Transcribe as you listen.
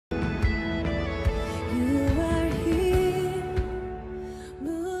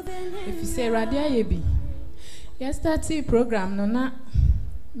say Radia Yebi. Yesterday program no na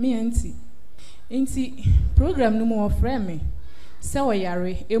me auntie. Inti program no more friend me. Sawa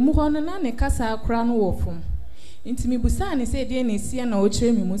yare. Emu hono na ne kasa akra no wo fom. Inti mi busa ne say de na sia na o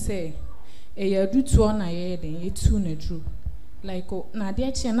kire mi mu say e ya dutu na ye den etu na dru. Like na de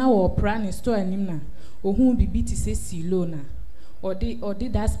ache na wo pra ne store anim na ohun bibi ti say silo na. Odi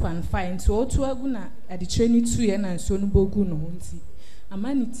that span fine so otu agu na ade training 2 ye na nso no bogu no nti.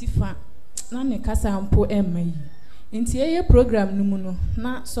 Amani tifa na ne kasa mpo emma yi. Nti eye program no mu no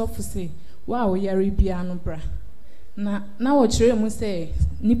na sofu say wow yare bia no bra. Na wo kire mu say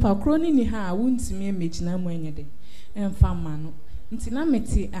nipa kro ni ha wuntimi emegina mu enyede emfa ma no. Nti na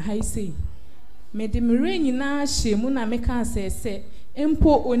meti ahai sei me de mere nyina hye mu na meka asese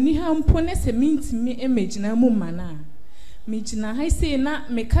empo oni ha mpo ne se mintimi emegina mu mana me gina hai sei na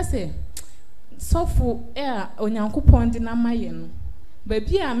meka se sofu onyankopon de na maye no ba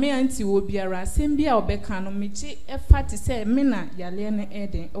bia me anti wo biara sem bia obeka no meji efa te se me na yale ne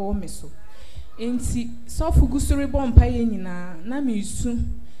eden o me so enti sofu gusuri bompa ye nyina na me isu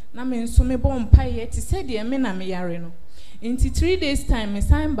na me nso me bompa ye te se de me na me yare no enti 3 days time me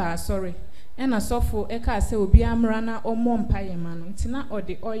sign ba sorry ena sofu eka se obi amra na omo mpa ye ma no enti na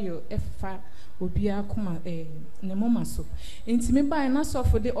ode oil efa obi akoma ne moma so enti me ba na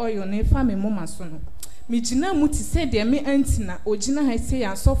sofu de oil na efa me moma so no me gina mu ti se de me anti na ogina ha se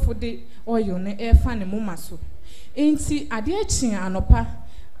ya sofu de oil na efa ne moma so enti ade achi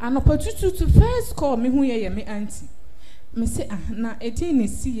anopa tutu first call me hu ye me anti me se na eti ne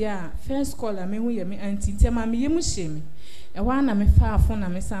si ya first call me hu ye me anti nti ma me ye mu hye me ewa na me fa afo na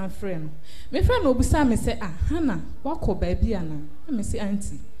me san frɛ no me frɛ no obusa me se hana wakɔ ba bia na me se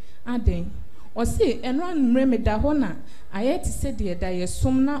anti aden o se eno anumre me da ho na ayeti se de da ye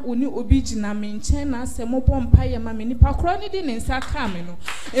som na oni obi gina me nkyɛn na asɛ mo bɔ mpa ye ma me nipa kro ne de ne nsa ka me no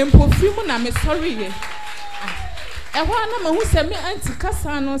empofiri mu na me sorry ye ewa na ma hu se me anti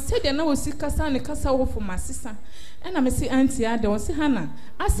kasa no se de na osi kasa ne kasa wo fo masesa ena me se anti ade o se hana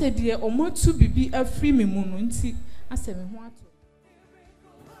asɛ de omotu bibi afiri me mu no nti asɛ me ho ato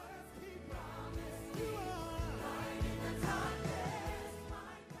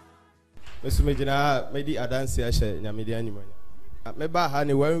Mesumejina medi adansi ahye nyamedi animanya. Me ba ha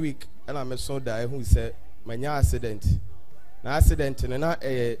ne 1 week na me so da hu se manya accident. Na accident na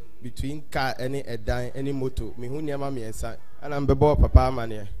between car any edan any motor me hu niam me ensa ana mbebo papa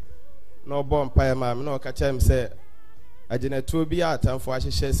amane. Na obo mpa ma me na okacha me se agenetuo bi atamfo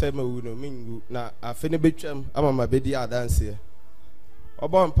ahyehye se mawu no mingu na afe ne betwam ama ma bedi adansi.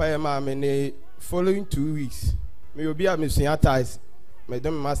 Obo mpa ma me ne following 2 weeks me obi a me sua ties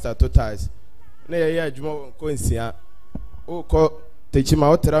Madam Master Totais. Na ye adwuma nko nsia. O ko techima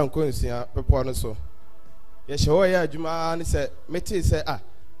otera nko nsia pepo no so. Ye hye ho ye adwuma ne se meti se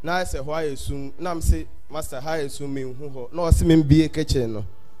na se ho ayesum na me se master ha ayesum me hu ho. Na o se me bie kitchen no.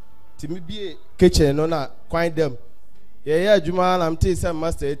 Ti me bie kitchen no na kwan dem. Ye adwuma na meti se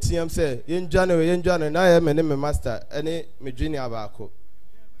master etiam se yenjane na ye me ne me master ene me junior baako.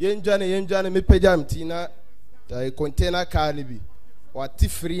 Yenjane me pejam ti na container car ni bi. What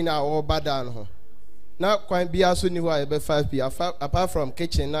free na or badan ho na kwan bia so ni ho a be 5p apart from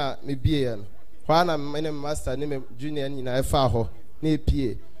kitchen na me bie no kwa na me master ni me junior ni na efa ho na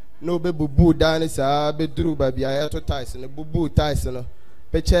epie no be bubu dan sa be duru ba bia ya to ties no bubu ties no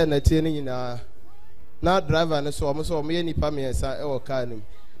peche na tie ni na driver ne so o me ni pa me sa e wo car ni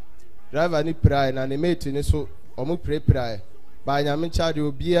driver ni prai na ne mate ni so o mo prai ba nya me charge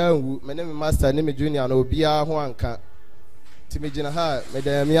obi anwu me ne me master ni me junior na obi a ho anka Timijina ha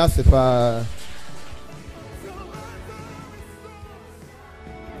medem yasepa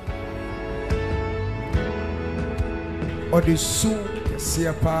Odisu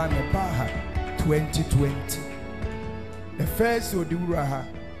Siapa Nepaha 2020 the first Odiuraha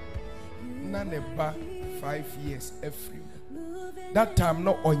Naneba 5 years every that time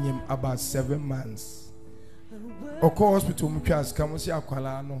not on him about 7 months. Of course hospital mutwas kamusi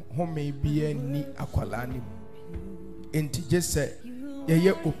akwala no home be ni akwala ni enti just say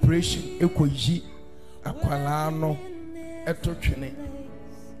ye operation ekoyi akwala no etotwene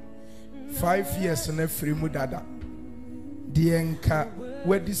 5 years na free mu dada de enka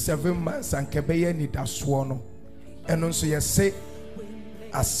wedi 7 months anka be ye ni daso no eno nso ye se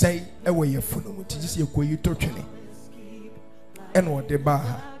asai ewe ye funu mu ti just ekoyi totwene eno de ba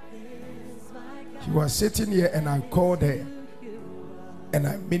ha. She was sitting here and I called her and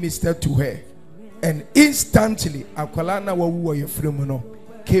I ministered to her. And instantly, Akwalana wawu ye fremuno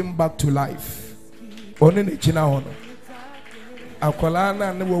came back to life. Oni ne china hono.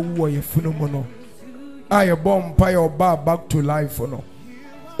 Akwalana ne wawu ye fremuno. Aye bomb pa your bar back to life ono.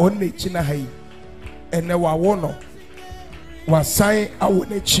 onne china hai ene wa wono wasan awo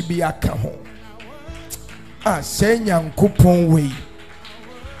na chibi aka ho senya nkopon wei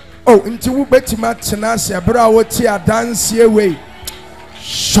nti wo betima tena se abra wo ti adanse wei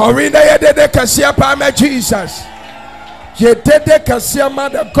sorry na yedede kasia pa ma Jesus yedede kasia ma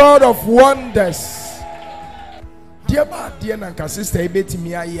the God of wonders dear ba dear nanka sister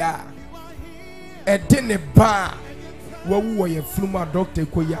ebetimi aya ede ne ba wawu wo ye fluma doctor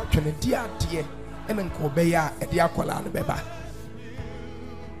ko ya twene dia de ene nko be ya ede akola ne beba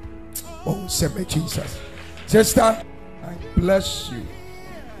sebe Jesus. Sister, I bless you.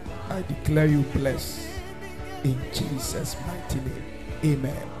 I declare you blessed in Jesus' mighty name.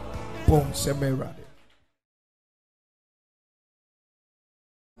 Amen. Bon semerade.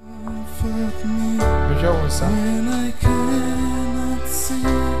 When I cannot see, you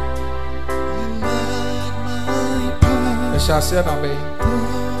light my path. I shall say that way.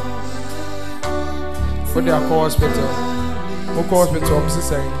 For the hospital. What hospital? I'm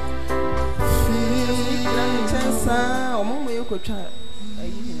saying.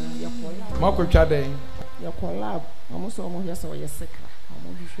 Marco Chade, your collab, almost almost or your sick.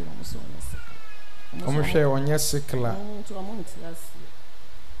 I'm sure on your sick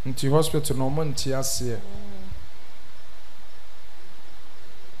into hospital no month. Yes,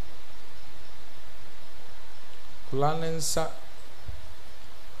 Kulanensa,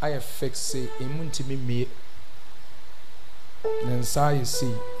 I fix it in Muntimi me. Nensa, you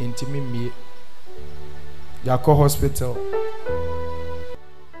see, intimi me. Yako hospital.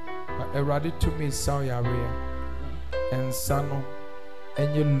 Eradi to me South area and Sano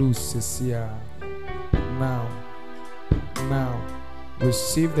and you lose here. Now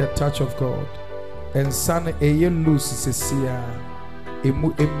receive the touch of God and Sano and you lose here.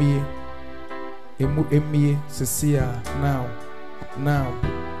 Emu emi Cecilia now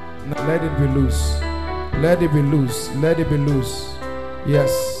let it be loose, let it be loose, let it be loose.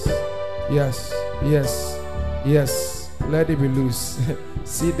 Yes, let it be loose.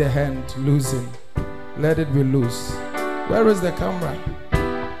 See the hand loosen. Let it be loose. Where is the camera?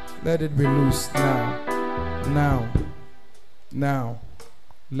 Let it be loose now.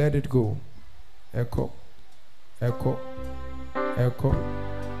 Let it go. Echo. Echo. Echo.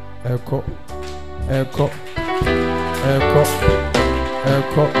 Echo. Echo. Echo.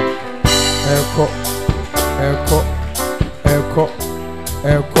 Echo. Echo. Echo. Echo.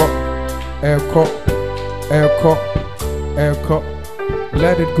 Echo. Echo. Echo. Echo.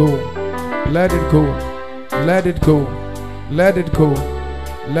 Let it go. Let it go. Let it go. Let it go.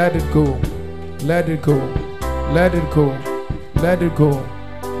 Let it go. Let it go. Let it go. Let it go.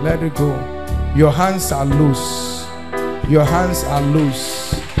 Let it go. Your hands are loose. Your hands are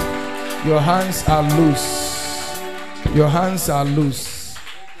loose. Your hands are loose. Your hands are loose.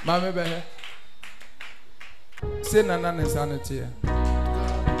 Mama behe. Say nana insanity.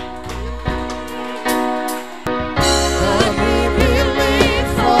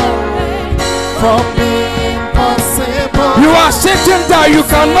 You are sitting down. You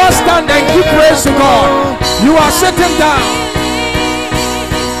cannot stand and give praise to God. You are sitting down.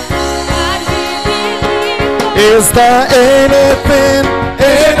 Is there anything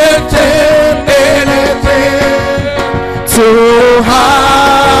too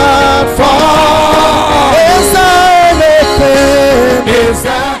hard for? Is there anything? Is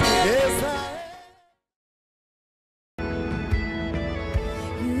there?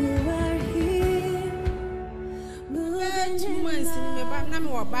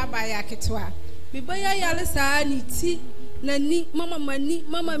 Bibaya yale saa ni ti na ni mama mani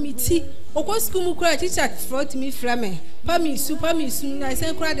mama miti okosku mu kura teacher front me frame pa mi su na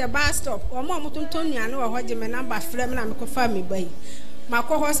sen kura the bus stop omo amotonton nuane wo hoje me number frame na me ko fa me bai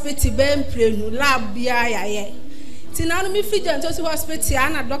makọ hospital be mprenu lab bia yaye ti na no mi fija nto si hospital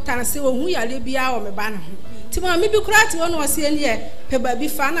ana doctor na se ohun yale bia wo me ba na ho ti ma mi bi kura ti won wo se ni e pe ba bi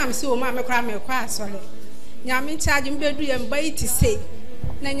fa na me se o ma me kura me kwa asole nyame charge mbedu ye mbai ti sei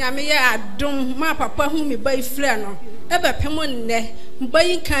na nyame ye adom ma papa hu me bai frɛ no ebe pemo nne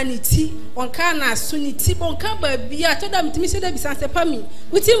mbai kan ni ti onka na aso ni ti onka ba bia to da mtimi se da bisanse pa mi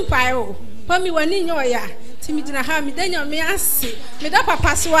wuti mpae o pa mi wani nye oya ti mi dina ha mi da nyame ase me da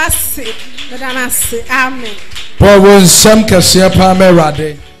papa so ase me da na ase amen Paul nsam kase pa me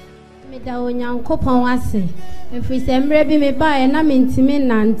rade me da onyankopon ase efiri se mre bi me ba e na me ntimi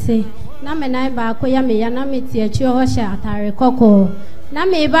nante na me nan ba akoya me ya na me ti achi ho hye atare kokko na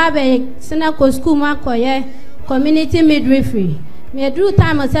me ba be sina ko school ma koye community midwifery Me do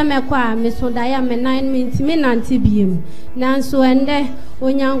time say me kwa me so da ya me 9 minutes me nanti biem nanso ende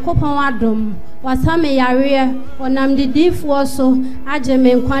onyankopon adom wasa me yare onam didifo so age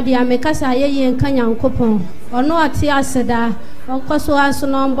me nkwa dia me kasa ye nka nyankopon ono ati aseda onkoso aso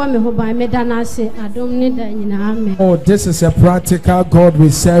no mbo me ho ban me da na ase adom ni da nyina amen. Oh, this is a practical God we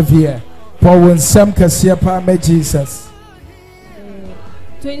serve here. For when some kasiya pa me Jesus.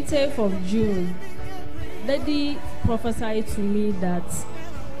 20th of June, Daddy prophesied to me that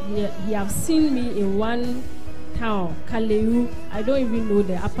he have seen me in one town, Kaleu. I don't even know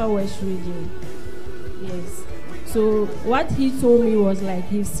the Upper West region. Yes. So what he told me was like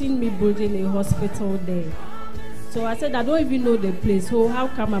he's seen me building a hospital there. So I said I don't even know the place. So how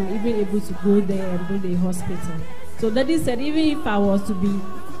come I'm even able to go there and build a hospital? So Daddy said even if I was to be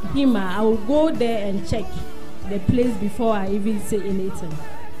him, I will go there and check the place before I even say anything.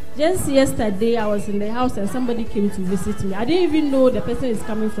 Just yesterday, I was in the house and somebody came to visit me. I didn't even know the person is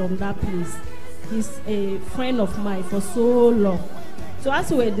coming from that place. He's a friend of mine for so long. So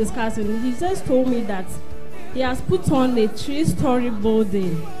as we were discussing, he just told me that he has put on a 3-story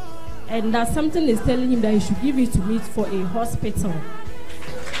building and that something is telling him that he should give it to me for a hospital.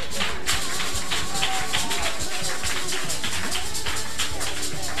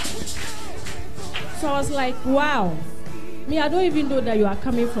 So I was like, wow. Me, I don't even know that you are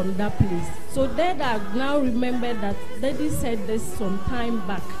coming from that place. So then I now remember that Daddy said this some time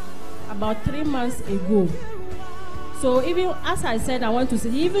back, about 3 months ago. So even as I said, I want to say,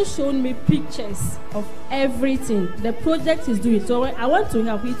 he even showed me pictures of everything the project is doing. So I want to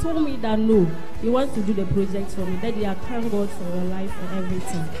help. He told me that no, he wants to do the project for me. Daddy, I thank God for your life and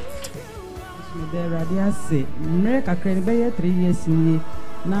everything. The 3 years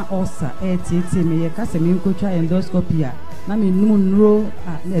na osa me kase me nkocha endoscopy na me nunro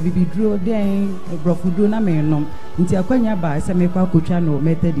na bibidro den brofudro na me nom nti akwanya ba se me kwa kocha no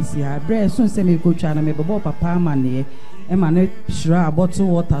methodisi ha bre so se me kocha na me bobo papa amane e ma no shira bottle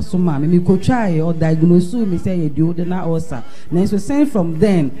water so ma me kocha e o diagnose me say e do na osa na so send from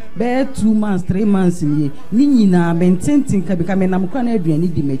then be 2 months 3 months ni nyina mententin ka bika me nam kwa na aduani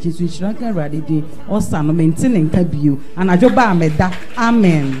di mechi so shira kan rade di osa no mentenen ka bio anajo ba meda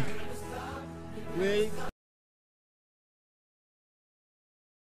amen.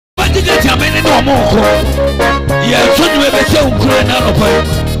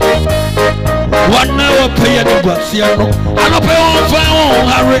 One hour pay the Guasiano, and I pay on fire,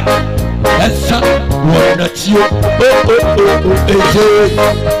 Harry. That's what not you.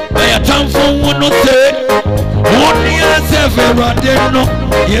 They are time for one no say. 1 year, 7 radeno,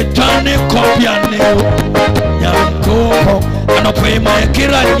 you turn a copy and Yanko, and I pay my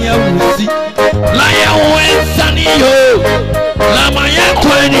Kirania Rusi. Lion when sunny yo, Lama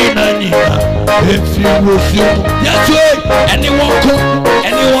Yakweni Nania. If you will see, yes, way, anyone come,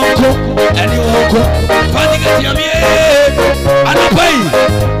 anyone come, finding at Yami, and I pay.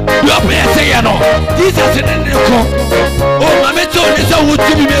 You are paying, say, I know, Jesus in the come. Oh, my mentor is a wood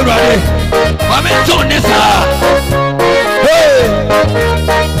to be ready. My mentor is a hey,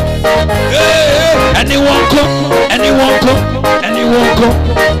 anyone come,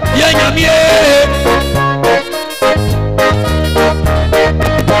 yeah, Yami.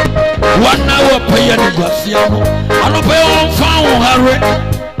 1 hour pay the Guasiano, and I pay on found Harry,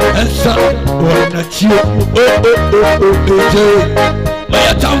 and son, or not you.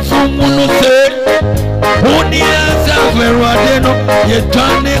 My time from one say, 1 year, 7 radeno, you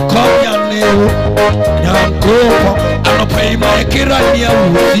turn a copy and Yanko, and I pay my Kirania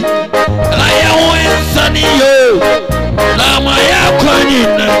Rusi. I am sunny yo, Lama Yakoni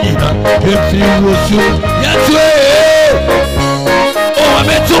Nina, if you will soon, yes, way. I'm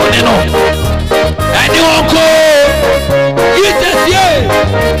a tune no. Anyone come? Jesus, yeah.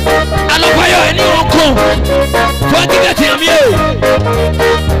 I love fire. Anyone come? 20 that him, yeah.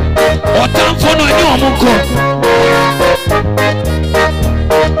 What time for no anyone come?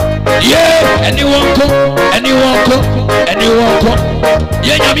 Yeah. Anyone come? Anyone come? Anyone come?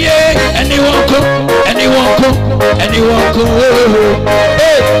 Yeah, yeah. Anyone come? Anyone come? Anyone come?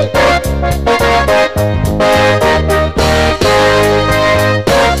 Hey.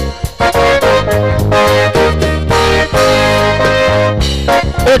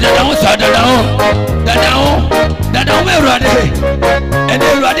 Dada me rade and the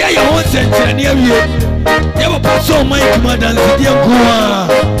rade ya won sent near you. You pass on my command dia kuwa.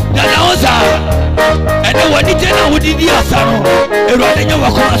 Dada oza and the one did would di asano. E rade nya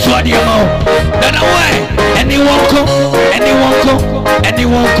wakọ aso dia ma. Dada why anyone come?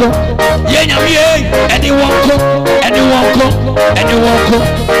 Ye nya me anyone come? And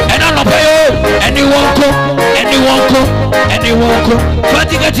I no pay anyone come? anyone ko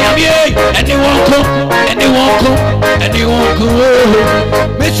fatiga tiamie anyone ko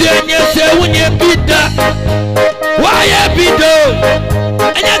monsieur nyese wunye bida why bido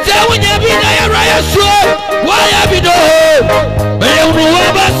anyase wunye bida ya raya so why bido me unu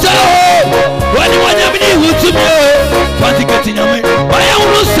wabasa wani wanyamini hutumio fatiga tiamie why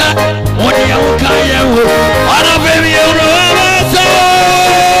unu sa woni ya ukaya wo ana baby unu wabasa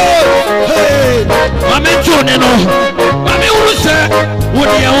hey mame tune no mame unu sa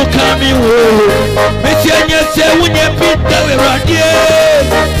woni ya ukami wo monsieur nyese wunye bida we radie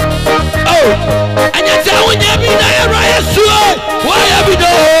oh anyase wunye bida ya raya so why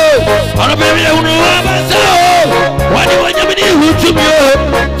bido ana baby unu wabasa wani wanyamini hutumio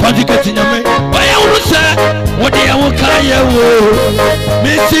fatiga tiamie why unu sa woni ya ukaya wo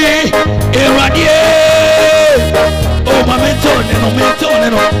Missy, Eradie. Oh, my mentor,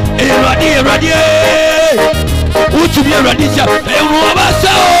 Eradie. Who to be a radisha?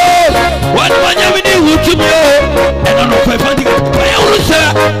 Eruabasa. What one you need? Who to be? And I know 500. I will say,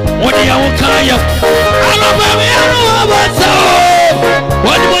 what do you kaya? I don't know. Eruabasa.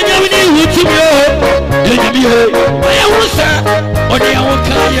 What one you need? Who to be? I will say, what do you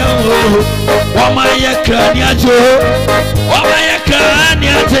kaya? What my craniajo? What my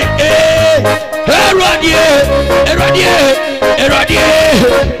craniajo? Eradie.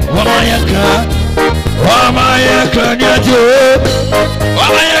 What my craniajo?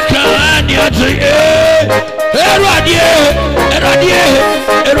 What my craniajo?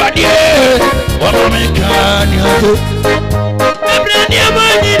 Eradie. What my craniajo? Ebrania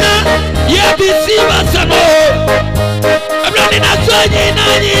manina, ya bisiba sano. Ebrania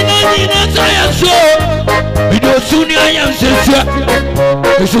nina saya so. Video suni ayam sesua.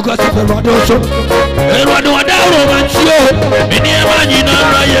 Esuka seperodoso. Erwado wadaro manchio. Mini manina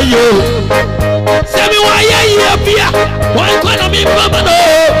raye yo. Semi waye yefia. Why kwana mi mama no.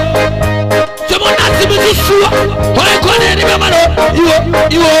 Semo nasi mizusua. Why kwana ni mama no.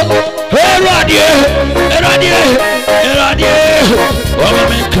 Iwo. Eradie.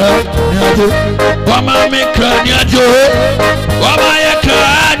 Wama mekra niajo. Wama yekra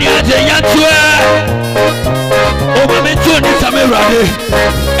niaje yatue. Oma mejo ni same rade.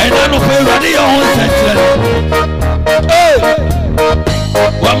 Ena no fe rade yo hon sentle.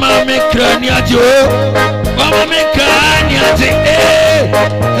 Wama mekra niajo. Wama mekra niaje.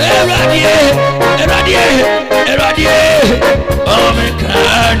 Eradie. Wama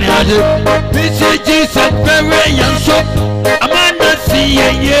mekra niaje. Missy Jesus very young so. Amanda see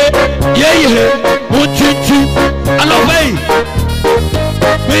ye. Muchichi. Alaway.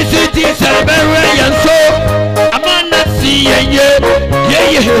 Missy Jesus very young so. Amanda see ye.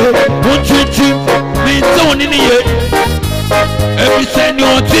 Muchichi. Me don't in ye. Every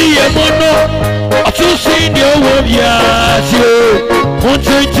senior tea mono. I should see the old yes.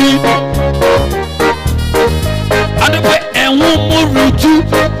 Muchichi. I don't pay and one more route.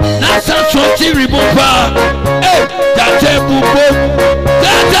 Nasa Soti Ribopa. Eh, that's a bubo.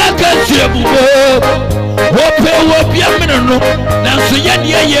 That's a bubo. Wope Yamino. Nancy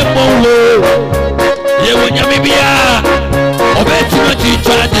Yanya Mowo. Ye when Yamibia. Obey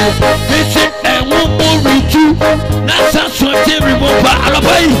charges. Visit and one more route. Nasa Soti Ribopa.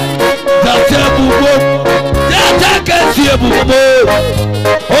 Alabai. That's a bubo. That's a bubo.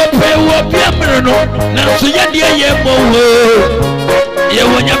 Wope Yamino. Nancy Yanya Mowo. Ye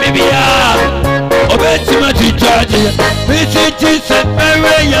when Yamibia. Obey charges. Visit Jesus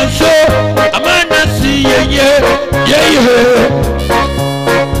Mary and so. Amanda see ye.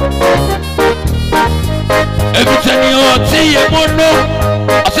 Every time you see a mono,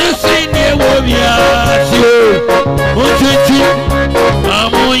 I say near Wobia. Montreal,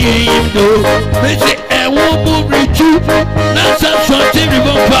 Amoyindo, Missy and Wobu Richu, Nasa Swanty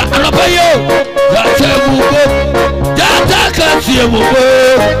River, Alabayo, that's a Wubo, Data can't see a Wubo,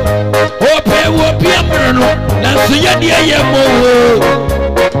 Ope Wopia Murno, Nancy Yamo,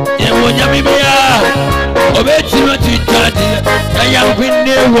 Yamia, Obey I am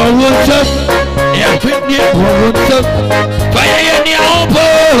winning one. I am winning one. Fire in the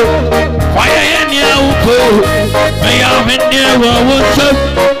elbow. Fire in the elbow. I am winning one.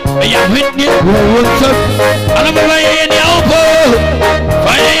 I am winning one. I am fire in the elbow.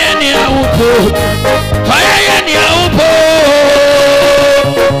 Fire in the elbow. Fire in the elbow.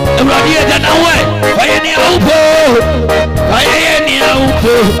 I'm not here that way. Fire in the elbow. Fire in the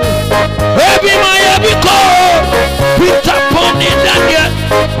elbow. Baby, my call. Peter Pony Daniel.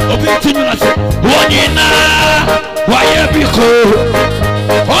 Obitunas. One in why be cool?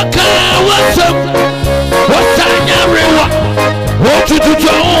 Okay, what's up? What's on your river? What to do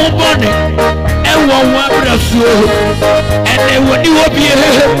your own money? And one so and they would you be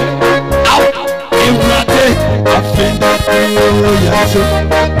out in Rate afenda yes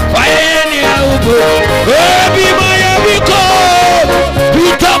fire elbow be my biko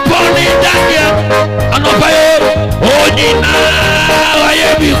Peter Pony Daniel anopaye onyina aye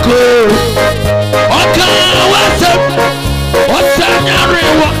biko oka wasem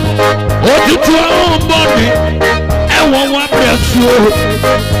osanyarewa otutu omboni ewo wa presuo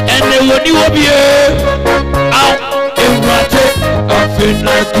ene woni obi out in Rate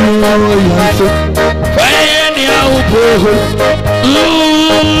afenda yes fire elbow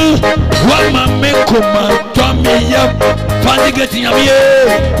Wama mekoma tomi ya fandigeti yamiye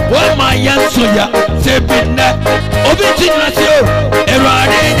wama yansoya sebina obiti nasio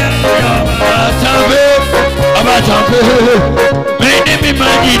erade nya abatambe mene mi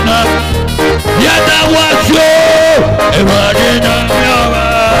manina yada wasio erade nya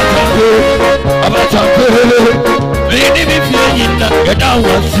abatambe mene mi fianyina yada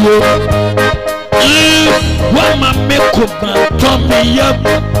wasio Wama mekoma tomi ya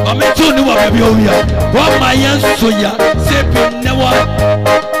ametuni wa baby oya wama yansoya sebinewa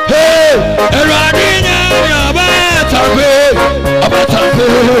hey eradinya abatambe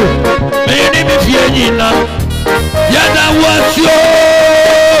mene mi fianyina yada wasio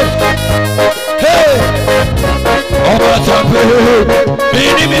hey abatambe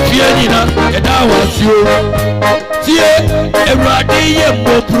mene mi fianyina yada wasio tie eradiye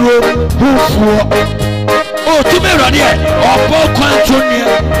mobro hufuo oh to me radio obo kwantonia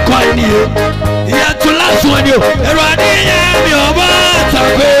kwanie ya to last one yo eradiye mi oba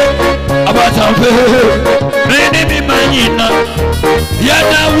abatambe mene mi manyina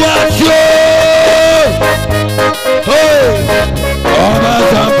yada wasio oh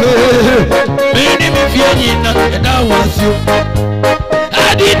abatambe mene mi fianyina yada wasio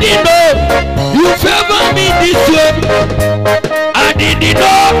I didn't know you favor me this way. I didn't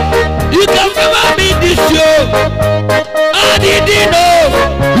know you can favor me this way. I didn't know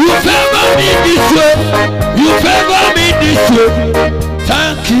you favor me this way. You favor me this way.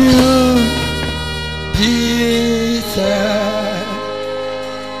 Thank you, Jesus.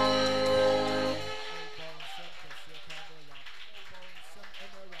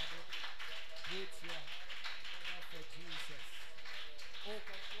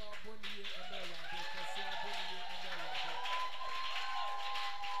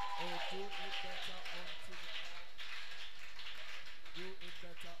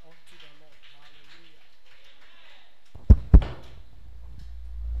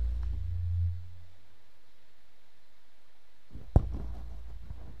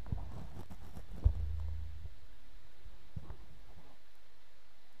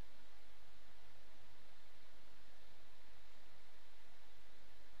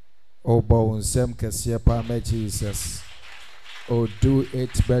 Oh, bones, some Kasiapa, Jesus. Oh, do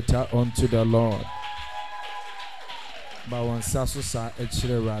it better unto the Lord. Bawon Sasusa,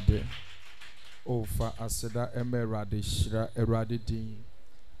 Echere Rade. Oh, fa Aseda Emerade, Shra Erade Din.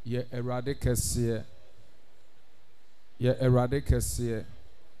 Ye Erade Kasia. Ye Erade Kasia.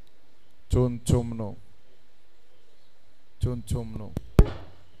 Tontumno.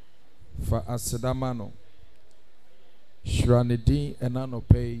 Fa Aseda Mano. Shranidin enano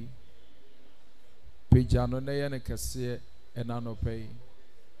pay. Pijano neyane kasie enano pay.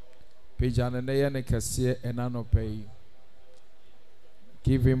 Pijano neyane kasie enano pay.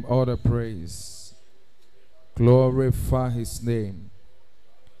 Give him all the praise. Glorify his name.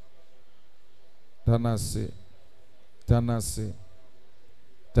 Tanase.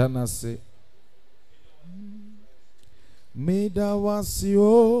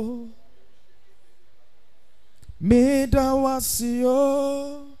 Medawasio.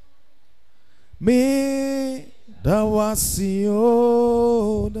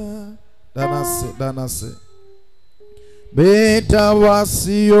 Danase.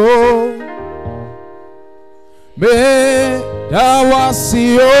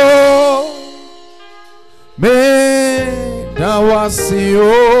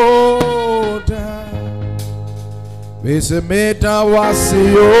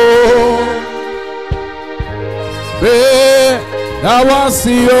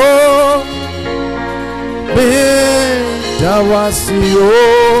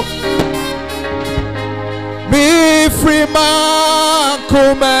 Be free man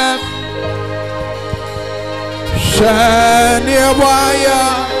come shine your wire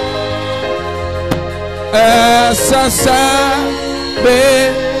Sasa be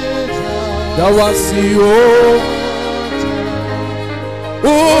Dawasio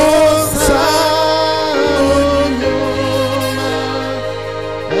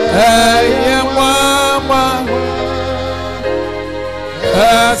Mama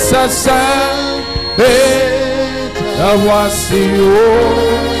Asasa Awasio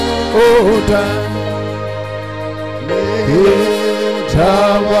Oda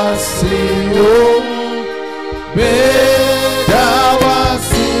Awasio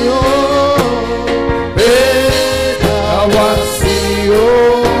Awasio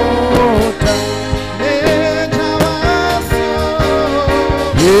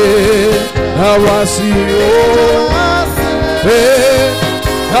Awasio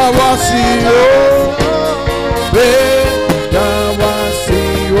Awasio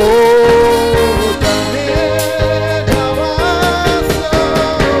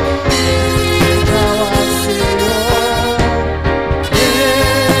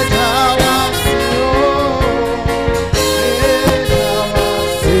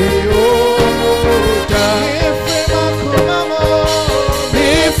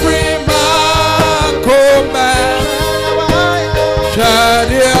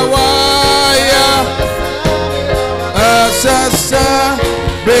Sasa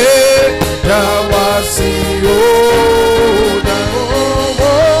be dawasio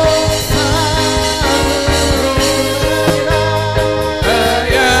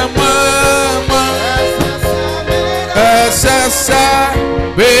da mama sasa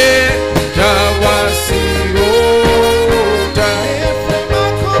be dawasio da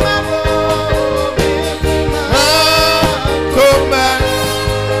koma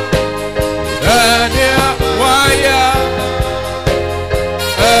waya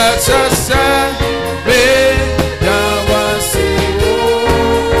Sasa be dawasio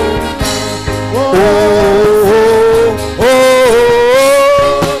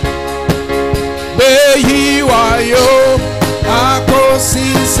be hiwayo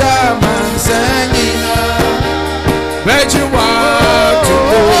akosisa mansanyina bejuwa to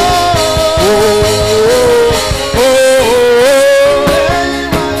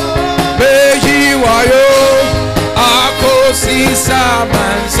be hiwayo akosisa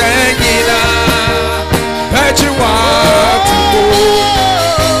mansanyina bejuwa to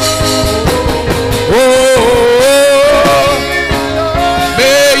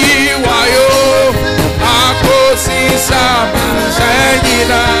be hiwayo akosisa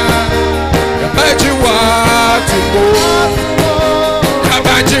mansanyina bejuwa to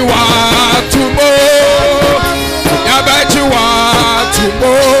yabajuwa to yabajuwa to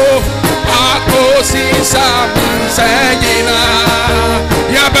akosisa mansanyina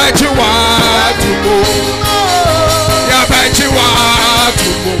yabajuwa to yabajuwa to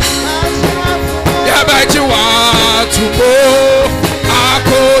yabajuwa to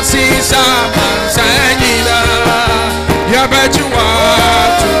akosisa mansanyina yabajuwa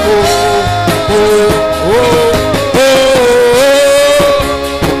to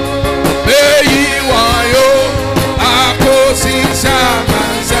beyiwayo akosisa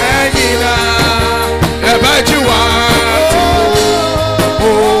mansanyina yabajuwa to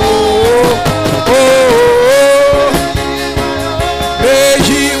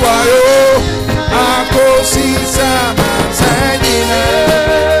beyiwayo akosisa mansanyina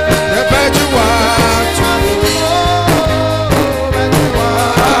yabajuwa to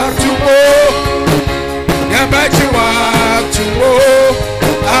yabajuwa to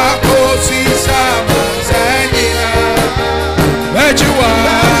akosisa mansanyina yabajuwa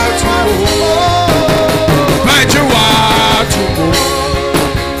to bajuwa to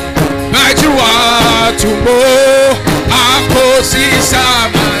bajuwa to akosisa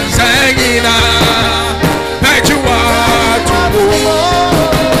mansanyina bajuwa to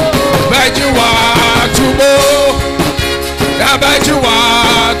bajuwa to yabajuwa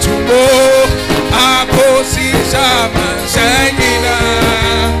to akosisa mansanyina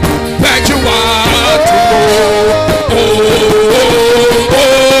bajuwa to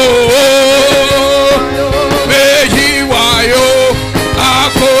beyiwayo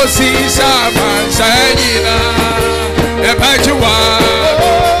akosisa mansanyina yabajuwa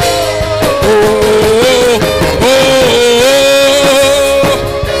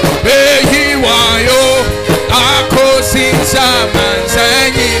beyiwayo akosisa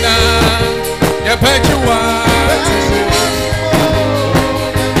mansanyina yabajuwa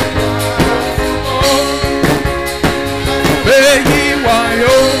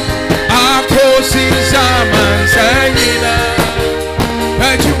beyiwayo akosisa mansanyina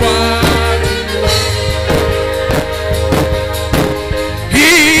yabajuwa.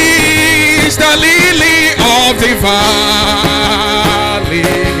 He's the lily of the valley,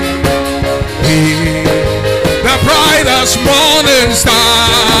 the brightest morning star.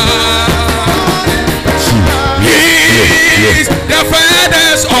 He's the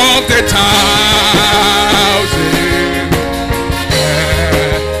fairest of the thousand,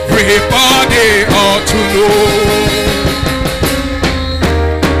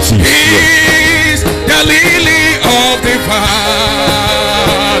 He's the lily of the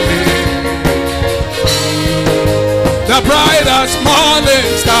valley, the brightest morning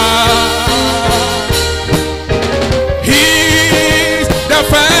star. He's the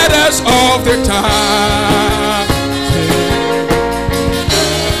fairest of the time.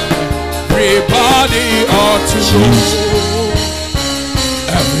 Everybody ought to know.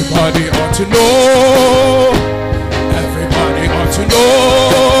 Everybody ought to know. Everybody ought to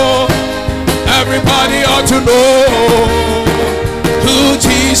know. Everybody ought to know who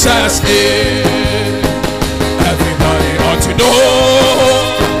Jesus is. Everybody ought to know.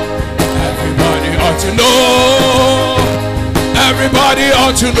 Everybody ought to know. Everybody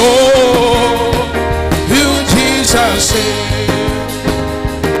ought to know who Jesus is.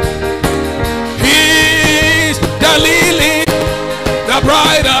 He's the lily, the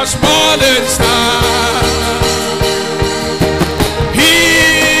brightest morning star.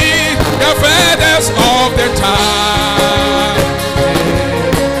 He's the fairest of the time.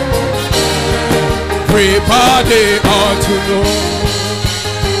 Everybody ought to know.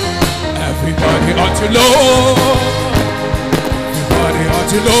 Everybody ought to know. Everybody ought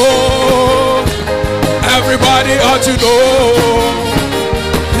to know. Everybody ought to know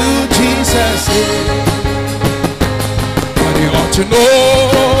who Jesus is. Everybody ought to know.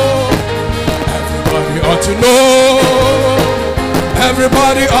 Everybody ought to know.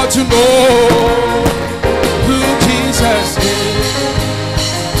 Everybody ought to know who Jesus is.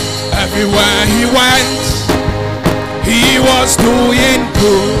 Everywhere he went, he was doing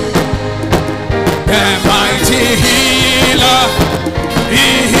good. The mighty healer, he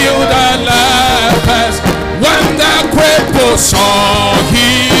healed the lepers. When the cripple saw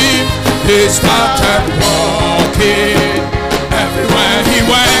him, he started walking. Everywhere he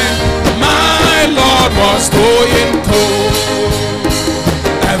went, my Lord was doing good.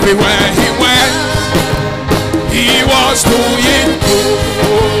 Everywhere he went, he was doing good.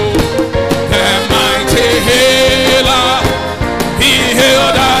 The mighty healer, he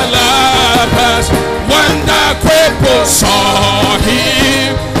healed the lepers. When the cripple saw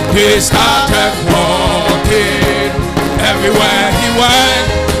him, he started walking. Everywhere he went,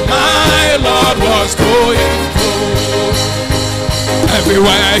 my Lord was doing good.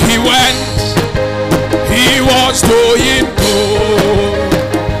 Everywhere he went, he was doing good.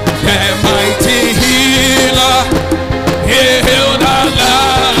 The mighty healer, he healed the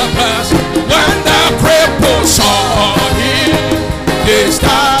lepers. When the cripple saw him, he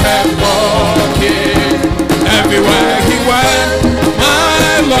started walking. Everywhere he went, my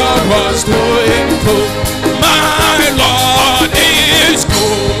Lord was doing good. My Lord is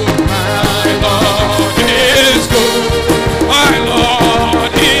good. My Lord is good. My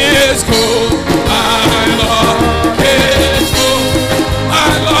Lord is good. My Lord is good.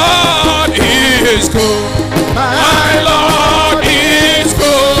 My Lord is good. My Lord is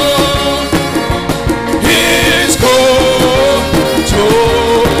good. He's good to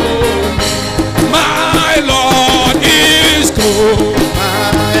me. My Lord is good.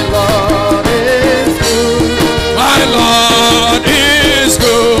 My Lord is good. My Lord is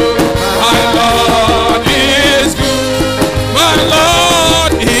good. My Lord is good. My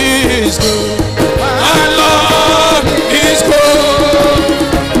Lord is good. My Lord is good.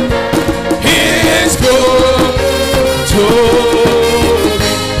 He is good to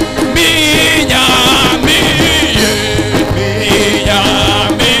me. Minya, miye, minya,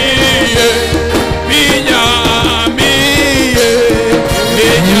 miye, minya, miye,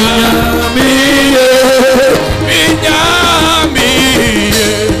 minya, miye, minya, miye,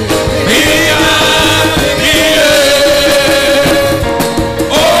 minya, miye.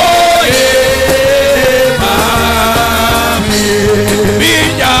 Oh yeah, mami,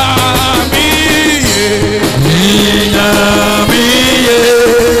 minya, miye, minya, miye,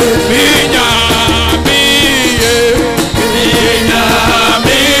 minya, miye, minya,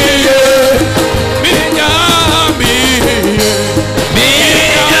 miye, minya, miye,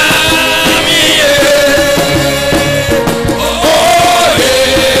 minya, miye.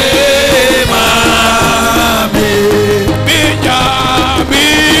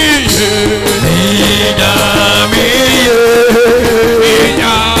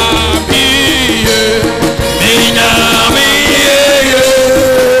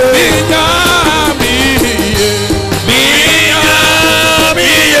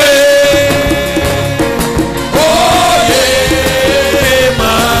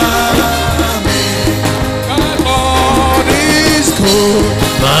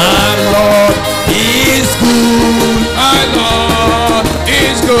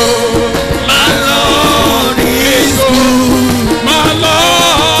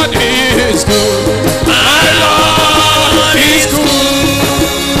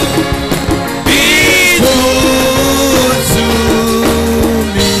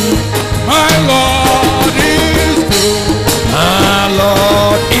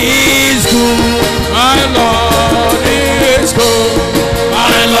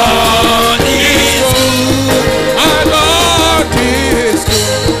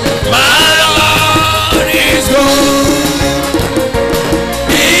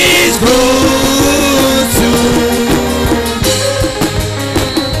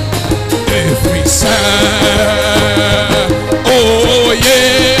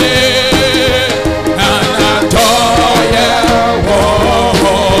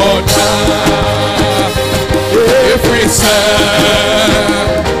 reason.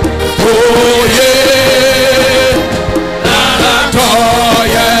 Oh yeah,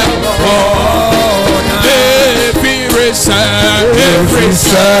 Nanatoya. Oh, every reason, every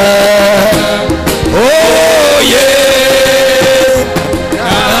reason. Oh yeah,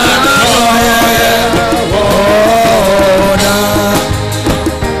 Nanatoya. Oh,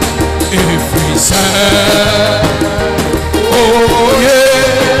 every reason. Oh yeah,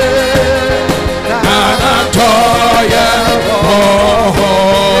 Nanatoya.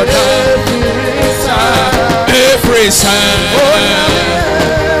 Every sign,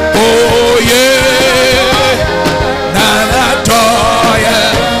 oh yeah, Nanatoya,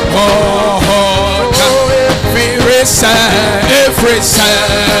 oh, every sign,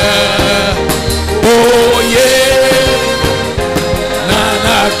 oh yeah,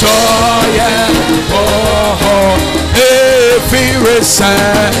 Nanatoya, oh,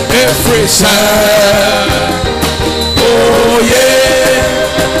 every sign, oh yeah.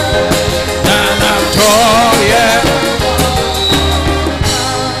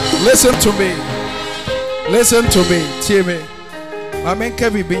 Listen to me. Listen to me. Hear me. Amen.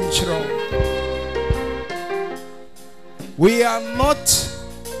 Kevin Binchro. We are not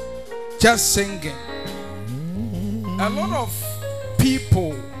just singing. A lot of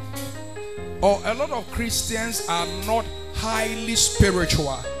people or a lot of Christians are not highly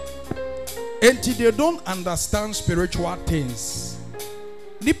spiritual. Until they don't understand spiritual things.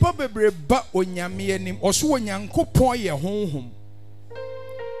 Nipa bebre ba onyame anim oso onyankopon ye honhom.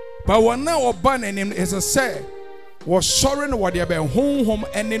 But when now oban anim is a say was sorry no what they be honhom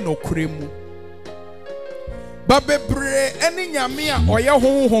ene no kremu. But bebre ene nyame a oye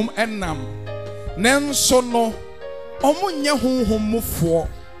honhom enam. Nenso no omo nya honhom mufo.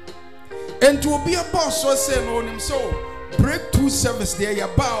 Enti obi aba so say no nim so breakthrough service there ya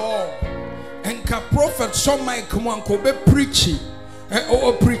ba all. Enka prophet so my come on ko be preaching.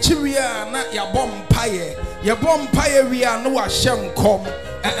 O preaching we are na ya bompaye we are no ashem come.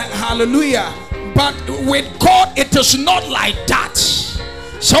 Hallelujah. But with God it is not like that.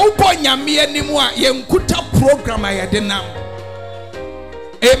 So boy nyame animu a yenkuta program ayedenam.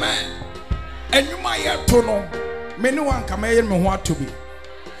 Amen. Enuma yeto no me no wan kama ye me ho to be.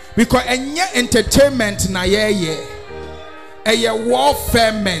 Because enye entertainment na ye eye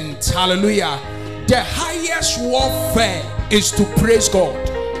warfarement. Hallelujah. The highest warfare is to praise God.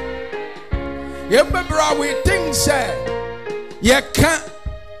 Remember we think say you can't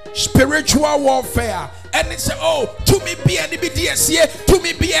spiritual warfare and it's oh to me be any BDS to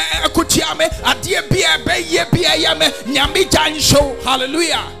me be a kutiame a dear be a be yame nyami jan show.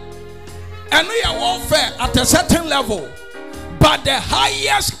 Hallelujah. And we are warfare at a certain level, but the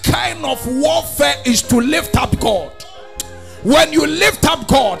highest kind of warfare is to lift up God. When you lift up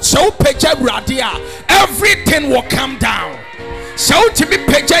God, so peja radia, everything will come down. So to be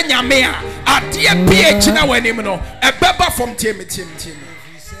peja nyamea, a dear PH na when him no, a beba from Tim.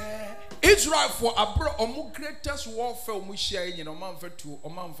 Israel for a bro omu greatest warfare omu share in oman for 2,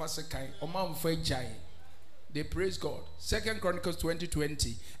 oman for sekai, oman for jai. They praise God. 2 Chronicles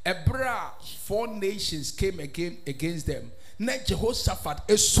 20:20. Ebra 4 nations came against them. Na Jehoshaphat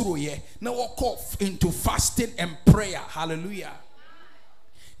esruye na walk off into fasting and prayer. Hallelujah.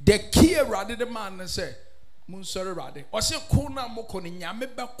 The key rather the man say munsori rather o se kuna moko ni nyame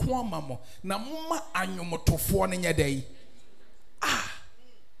be ko amamo na mma anyomotofo ne nyedai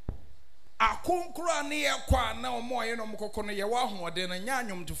akonkura ne ye kwa na omo ye no mokoko no ye wa hoode na nya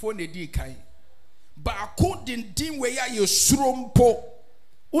anyomotofo ne di kan ba akudin we ya ye surompo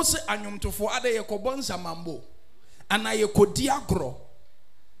wo se anyomotofo ade ye kobonsa mambo ana ye kodi agro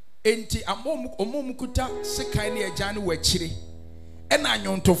enti omumukuta sekai ne agya ne wachire ena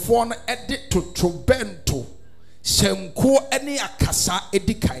anyontofo no ede totobento senko ene akasa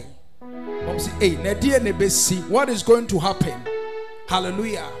edikai mom say hey na die ne besi what is going to happen.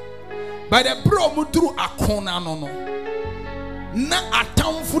 Hallelujah. By the bro muduru akona no na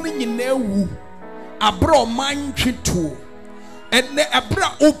atamfo no nyina wu abro mantweto ene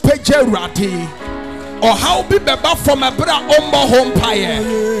abra opagya urade or how be beba from a bra omba home pie.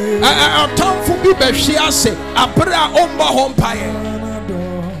 A town for be beshiase, a bra omba home pie.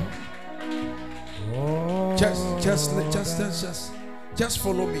 Just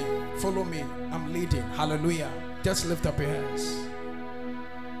follow me. Follow me. I'm leading. Hallelujah. Just lift up your hands.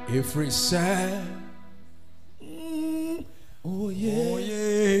 Every sad. Oh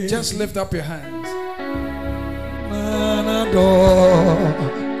yeah. Just lift up your hands.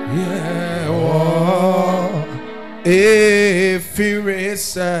 Yeah, oh, every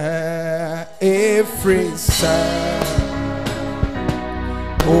side,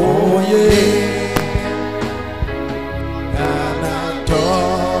 oh yeah,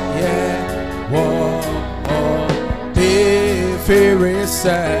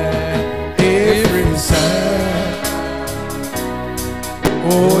 every side.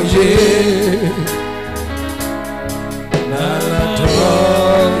 Oh yeah,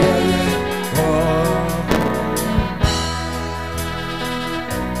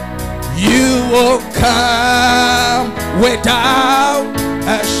 you will come without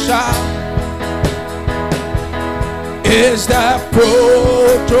a shout. Is the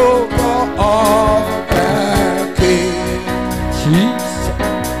protocol of the King.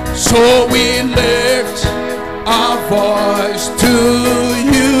 So we lift our voice to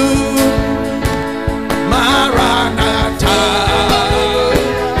you, Maranatha,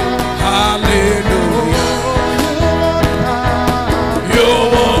 hallelujah. You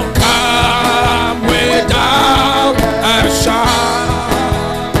will come without a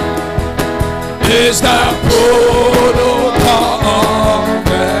shout. Is the protocol of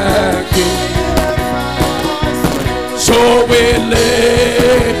the King. So we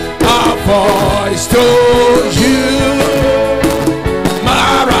lift our voice to you,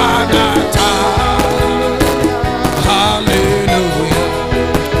 Maranatha, hallelujah.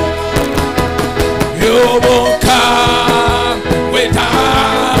 You will come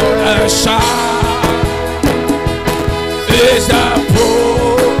without a shout. Is the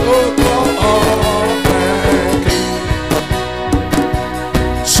protocol of the King.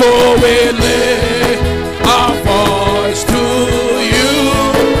 So we lift our voice to you,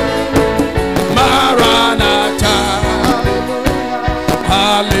 Maranatha,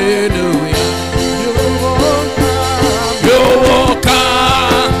 hallelujah. You will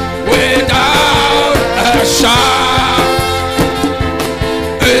come without a shout.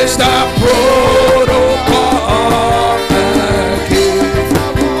 It's the protocol of the King.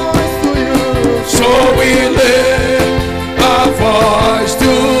 So we lift our voice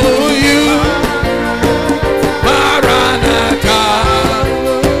to you, Maranatha,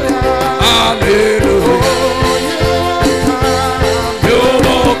 hallelujah. You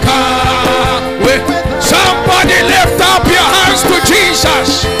will come with somebody lift up your hands to Jesus.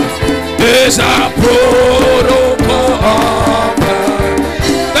 There's a protocol.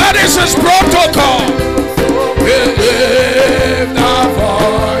 That is his protocol. Lift our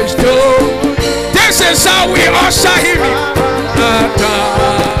voice to. This is how we usher him in.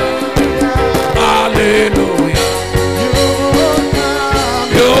 Hallelujah.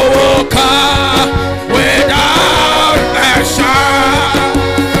 You will come without a shout.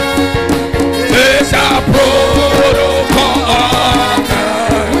 There's a protocol.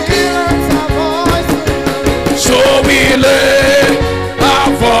 So we lift our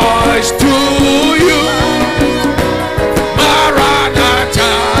voice to you,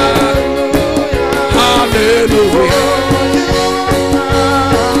 Maranatha, hallelujah.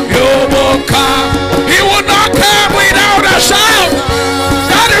 You will come. He will not come without a shout.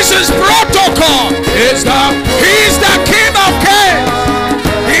 That is his protocol. He's the King of Kings.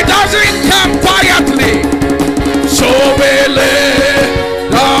 He doesn't come quietly. So we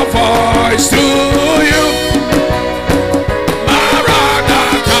lift our voice to you,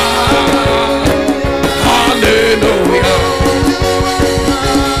 Maranatha, hallelujah.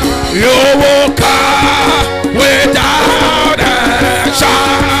 You will come without a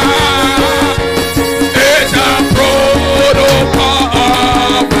shout. It's a protocol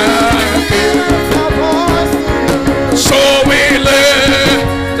of the King. So we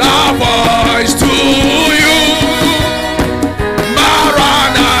lift our voice to you,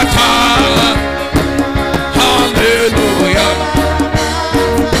 Maranatha, hallelujah.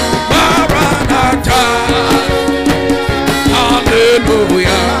 Maranatha,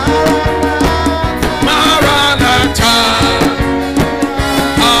 hallelujah. Maranatha,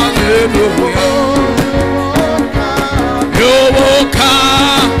 hallelujah. You will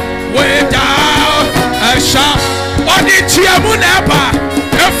come without a shout. On the Chiamunapa,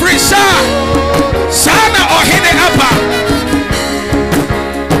 every Sana or Hineapa.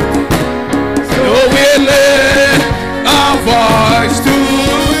 You will lift our voice to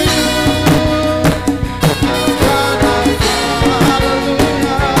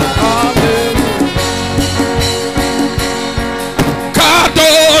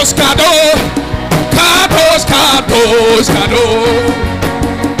Kados, Kados, Kados, Kados,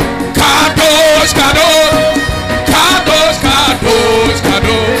 Kados, Kados, Kados, Kados,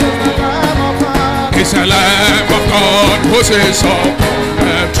 Kados. It's a Lamb of God who sits on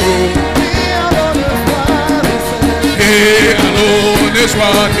the throne. He alone is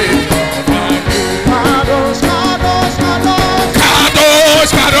worthy. Kados, Kados, Kados, Kados,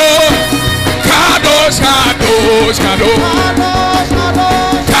 Kados, Kados, Kados,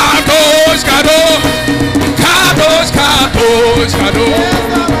 Kados, Kados, Kados, Kados, Kadosh, Kadosh.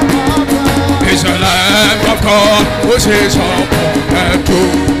 Is the Lamb of God who sits upon the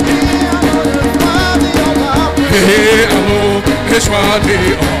throne. He alone is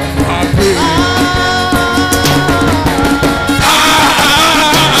worthy of our praise.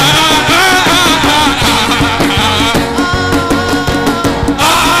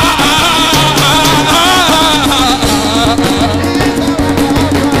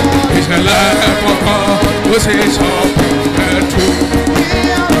 Is the Lamb of God who sits upon the throne.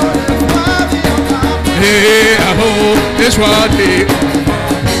 He alone is worthy of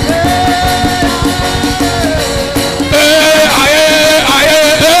our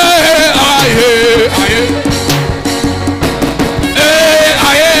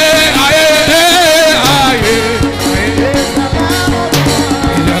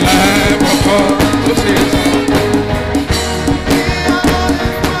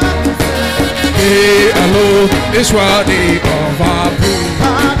is worthy of our praise.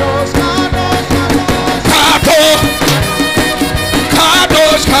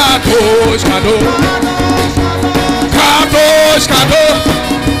 Kadosh, Kadosh, Kadosh, Kadosh,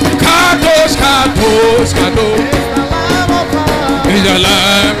 Kadosh, Kadosh, Kadosh. Is the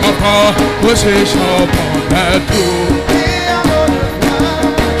Lamb of God who sits upon the throne.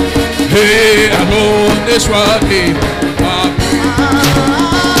 He alone is worthy of our praise.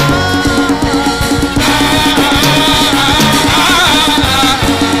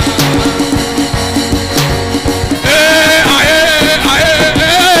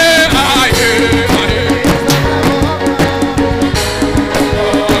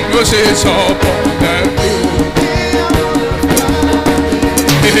 Sits upon that throne.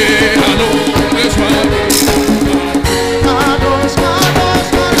 He alone is worthy. Kadosh, Kadosh,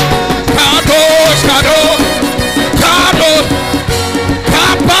 Kadosh, Kadosh,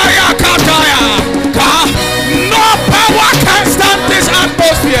 Kabaya, Kataya. No power can stand this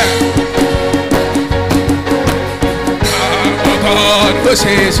atmosphere. God who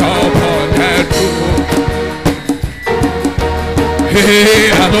sits upon that throne. He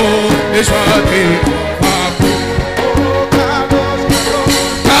alone is worthy of our praise.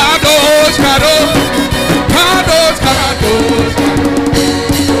 Kadosh, Kadosh, Kadosh, Kadosh,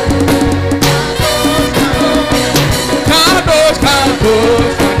 Kadosh,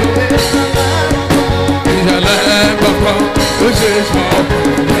 Kadosh, is the Lamb of God who sits upon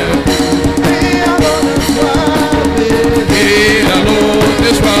the throne. He alone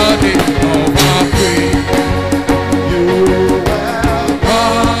is worthy of our praise.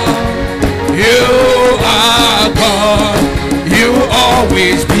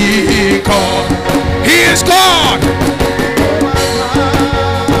 Always be God. He is God.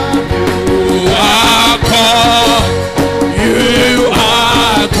 You are God. You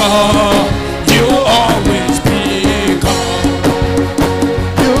are God. You always be God.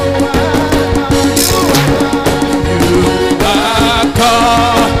 You are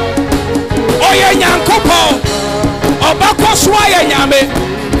God. Oh yeah, Nyankopo. Obako swaya nyame.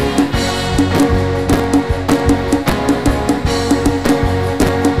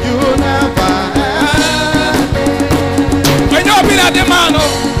 The man you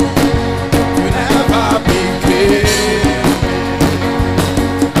never became.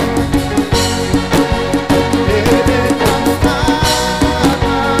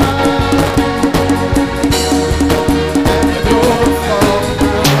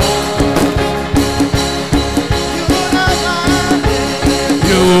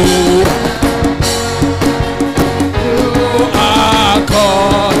 You are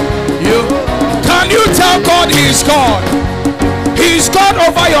God. Can you tell God He's God? He's God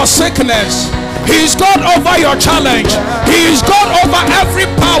over your sickness. He's God over your challenge. He's God over every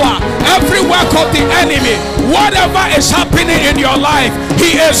power, every work of the enemy. Whatever is happening in your life,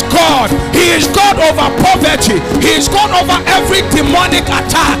 He is God. He is God over poverty. He is God over every demonic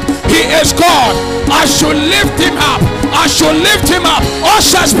attack. He is God. I should lift Him up. I should lift Him up.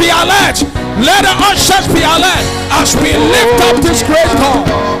 Ushers, be alert. Let the ushers be alert as we lift up this great God.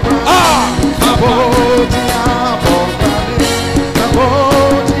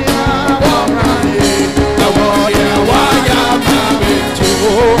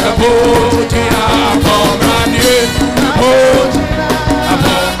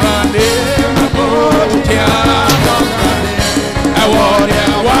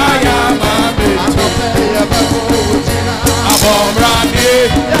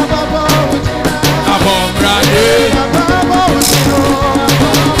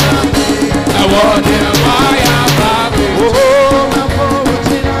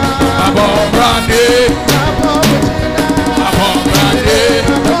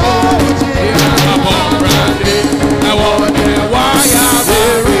 I want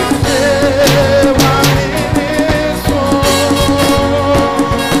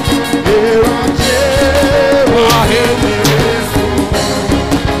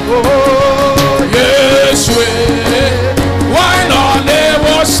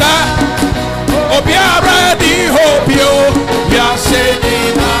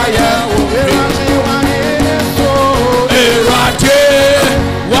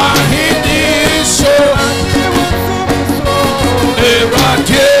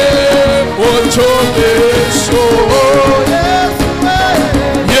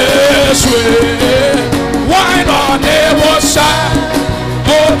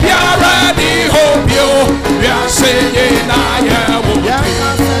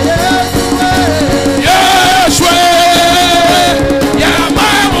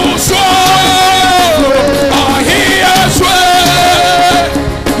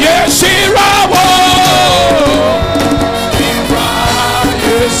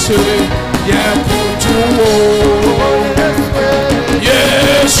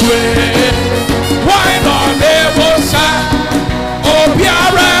way. Why not never say? Oh, be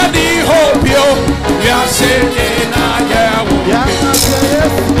ready, hope you. We are singing,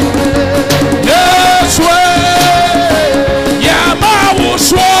 yes, way. Yeah, my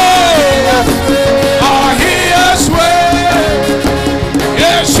was way. Oh, here's way.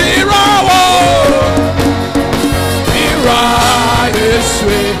 Yes,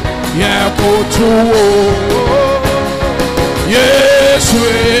 yeah, go to yes,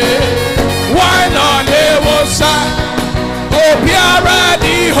 way. Why not never say? Oh, be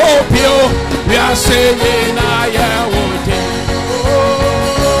ready, hope you. We are saying, I am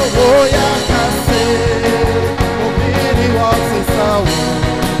Oh, yeah, can say, oh, baby, what's it so?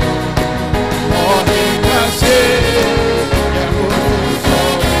 Oh, he can say,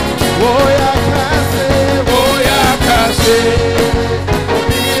 oh, yeah, can say, oh, yeah, can say.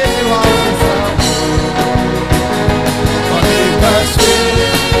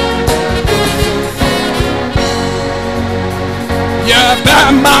 Yeah,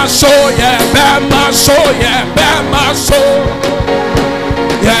 by my soul, yeah, by my soul, yeah, by my soul.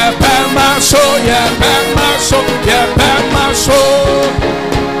 Yeah, by my soul, yeah, by my soul, yeah, by my soul.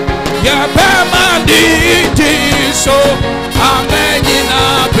 Yeah, by my deed, so amen in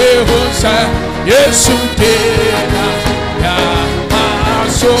a behunsa. Yes, you did. Yeah, my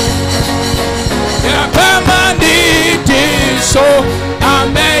soul. Yeah, by my deed, so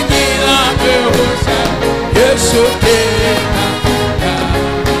amen in a behunsa. Yes, you did.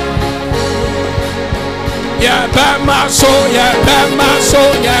 Yeah, by my soul, yeah, by my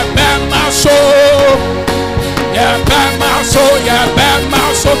soul, yeah, by my soul. Yeah, by my soul, yeah, by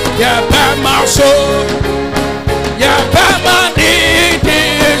my soul, yeah, by my soul. Yeah, by my need,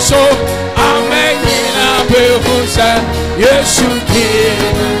 so amen in a behunsa. Yes, you did.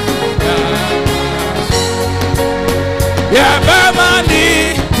 Yeah, by my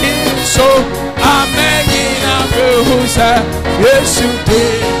need, so amen in a behunsa. Yes, you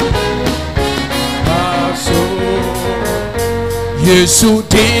did. Yesu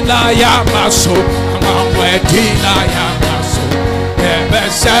dina ya maso, amwe dina ya maso. Ebe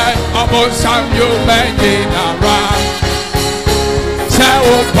se obosam yo mendina ra. Se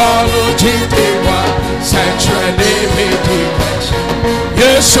opolo jitiwa, centrally meditation.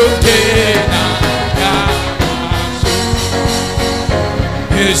 Yesu dina ya maso.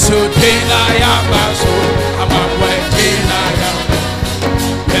 Yesu dina ya maso, amwe dina ya maso.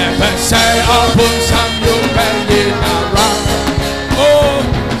 Ebe se obosam yo mendina ra.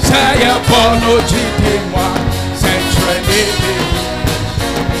 Say Apollo Jidimwa, centrally.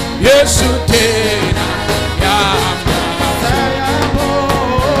 Yes, you did.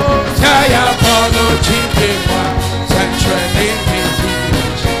 Say Apollo Jidimwa, centrally.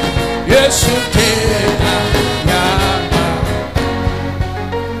 Yes, you did.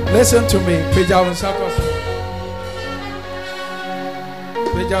 Listen to me, Pejawun Sakos.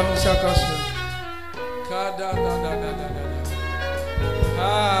 Pejawun Sakos.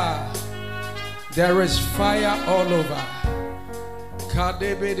 There is fire all over.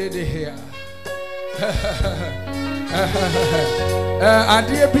 Here.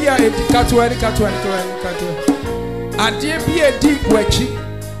 Adie bia edikatwani adie bia edi kwachi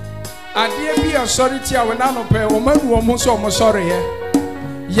adie bia sorry tia we na no pe o manu o mo so mo sorry ye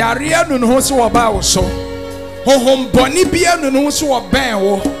yare anu no ho se wo ba wo so hohom boni bia anu no so wo ben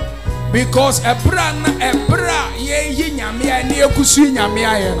wo because ebra ye yi nyame a na ekusu nyame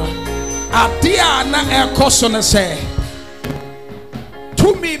aye no ade a na ekoso ne se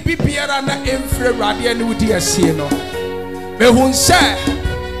to me bibiara na emfre rade ne wudi asie no me hun se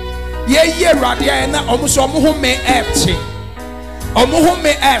ye rade na omuso omo me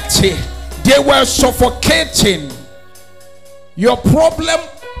empty they were suffocating. Your problem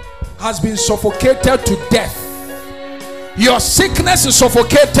has been suffocated to death. Your sickness is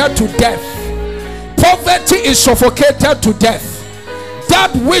suffocated to death. Poverty is suffocated to death.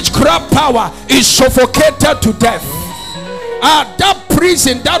 That witchcraft power is suffocated to death. That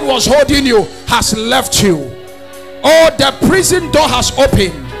prison that was holding you has left you. Oh, the prison door has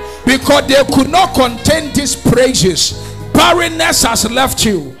opened because they could not contain these praises. Barrenness has left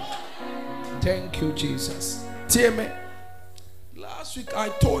you. Thank you, Jesus. Tieme. Last week I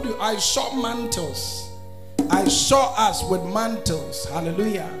told you I saw mantles. I saw us with mantles.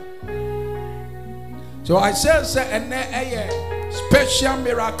 Hallelujah. So I said, a special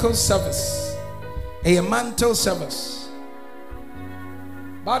miracle service, a mantle service.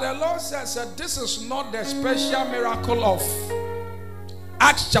 But the Lord says that this is not the special miracle of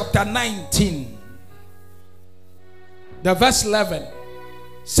Acts chapter 19, the verse 11.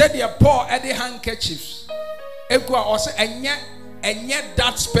 Said the poor at the handkerchiefs. Ekwa ose enye and yet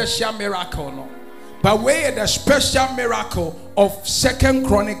that special miracle, no. But where the special miracle of 2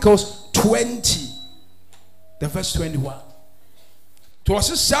 Chronicles 20, the verse 21. It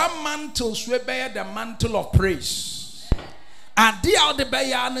was some mantles we bear the mantle of praise. And the other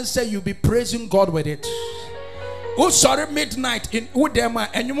bayan say you be praising God with it. Oh, sorry, midnight in Udema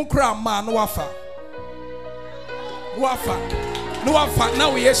and you cry man no afa. No afa.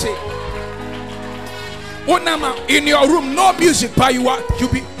 Now we say in your room, no music, but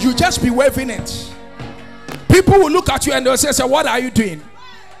you just be waving it. People will look at you and they'll say, what are you doing?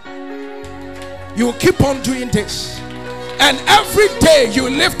 You will keep on doing this. And every day you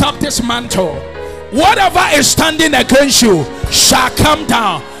lift up this mantle. Whatever is standing against you shall come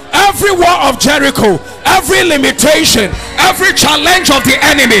down. Every wall of Jericho, every limitation, every challenge of the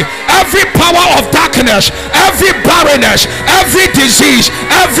enemy, every power of darkness, every barrenness, every disease,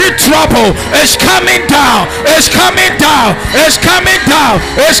 every trouble is coming down, is coming down, is coming down,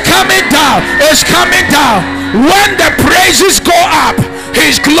 is coming down, is coming down. When the praises go up,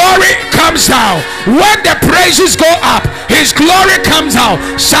 his glory comes down. When the praises go up, his glory comes out.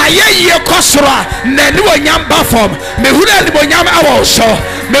 Saye ye kosra nenu onyamba form. Mehuna ni onyam awoso.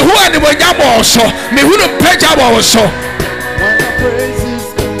 Mehuna ni onyam awoso. Mehuna peja awoso. When the praises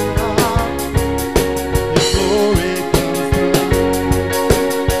go up, his glory comes down.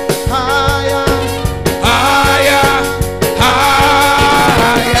 Higher, higher,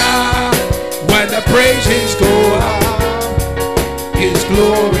 higher. When the praises go up, his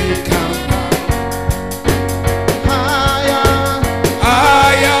glory comes down.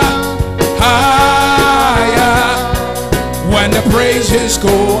 When the praises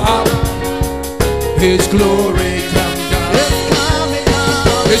go up, his glory comes down.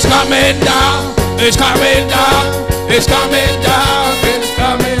 It's coming down. It's coming down. It's coming down. It's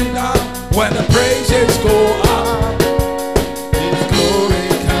coming down. When the praises go up, his glory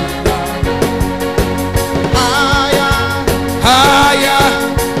comes down. Higher, higher,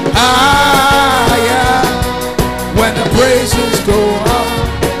 higher. When the praises go up,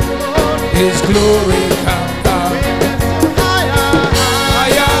 his glory comes down.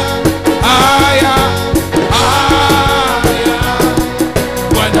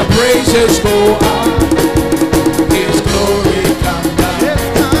 Praises go up, his glory comes down.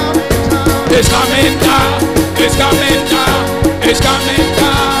 It's coming down, it's coming down, it's coming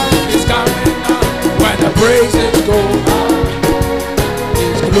down, it's coming down. When the praises go up,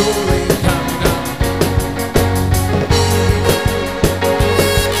 his glory comes down.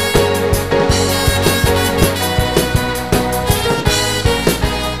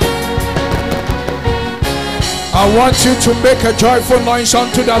 I want you to make a joyful noise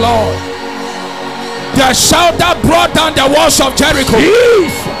unto the Lord. The shout that brought down the walls of Jericho.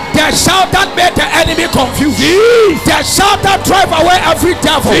 The shout that made the enemy confused. The shout that drive away every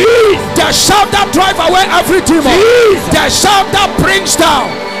devil. The shout that drive away every demon. The shout that brings down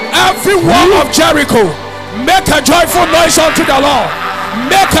every wall of Jericho. Make a joyful noise unto the Lord.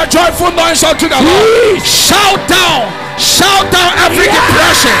 Make a joyful noise unto the Lord. Shout down. Shout down every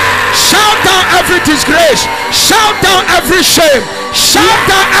depression. Shout down every disgrace. Shout down every shame. Shout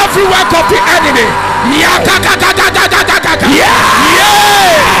down every work of the enemy. Yeah.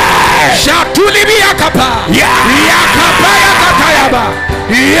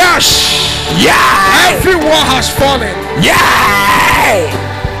 Yes. Yeah. Every wall has fallen. Yeah.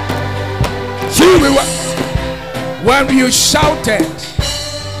 When you shouted,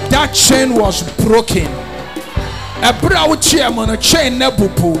 that chain was broken. A brow chairman, a chain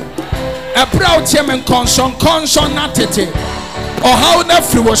nebupu. A brow chairman conson natete. Or how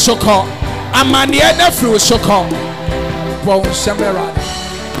nephew was so called. A man near nephew was so called.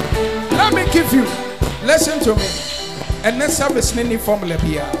 Let me give you, listen to me. And let's have a sneaky formula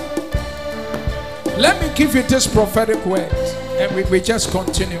here. Let me give you this prophetic word. And we just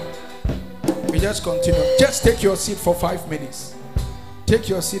continue. We just continue. Just take your seat for 5 minutes. Take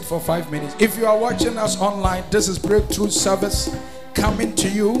your seat for 5 minutes. If you are watching us online, this is Breakthrough Service coming to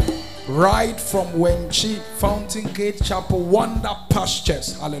you right from Wenchi Fountain Gate Chapel, Wonder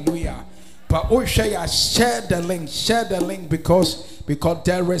Pastures. Hallelujah. But share the link because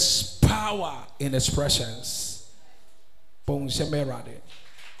there is power in His presence.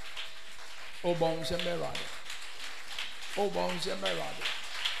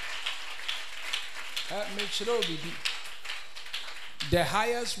 The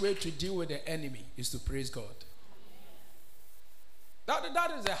highest way to deal with the enemy is to praise God.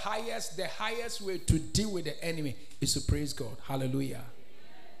 That is the highest way to deal with the enemy is to praise God. Hallelujah.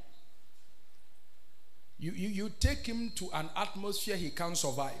 You take him to an atmosphere he can't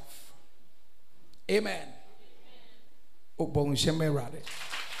survive. Amen.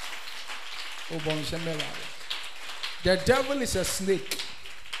 The devil is a snake.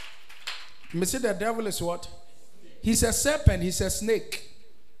 You see, the devil is what? He's a serpent, he's a snake.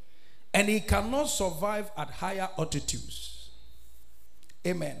 And he cannot survive at higher altitudes.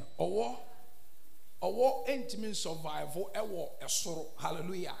 Amen. Or intimate survival,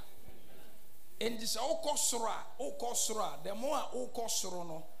 hallelujah. And this okosra, the more okosro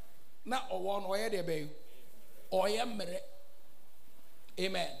no, na owo no ye de be, oye mere.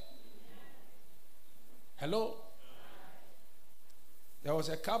 Amen. Hello. There was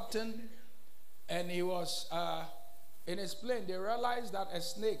a captain, and he was in his plane. They realized that a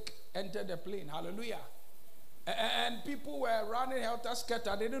snake entered the plane. Hallelujah. And people were running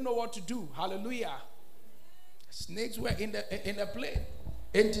helter-skelter. They didn't know what to do. Hallelujah. Snakes were in the plane.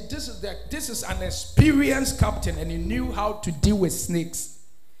 And this is an experienced captain, and he knew how to deal with snakes.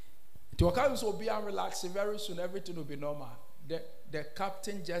 To account will be relaxing. Very soon everything will be normal. The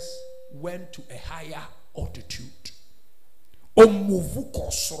captain just went to a higher altitude. Omuvu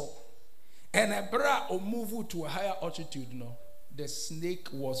kosro. And a bra omuvu to a higher altitude. No, the snake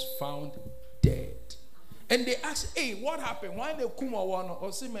was found dead. And they asked, "Hey, what happened? Why they come wano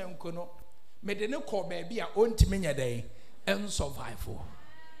or see me unkono? Me de no call baby a ontimenya day and survival.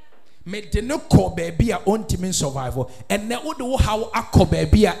 Me de no call baby a ontimin survival. And now would do how a call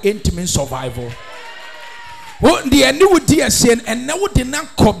baby a intimate survival. What the new dear sin and now would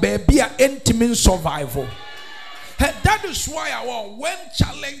not call baby a intimate survival." That is why when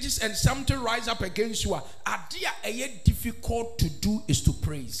challenges and something rise up against you, idea difficult to do is to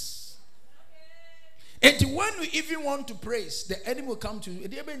praise. And when we even want to praise, the enemy will come to you.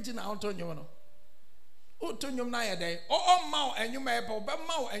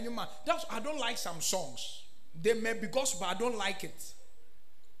 That's I don't like some songs. They may be gospel, but I don't like it.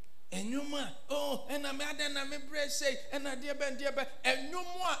 And you ma, and I'm say, and I dear ben, and no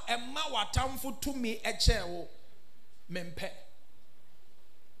more a mawatamful to me a chair. Mempe.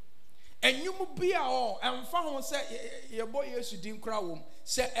 And you will be all and found say your boy used to dim crowd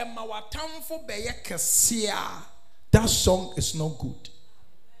say Emma watam for beyekesia. That song is not good.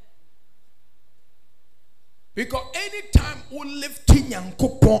 Because anytime we lift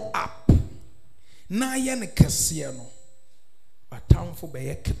Tinyankopon up, na yen kesia no watam for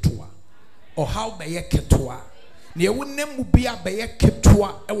beyeketua or how beyeketua. Ne wonem mu bia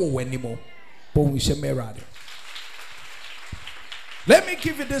beyeketua ewo wanimo. But we say merade. Let me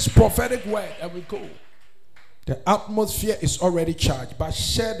give you this prophetic word and we go. The atmosphere is already charged, but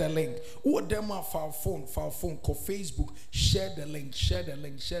share the link. Who them are for phone, call Facebook. Share the link, share the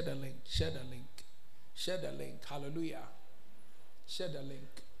link, share the link, share the link, share the link. Hallelujah. Share the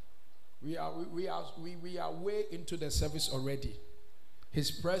link. We are way into the service already. His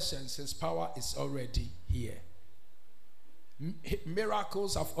presence, his power is already here.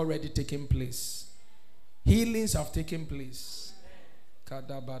 Miracles have already taken place. Healings have taken place.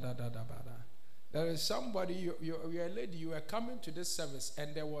 There is somebody, you're a lady, you were coming to this service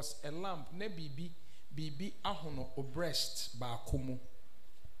and there was a lamp, ne bibi ahono o breast ba kumu.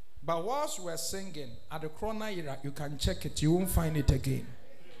 But whilst we were singing at the corner, you can check it, you won't find it again.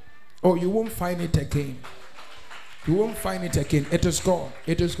 Oh, you won't find it again. You won't find it again. It is gone.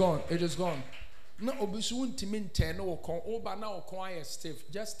 It is gone. It is gone. No, obisun timin ten o kon oba na o quiet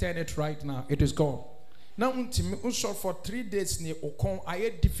stiff. Just turn it right now. It is gone. Now, for 3 days, I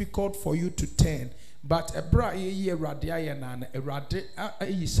difficult for you to turn. But a bra ye radia nan a radi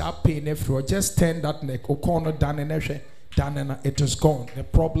is up pain if just turn that neck or corner done and it is gone. The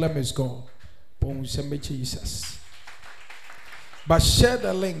problem is gone. Jesus. But share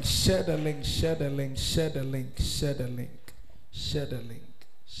the link, share the link, share the link, share the link, share the link, share the link,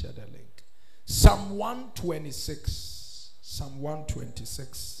 share the link. Psalm 126. Psalm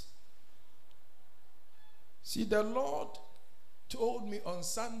 126. See, the Lord told me on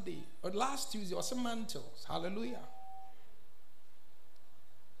Sunday, or last Tuesday, was a mantles. Hallelujah.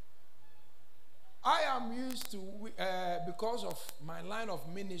 I am used to, because of my line of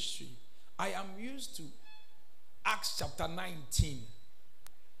ministry, I am used to Acts chapter 19,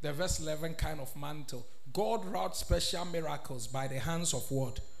 the verse 11 kind of mantle. God wrought special miracles by the hands of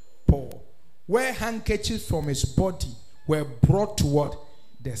what? Paul. Where handkerchiefs from his body were brought to what?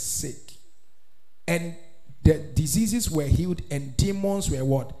 The sick. And the diseases were healed and demons were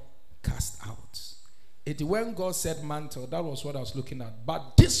what? Cast out. It when God said mantle, that was what I was looking at.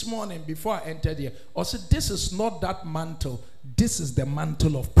 But this morning, before I entered here, I said, this is not that mantle. This is the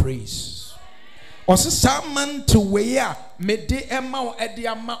mantle of praise. I said, some mantle where me de emma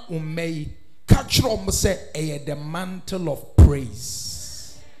ediama umei. Catchrom say, the mantle of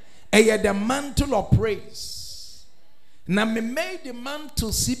praise. The mantle of praise. Na me made the man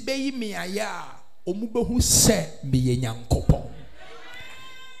to see be me aya. Omube who said me nyankopon.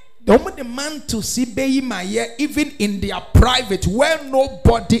 The man to see be my ear, even in their private, where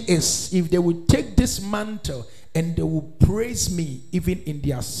nobody is. If they will take this mantle and they will praise me, even in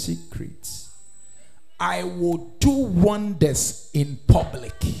their secrets, I will do wonders in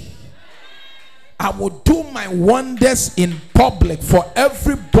public. I will do my wonders in public for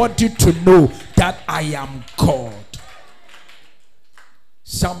everybody to know that I am God.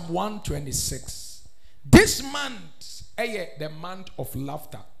 Psalm 126. This month, the month of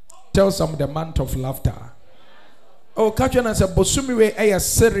laughter. Tell some the month of laughter. Oh, Kachana said, Bosumiwe aya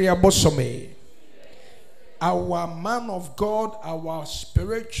Syria Bosome. Our man of God, our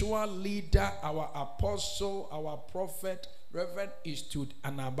spiritual leader, our apostle, our prophet, Reverend Eastwood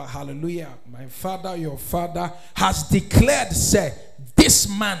Anaba. Hallelujah. My father, your father, has declared, say, this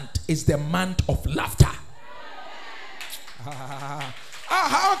month is the month of laughter.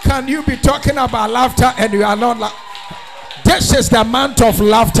 How can you be talking about laughter and you are not laughing? This is the month of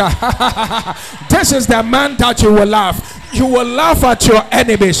laughter. This is the month that you will laugh. You will laugh at your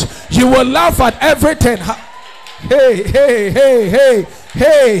enemies. You will laugh at everything. Hey, hey, hey, hey,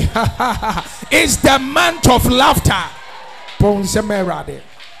 hey. It's the month of laughter.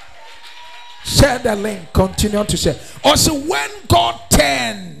 Share the link. Continue to share. Also, when God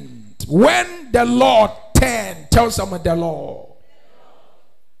turned, when the Lord turned, tell someone the Lord.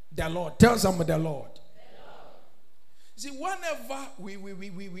 The Lord. Tell someone the Lord. See, whenever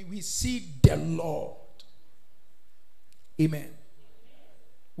we see the Lord, amen.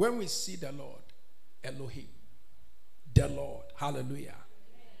 When we see the Lord, Elohim, the Lord, hallelujah.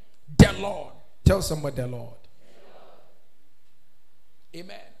 The Lord. Tell someone the Lord.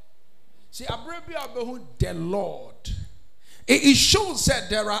 Amen. See, the Lord. It shows that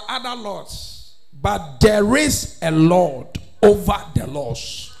there are other lords, but there is a Lord over the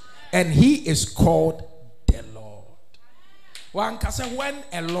laws, and he is called the Lord. One can say when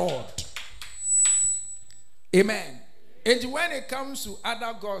a Lord. Amen. And when it comes to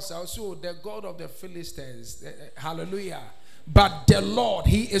other gods, also the God of the Philistines, hallelujah. But the Lord,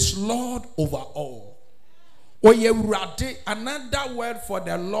 he is Lord over all. Another word for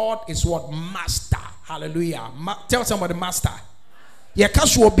the Lord is what? Master. Hallelujah. Tell somebody master. Yeah,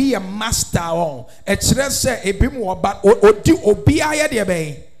 because you will be a master on. It's just say a bit more, but obi aya de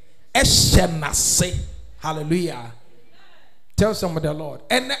be. Hallelujah. Tell somebody the Lord.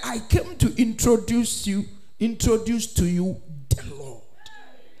 And I came to introduce to you the Lord.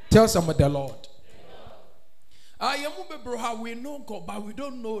 Tell somebody the Lord. We know God, but we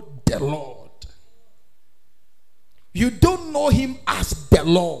don't know the Lord. You don't know him as the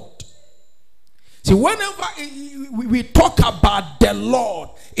Lord. See, whenever we talk about the Lord,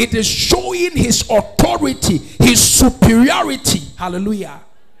 it is showing his authority, his superiority. Hallelujah.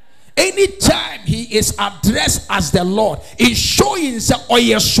 Anytime he is addressed as the Lord, it's showing that or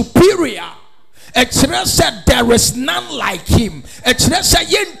he is superior. It said there is none like him. It said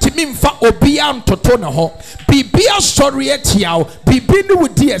yentimi mfa obiam toto na ho. Bibia sorry etiaw, bibi ni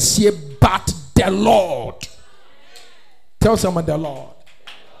wudi asie, but the Lord. Tell someone the Lord.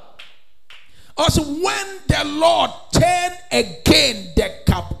 Also, when the Lord turned again the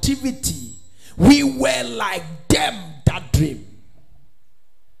captivity, we were like them that dream.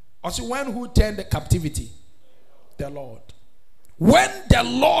 Also, when who turned the captivity? The Lord. When the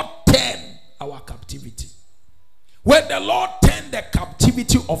Lord turned our captivity. When the Lord turned the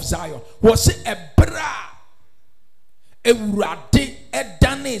captivity of Zion, was it a bra? A rade, a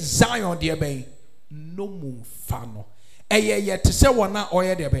dane Zion, dear bay? No moon fano. A ye to say one now,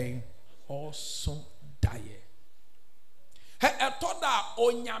 or dear bay? Also die. I thought that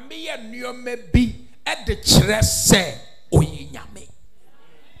Onyame and you may be at the church say, Onyame.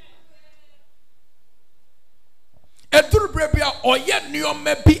 Eduru brebia oye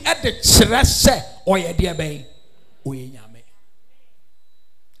niome bi e de kire se oye de ben oye nyame.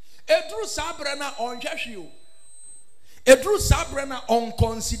 Eduru sabre na onhwehwe o. Eduru sabre na on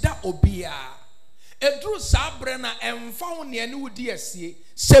consider obia. Eduru sabre na emfa ho ne ane wudi asie.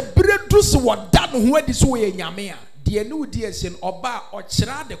 Se bredu se woda no ho adi so oye nyame a de ane wudi asie no oba o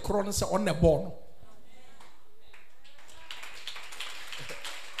kira de kro no se on ne bo no.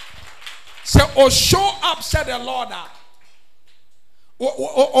 So, or show up, said the Lord.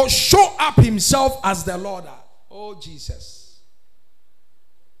 Or show up himself as the Lord. Oh, Jesus.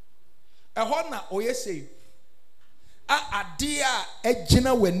 A hona, oh, yes, say, a dear, a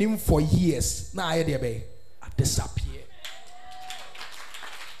general went in for years. Now, I disappear.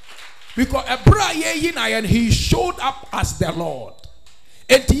 Because a brother, he showed up as the Lord.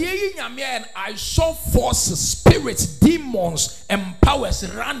 And I saw forces, spirits, demons, and powers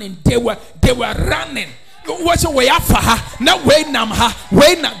running. They were running. What's a way after her? No way namha.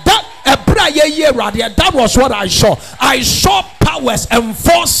 Way na that that was what I saw. I saw powers and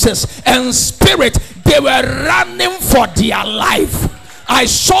forces and spirit. They were running for their life. I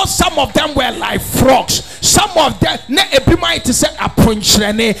saw some of them were like frogs. Some of them, everybody to say a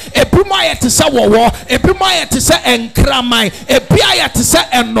punchrene, everybody to say war, everybody to say enkramai, everybody to say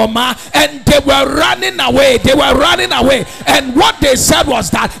enoma, and they were running away. They were running away, and what they said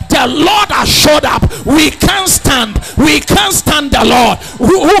was that the Lord has showed up. We can't stand. We can't stand the Lord.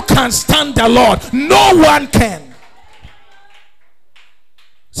 Who can stand the Lord? No one can.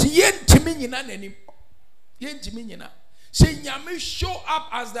 See, say nyame show up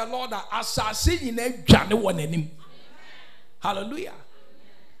as the Lord asase nyina dwane won anim. Hallelujah.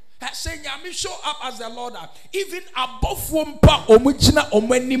 Say nyame show up as the Lord even above mpa omugina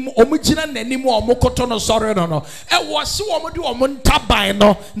omanim omugina nanim omokoto no sore no no e wo se omudi omontaban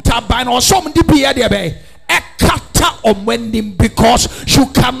no so omdi bia de be ekata omanim, because you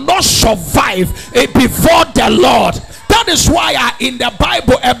cannot survive before the Lord. That is why in the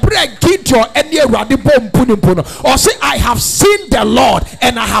Bible, or say, I have seen the Lord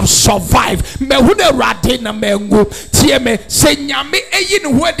and I have survived.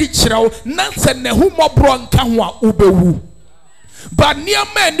 But near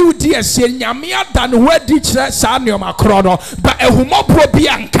men do dear say Yamia than where did Sanio Macrono, but a humoprobi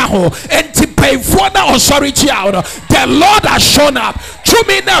and caho and to pay for the authority out. The Lord has shown up. To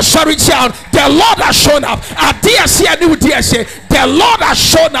me, the authority out. The Lord has shown up. I dear say, I knew dear say, the Lord has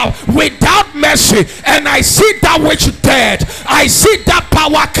shown up without mercy, and I see that which dead. I see that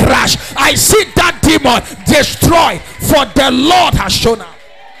power crash. I see that demon destroy. For the Lord has shown up.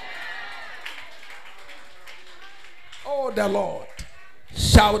 Oh, the Lord.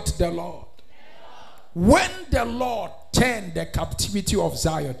 Shout the Lord. When the Lord turned the captivity of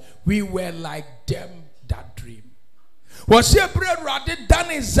Zion, we were like them that dream. Was your bread rather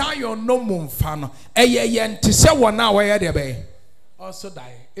than in Zion no mumfano? Yen to say one hour there also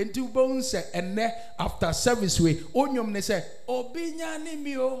die. Into bones and after service we onyum ne say obinya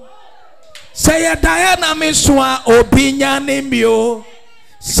nimio. Say Diana Miswa obinya nimio.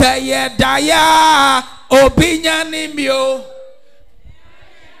 Say Dia obinya nimio.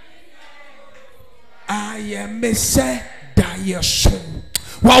 I am a say die so.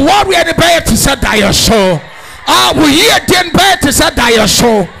 Well, what we are the bear to say die so. We hear den bear to say die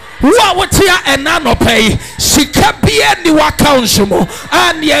so. What would here and none pay? She can be any work council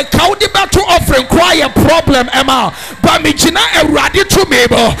and ye county battle offering quiet problem Emma. But me jina a ready to me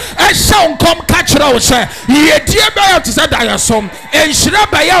and sound come catch it out say ye dear bear to say die so and should I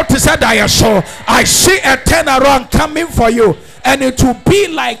buy out to say die so. I see a turnaround coming for you, and it will be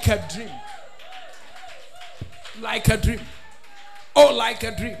like a dream. Like a dream. Oh, like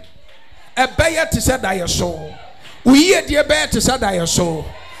a dream. A bear to say die so. We hear dear bear to say die so.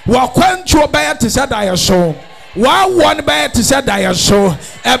 Walk to a bear to say die so. One bear to say die so.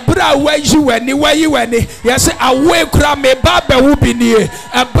 A bra where you anywhere you any. Yes, away cram me baba will be near.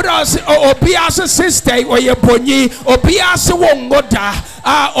 A brass or Bias sister or your pony or Bias won't go da.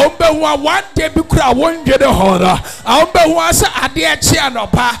 One day be crowd won't get a horror. Was a dear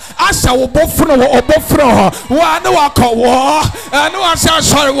Chianopa. As I will both from or both from her. One walk a war. And no answer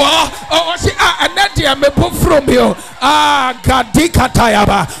sorry war. Oh, see, and that dear me both from you. Gadika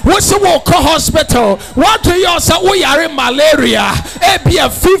Tayaba. What's the walk hospital? What do you say? We are in malaria. Be a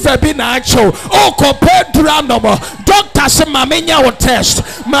fever be natural. Oh, compared to random. Doctor say maminya will test.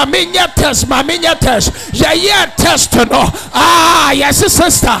 Maminya test. Yeah, test no. Yes,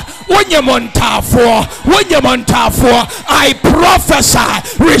 sister. When you montafo, I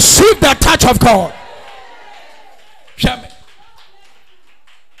prophesy. Receive the touch of God.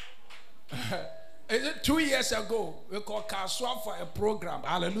 Is it 2 years ago? We called Kaswa for a program.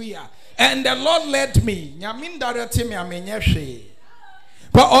 Hallelujah. And the Lord led me.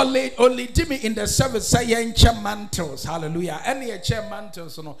 But only Jimmy in the service say mantles. Hallelujah. Any chair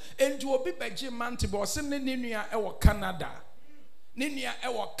mantles no. And you will be by mantle. But sending Ninia ewa Canada. Ninia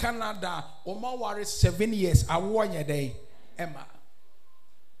ewa Canada. Oma wari 7 years. I won your day. Emma.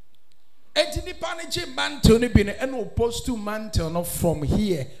 And the panic mantle ni been and opposed to mantle no from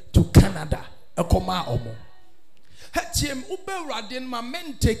here to Canada. A coma omo. Hatiem ube radin ma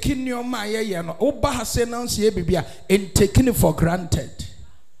men taking your maya no oba hasenans ye bibia and taking it for granted.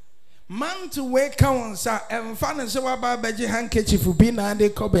 Man to wake on sa and fan and so about beji handkerchief be na de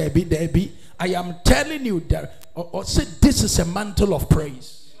ko baby debi. I am telling you that or say this is a mantle of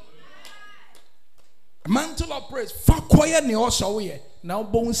praise. Mantle of praise. Fakoye ne osoye. Now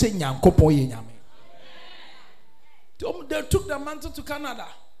bon se nyankopon ye nyame. They took the mantle to Canada.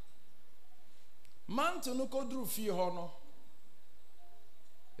 Mantle no go through fie hono.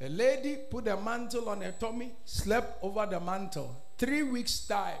 The lady put the mantle on her tummy, slept over the mantle. 3 weeks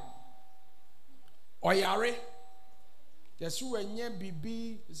time. Oyare. Yes, when ye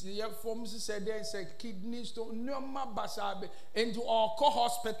bibi, the forms said there say kidney stone, no ma basabe into Oko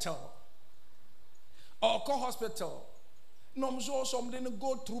hospital. Oko hospital. No so something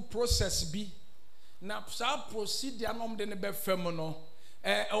go through process B. Na sa procedure no de ne be femono.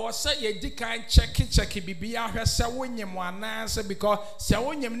 Or say ye di kind check bibi ahwe se wonyem ananse because se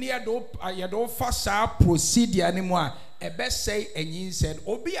wonyem ne ye do fa sa procedure ni mu a ebe say enyin said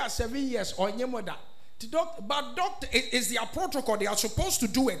obi a 7 years onyem da. But doctor is their protocol. They are supposed to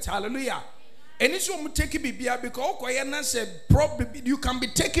do it. Hallelujah. And it's what take it because you can be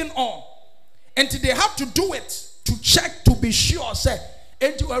taken on, and they have to do it to check to be sure. Say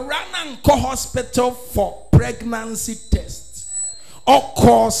into a run hospital for pregnancy test. Or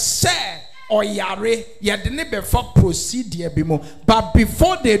cause say or yare yadene for procedure bimo. But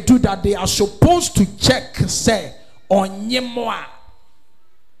before they do that, they are supposed to check say on yemwa.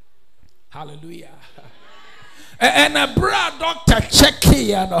 Hallelujah. And a bra doctor check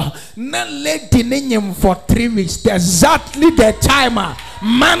here, no lady name for 3 weeks. Exactly the timer.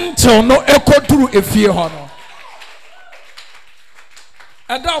 Mantle no echo through if you honor.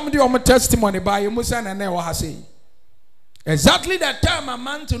 And I'm the testimony by Musa and Newa Hasi. Exactly the time a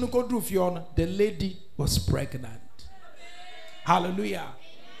mantle no go through if you honor. The lady was pregnant. Hallelujah.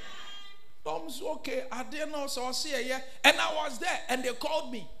 Okay, I didn't know, so I see it, yeah. And I was there, and they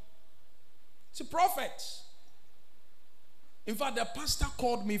called me. It's a prophet. In fact, the pastor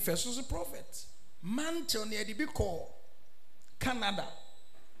called me first. Was a prophet. Mantle near the big call. Canada.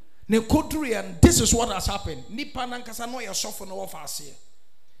 And this is what has happened.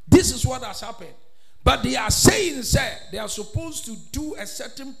 This is what has happened. But they are saying, sir, they are supposed to do a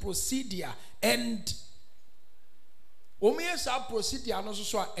certain procedure. And procedure no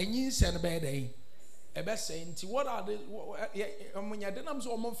so enyin sen be dey. Ebe say nti what are they?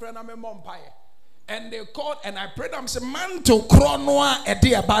 And they called, and I prayed them say mantle kronoa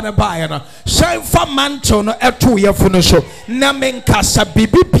ede aba ba no shine for mantle no eto ye funu so na menkasa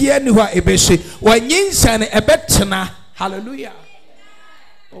bibibie ni ho ebe se wanyinsa ne ebetena. Hallelujah.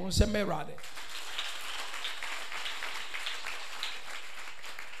 O se me rade.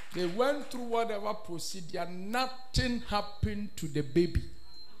 They went through whatever procedure, nothing happened to the baby.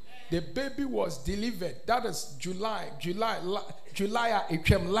 The baby was delivered. That is July, it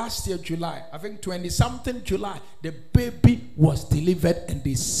came last year, July. I think 20-something July. The baby was delivered and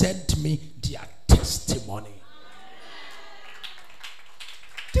they sent me their testimony.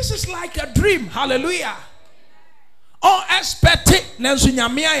 This is like a dream. Hallelujah. Oh, expect it.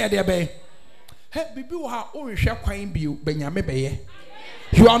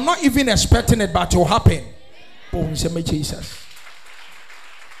 You are not even expecting it, but it will happen. Jesus.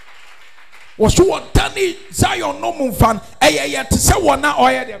 Was you want Danny Zion no moon fan? To say one now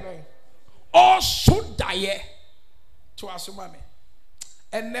or or should die to Asumami.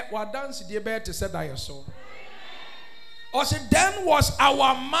 And that was dance the bear to say die so. Or said then was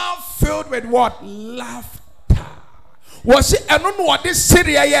our mouth filled with what? Laughter. Was it? I don't know what this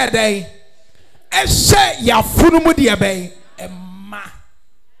Syria yeah day. I say ya funumu dia bay.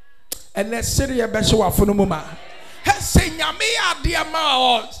 And let's Syria beswa funumuma. Say nyame dear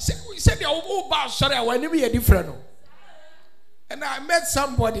ma said sorry when we are different. And I met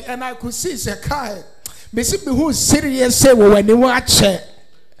somebody and I could see say kai me see me who serious say when you watch it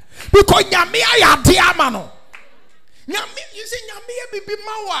because nyame ya dear ma no nyame you say nyame bibi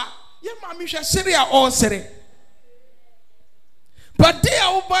mawa ye ma me hwe Syria all sere but they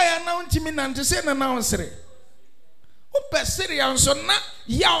are buy announce me nante say na now sere upe Syria so na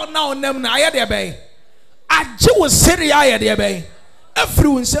ya na onam na aye de bay aje wo Syria ya de bay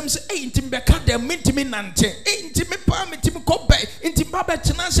everyone says hey intimbeka dem intimi nante intimi pa metimi ko bay intimba be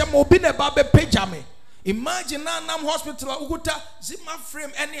tenanse mo bi na ba be pejame. Imagine now nam hospital ukuta zima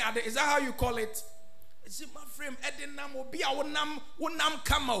frame any other, is that how you call it? Zima frame edinam obi a wonam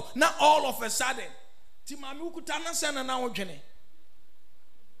come now all of a sudden timami ukuta na send na odwene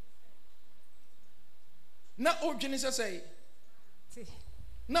na odwene say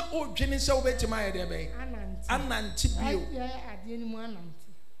na odwene say obetima ya de be ananti bio ya ade ni mu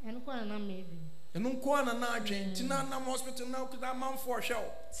ananti enko na maybe enko na adwen tina nam hospital na ukuta manfo hwe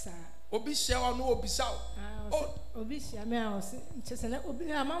sa obi hye no obi saw obi hye me a se nchese na obi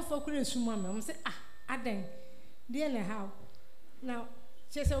manfo kure suma me say aden dey na how now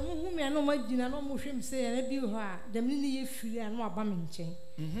Chese who me no magina no mo hwem say na bi ho a dem ni ye firi anu aba me nchen.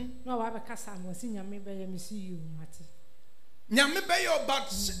 No wa be kasa no si nyame be ye me see you mate. Nyame be yo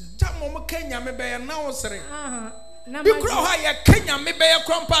but tamo mo Kenya me be na wo sere. Na bi kro ha ye Kenya me be ye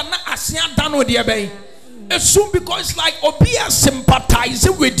krompa na asia dan no de be. Assume because it's like Obia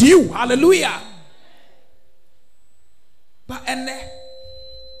sympathizing with you. Hallelujah. But and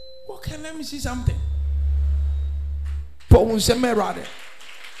what can let me see something?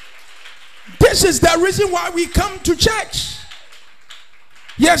 This is the reason why we come to church.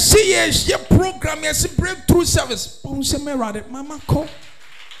 Yes, see, yes, your program, yes, breakthrough service. Mama, call.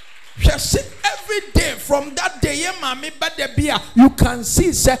 Yes, every day from that day, you can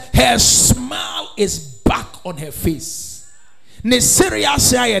see her smile is back on her face. Ne serious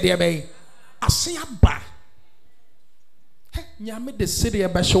say there be. Asia ba. Nyame de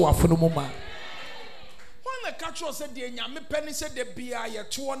serious be show afunu mama. When the catcher said the nyame penny said the bia ye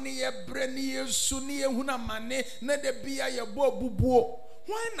 20 ye breni ye suni ye huna mane na de bia ye bo bubuo.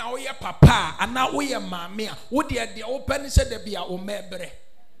 Why now ye papa and now we ye mame a wo de the open said the bia o mebre.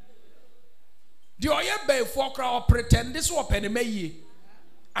 The oye be for crowd pretend this open me ye.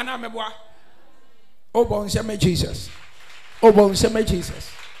 And I'm a boy. Oh, bon, me Jesus. Oh, bon, me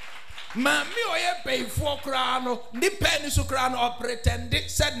Jesus. Mammy, oye be for crown, the penny so crown or pretend it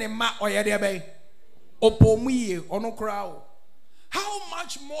said ne ma oye de bay. Opomuye or no crowd. How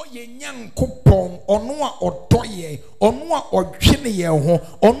much more ye young coupon or no or toye or no or chinny or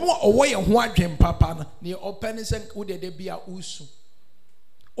no away and watching papa near open and would they be a usu.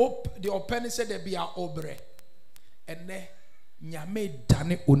 The open said they be a obre and ne nyame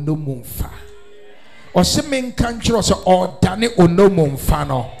dane uno mumfa. Or semen country or dane uno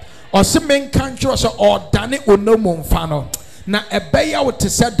mumfano. Or semen country or dane uno mumfano. Na ebeya wote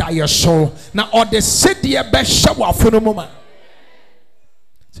se da ye so na ode se de be hye wafo no ma.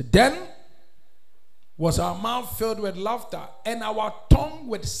 So then was our mouth filled with laughter and our tongue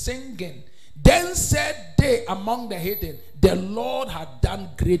with singing. Then said they among the hidden, the Lord had done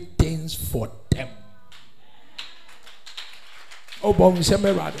great things for them. Oh, bon, se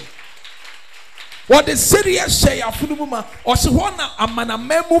me rado. What the serious say afunuma or se wana amana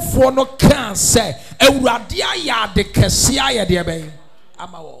memu for no can say ewuradia ya de kesia ya de be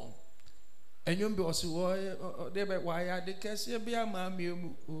ama wo enyum bi osi wo de be wa ya de kesia bi ama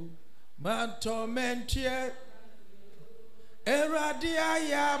miemu man tormentie eradia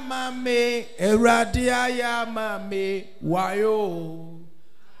ya mame wayo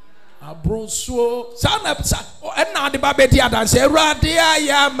abronso sana na de ba be dia dance eradia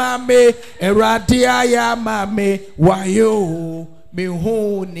ya mame wayo me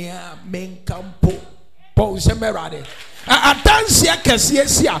hu nia menkampo po se merade adanse akese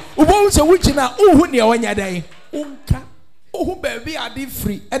sia ubo se wugina uhu ne onya dan unka uhu baby ade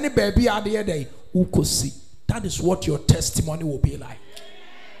free any baby ade dan ukosi. That is what your testimony will be like.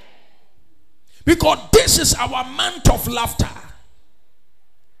 Because this is our month of laughter.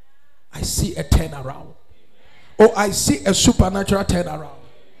 I see a turnaround. Oh, I see a supernatural turnaround.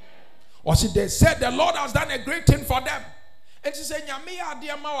 Or see, they said the Lord has done a great thing for them. And she said, Nyame ade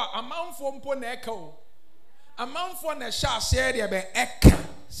amawa amount for mpo na eka. Amount for na sha say there be eka.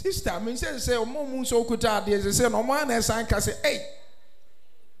 Sister, me say omo so kuta ade say no mo na san ka say, "Hey,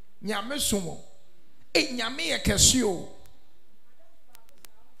 Nyame sumo. Nyame ye kesio."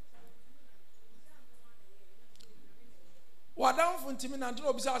 Wadam funtimi nante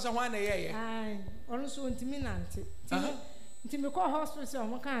no bisa asa hwan na ye ye. Ai, ono so ntimi nante. Ntimi ko hospital say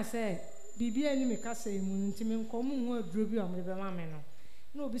omo kan say bibi ani me ka say mu ntimi nko mu hu aduro bi omo be ma me no.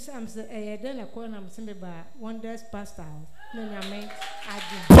 No bisa am say den na ko na me se be ba Wonders Pastor. Na Nyame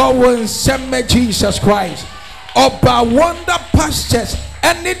ade. Power in Jesus Christ. Oba Wonder Pastures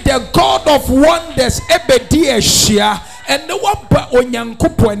and the God of wonders ebedi ehia and the waba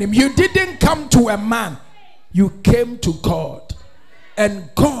onyankopon nim. You didn't come to a man, you came to God, and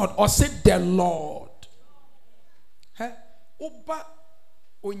God or said the Lord. Oba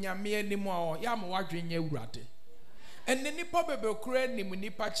onyame anim a ya ma wadwenye urade and the nipa bebe kura nim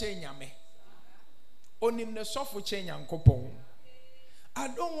nipa che nyame onim ne sofo che nyankopon. I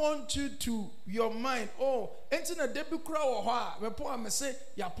don't want you to your mind. Oh, entina debi kura wo ho a me po am say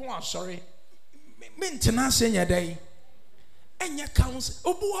ya po asori. Me ntina se nya dai. Enya counsel.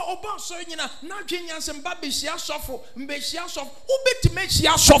 Oba so nyina na dwenya se mba be hia sofo, mbe hia sofo. Ubeti me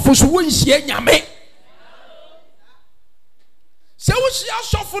hia sofo so wo nhie nyame. Se wo hia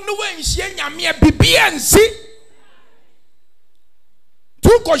sofo no wo nhie nyame a bibia nsi.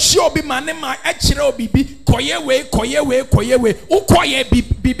 Tuko show bi mane ma ekire obibi koye we ukoye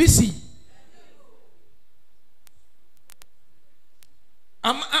BBC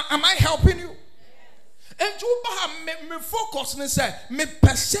Am I helping you? And you me focus and say, me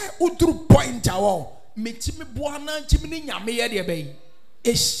pese udru point awon. Me timi buana timi nyame ye de be.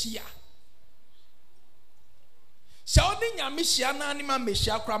 Esia. So ni nyame hia na ni ma me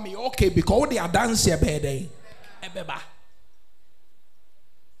hia kra me okay because they are dance e be dey. Ebeba.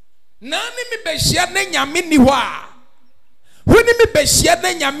 Na ni me be hia na nyame ni ho a. When me be hia na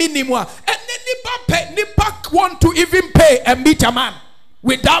nyame ni mu a, and nipa want to even pay and meet a man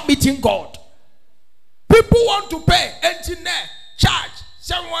without meeting God. People want to pay and charge.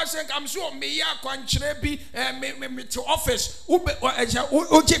 Someone saying, I'm sure me ya kwanchrebi me to office.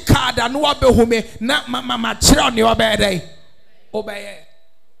 Uji card and wabe hume na mama chira ni wabe day. Obeye.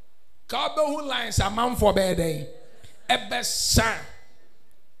 Kabe hu lines a man for be day. Ebe san.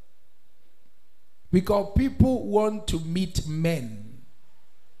 Because people want to meet men.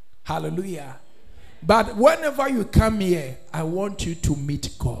 Hallelujah. But whenever you come here, I want you to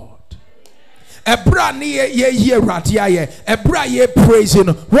meet God. Ebra ni ye ratia ye. Ebra ye praising.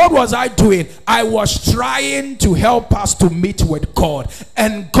 What was I doing? I was trying to help us to meet with God.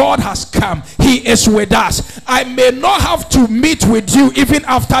 And God has come. He is with us. I may not have to meet with you even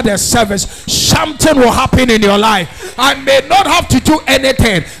after the service. Something will happen in your life. I may not have to do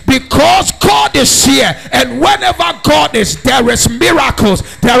anything because God is here. And whenever God is, there is miracles,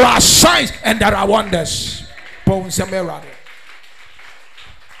 there are signs, and there are wonders.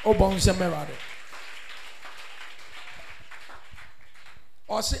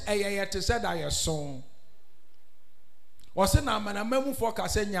 Ose eyeye te said I song. Ose na memu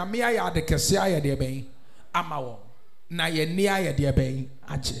focus nyame ya de kese aye de ben amawo. Na ye ni aye de ben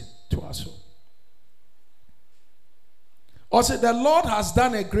age to aso. Ose the Lord has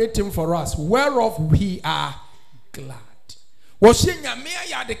done a great thing for us, whereof we are glad. Ose nyame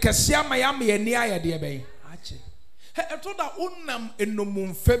ya de kese ama ye ni aye de ben age. He eto da unam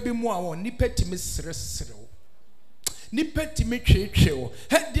enumumfa bi mu a won ni petimi sresre. The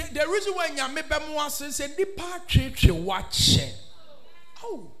reason why nyame bem was say nipa twetwe wache.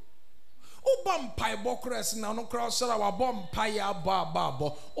 Oh. Obampai bokres na no cross so wa bompai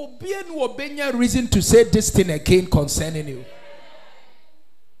aba. Obie no obenya reason to say this thing again concerning you.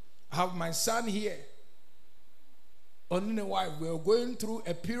 I have my son here. Only wife, we are going through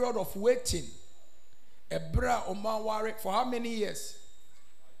a period of waiting. Ebra omaware for how many years?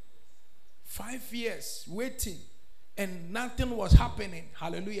 5 years waiting. And nothing was happening.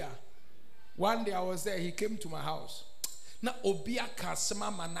 Hallelujah. One day I was there. He came to my house. Na obia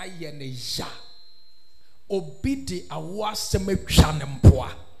kasema mana ye ne ya. Obidi awaseme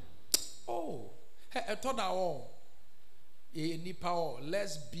twanempoa. Oh, I thought that all.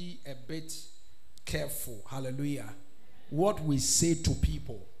 Let's be a bit careful. Hallelujah. What we say to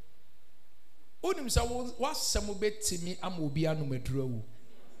people. Onim sa wasemo betimi am obi anu meduro.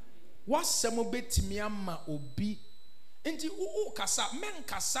 Wasemo betimi ama obi Inti kasa men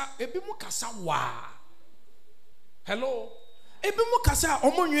kasa ebi mu kasa wa. Hello. Ebi mu kasa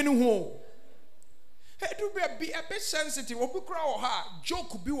omonwini ho. Edu be a bit sensitive. Obi kura wo ha,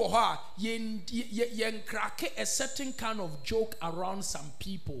 joke bi wo ha, yen crack a certain kind of joke around some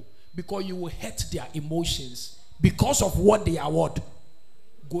people because you will hurt their emotions because of what they are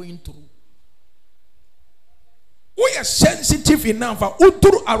going through. We are sensitive enough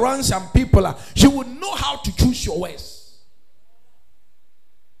around some people, you will know how to choose your words.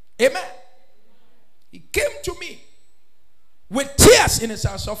 Amen. He came to me with tears in his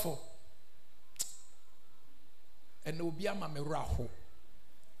eyes. And Obiama Meraho.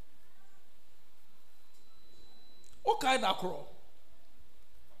 What kind of crow?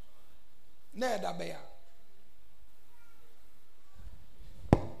 Neda bear.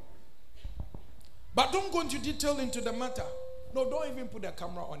 But don't go into detail into the matter. No, don't even put the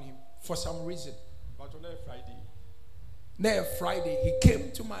camera on him for some reason. But on Friday. Next Friday, he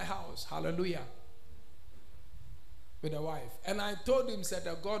came to my house. Hallelujah. With a wife. And I told him, said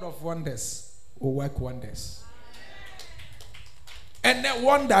the God of wonders will work wonders. And that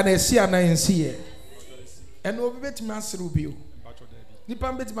wonder they see and I see it. And we'll be to master Rubio.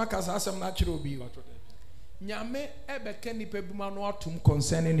 Nipa bet makasa asem natural Rubio. Nyame ebeke nipa buma no atum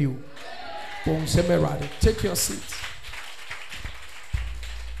concerning you. Take your seat.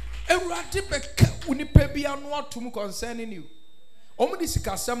 Erade beke unipa bia no atum concerning you. Omudi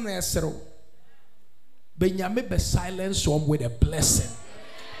sikasem na esero. Be nyame be silence with a blessing.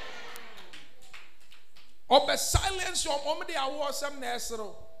 Or be silence omudi awosem na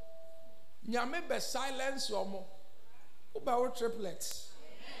esero. Nyame be silence mo. Uba triplets.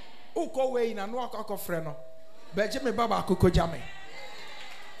 Uko we na no akoko frɛ no. Beje me baba akoko jame.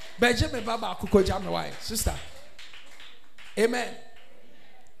 Beje me baba akoko jame why sister. Amen.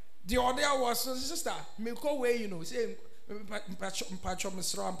 The other was sister, me call way, you know, say patch of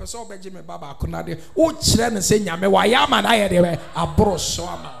Miss Ram, Peso Benjamin Baba Kunade, oh, Children and Senya, me Wayaman, I had a bros so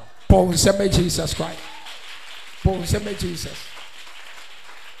amount. Paul Seme Jesus Christ. Paul Seme Jesus.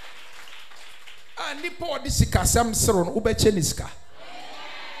 And the poor disika some throne, Ubecheniska.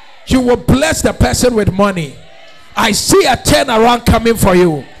 You will bless the person with money. I see a turnaround coming for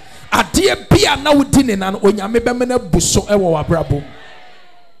you. A dear Pia now dinning and Onyamebemena Buso Ewa Brabo.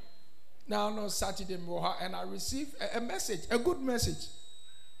 Now, no Saturday, and I received a message, a good message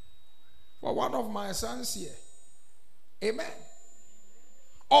for one of my sons here. Amen.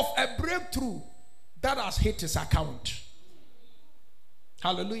 Of a breakthrough that has hit his account.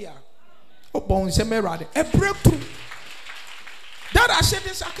 Hallelujah. A breakthrough that has hit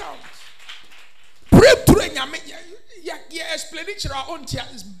his account. Breakthrough in your explanation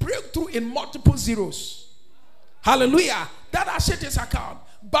is breakthrough in multiple zeros. Hallelujah. That has hit his account.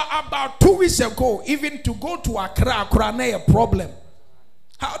 But about 2 weeks ago, even to go to Accra a problem.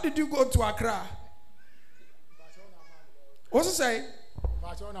 How did you go to Accra? What's it say?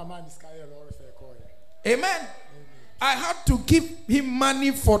 Amen. I had to give him money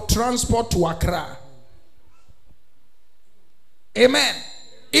for transport to Accra. Amen.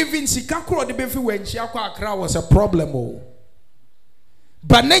 Even Sikakuro the Befi when Chiako Accra was a problem.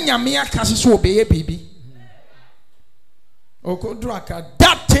 But Nenyamia Kasiso be baby.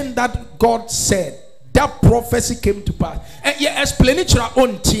 That thing that God said, that prophecy came to pass. And you explain it to your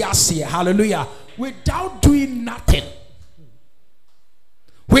own TRC. Hallelujah. Without doing nothing.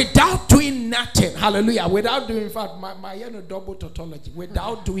 Without doing nothing. Hallelujah. Without doing, in fact, my double tautology.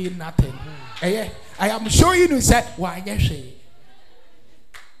 Without doing nothing. I am showing you, say, why, yes,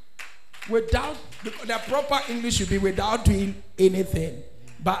 without, the proper English should be without doing anything.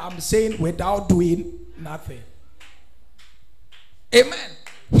 But I'm saying without doing nothing. Amen.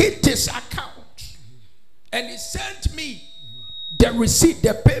 Hit his account. And he sent me the receipt,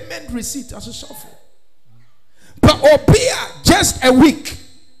 the payment receipt as a software. But Obia, just a week,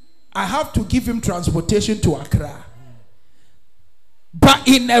 I have to give him transportation to Accra. But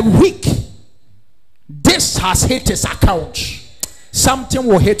in a week, this has hit his account. Something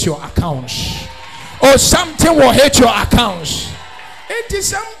will hit your account. Or something will hit your account. It is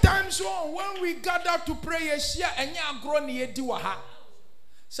sometimes when we gather to pray,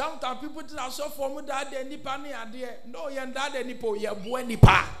 sometimes people tell us for me that they nipa ni ade. No, you that they nipo ye bue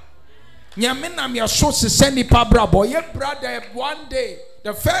nipa. Nyamenam ya so se send nipa brabo. Ye brother one day,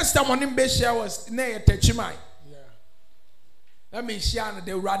 the first time on him be share was na ye techimai. Let me share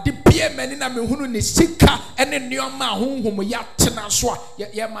the radi pie meni na me hunu ni sika ene nioma honhom ya tena so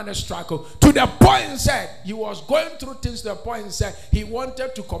ye man struggle to the point said he was going through things to the point said he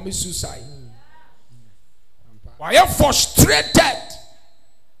wanted to commit suicide. Why you frustrated?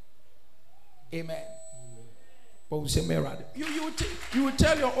 Amen. You will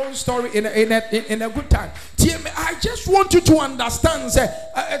tell your own story in a good time. I just want you to understand.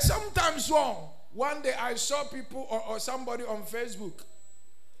 Sometimes wrong. One day I saw people or somebody on Facebook.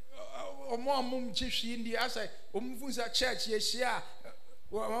 I said, church,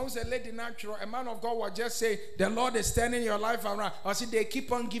 a lady natural, a man of God will just say, the Lord is turning your life around. I see they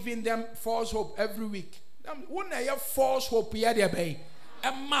keep on giving them false hope every week. Wouldn't I have false hope here?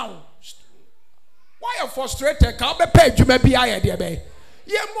 A mouse. Why are you frustrated? Can't be paid. You may be here, dear baby.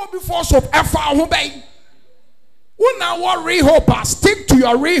 You more be false hope. When now real hope, stick to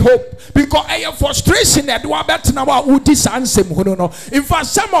your real hope because your frustration that you are better now. In fact,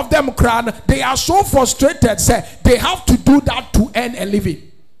 some of them cry. They are so frustrated. Say they have to do that to earn a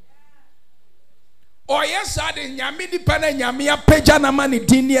living. Oh yes, I didn't. Yamini pana yamia peja na mani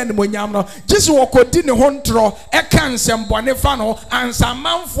dini and munyamno. Just walk dini hontro. Ekan sembonefano and some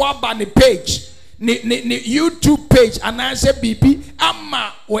man for bani page. Ni YouTube page and I say BP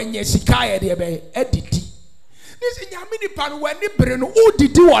ama when you sikaya de edit. This is Yamini pan when ni breno o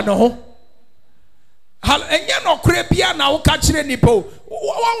didi wano. Hal enya no krebia na o kachire nipo.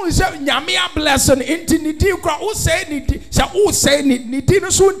 One say Yamia blessing into ni di kra o say ni di sa o say ni di no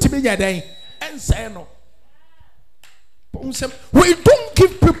so ntimi nyaden and say no. We don't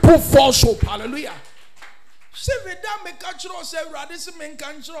give people false hope. Hallelujah. Say we don't make cultural say radis men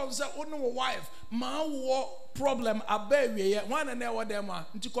cultural say ono wife ma wo problem abawie one and there them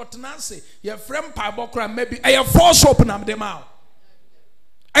nti kotenase your friend pabokra maybe a false hope nam dem out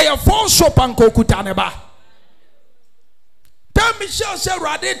a false hope and kokuta ne ba tell me say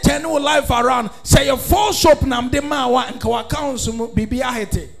radi turn your life around say your false hope nam dem out and our accounts bibia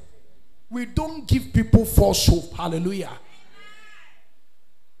hete. We don't give people false hope. Hallelujah.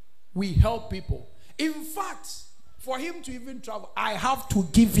 We help people. In fact, For him to even travel, I have to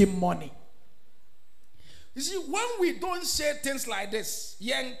give him money. You see, when we don't say things like this,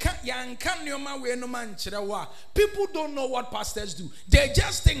 people don't know what pastors do. They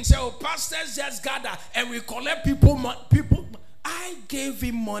just think, so pastors just gather and we collect people. I gave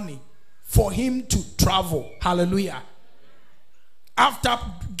him money for him to travel. Hallelujah. After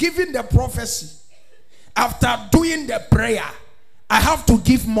giving the prophecy, after doing the prayer, I have to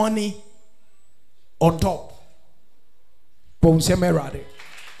give money on top. Oh,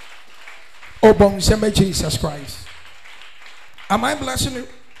 Jesus Christ. Am I blessing you?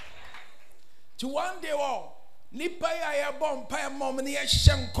 To one day,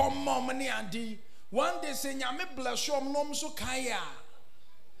 one day, say, Yami bless you, nom so kaya.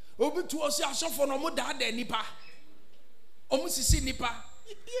 Obi to us, ya so for no more dad, nipa. Omusisi nipa.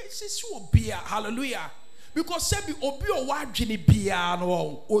 Yes, it's obia. Hallelujah. Because sebi obi o wadwini bia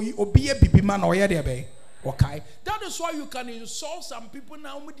no obi e bibi man o ye de be. Okay. That is why you can insult some people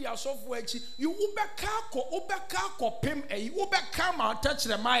now with their software. You ubeka pim e ubeka ma touch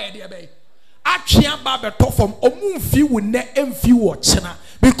the my idea be. Achia ba beto from omunfi wo ne emfi wo chena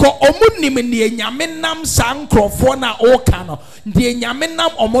because omunim ne nyame nam sankrofo na o ka no de nyame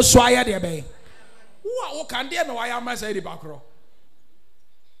nam omoso aya de be. Wo a wo kan de na waya ma say di bakro.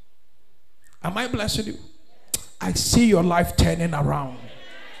 Am I blessing you? I see your life turning around.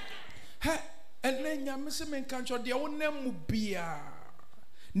 Hey, and then you miss me control the own mubia.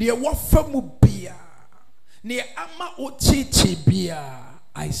 Near wafa mubia. Near ama ochichi bia.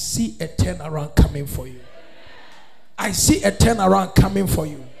 I see a turnaround coming for you. I see a turnaround coming for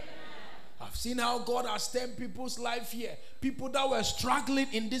you. I've seen how God has turned people's life here. People that were struggling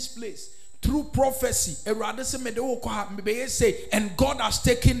in this place. Through prophecy, and God has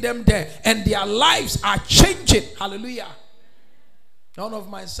taken them there, and their lives are changing. Hallelujah. One of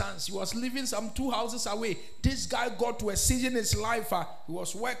my sons, he was living some 2 houses away. This guy got to a season in his life. He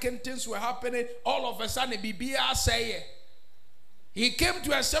was working, things were happening. All of a sudden, he came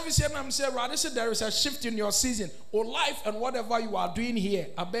to a service and I'm saying, rather say there is a shift in your season or life and whatever you are doing here.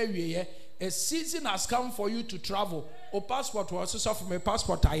 A season has come for you to travel. Or passport was also for my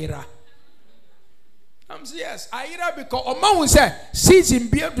passport. I'm saying yes. Aira because Oma will say season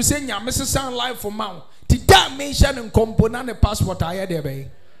be able to say Mrs. Sound life for Mount. Did that mention and component the passport I had there?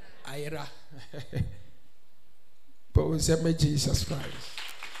 Aira. But we said me Jesus Christ.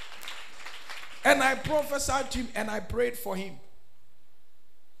 And I prophesied to him and I prayed for him.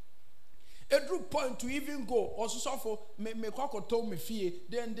 A drew point to even go. Also suffer me told me fear.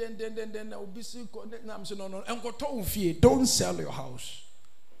 Then I will be sick. I'm saying no. And go told fear. Don't sell your house.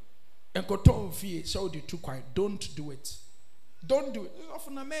 And go told fear. So they too quiet. Don't do it. Don't do it.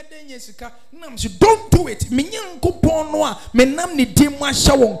 Don't do it. Minyanko ponwa. Menam ni dimwa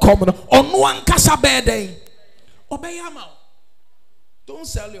shawon komono. Onwan kasa bede. Obeyama. Don't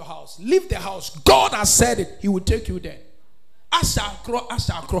sell your house. Leave the house. God has said it. He will take you there.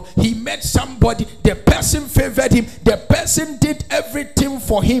 Asakro. He met somebody. The person favored him. The person did everything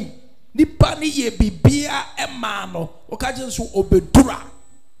for him. Nipani ye bibia emano. Okajensu obedura.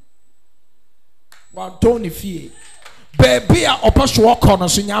 Wantoni fie. Baby a opasho kono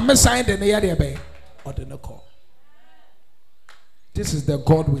so nyame sign de ne yade be. Odene call. This is the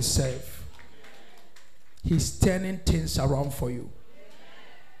God we serve. He's turning things around for you.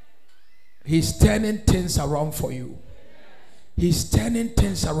 He's turning things around for you. He's turning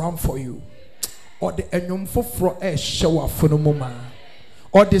things around for you. Or the enyumfo fro show funumuma.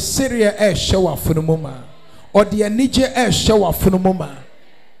 Or the Syria show funumuma. Or the Niger show funumuma.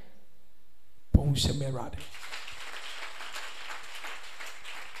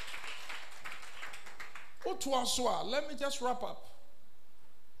 Let me just wrap up.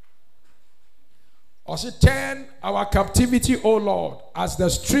 Also turn our captivity, O Lord, as the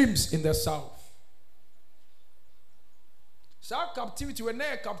streams in the south. So captivity, when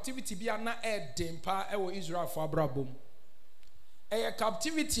there captivity be na dempa ewo Israel for Abraham. A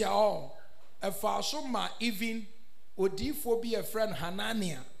captivity all a fasoma even odifo be a friend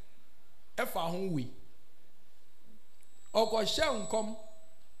Hanania. Efa honwi. Oko shen come.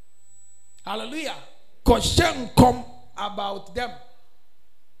 Hallelujah. Question come about them.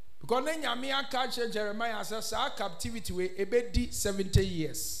 Because then Yamia catch Jeremiah says our captivity we ebedi 70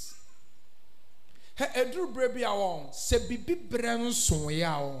 years. He edru brebi awon se bibi brenson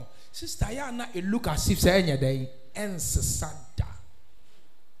ya o. Sister ya na e look as if say enya dey ensesada.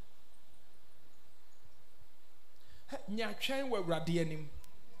 Nya twen we wrade anim.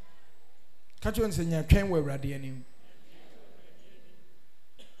 Catch one say nya twen we wrade anim.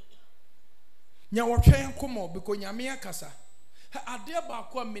 Nya wo twen komo because Nyame akasa. Adeɛ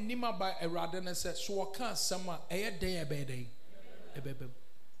baako a menim aba Awurade ne sɛ so wɔka asɛm a ɛyɛ den ɛbɛyɛ ɛbɛbɛm.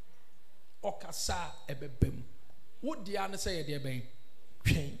 Ɔkasa ɛbɛbɛm. Wodi a ne sɛ yɛde ɛbɛn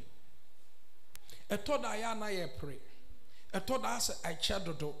twɛn. Ɛtɔ da yɛ ana yɛ pere. Ɛtɔ da asɛ ɛkyɛ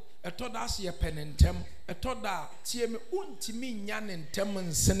dodo. Ɛtɔ da asɛ yɛ pɛ ne ntɛm. Ɛtɔ da tie me wontimi nya ne ntɛm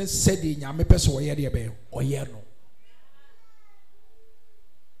nsene sɛdeɛ Nyame pɛ sɛ ɔyɛ deɛ ɛbɛn ɔyɛ no.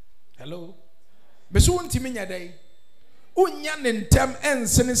 Hello. Bɛsɛ wontimi nya dɛ. Unya ne ntɛm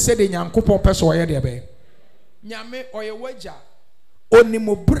nsene sɛdeɛ Nyankopɔn pɛ sɛ ɔyɛ deɛ ɛbɛn. Nyame ɔyɛ wagya.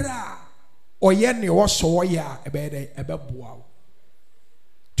 Onimobra ɔyɛ ne ɔsɔ ɔyɛ a ɛbɛyɛ dɛ ɛbɛboa wo.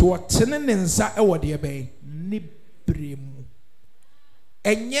 To ɔtene ne nsa ɛwɔ deɛ ɛbɛn ne bere mu.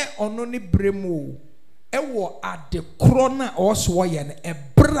 Ɛnyɛ ɔno ne bere mu o. Ɛwɔ ade korɔ na ɔsɔ ɔyɛ no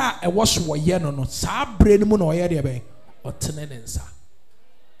ɛbra a ɛwɔ so ɔyɛ no no saa bere no mu na ɔyɛ deɛ ɛbɛn ɔtene ne nsa.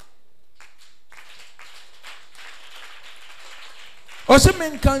 Ɔsɛ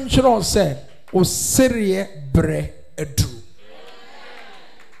menka nkyerɛ sɛ ɔsereɛ brɛ aduru.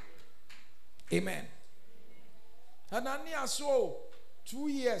 Amen. Anania so 2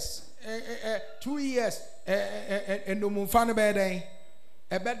 years 2 years enumfa no bɛyɛ dɛn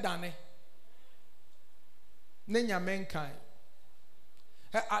ɛbɛdane ne Nyame nkan.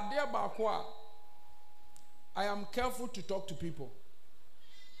 Adeɛ baako a I am careful to talk to people.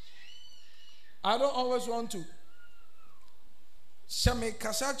 I don't always want to Shame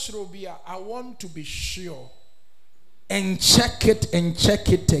kasa chirobia. I want to be sure and check it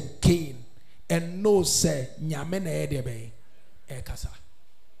again and know say Nyame na edebe kasa.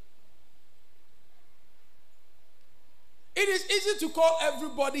 It is easy to call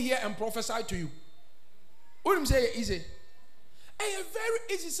everybody here and prophesy to you. What do you say easy? And very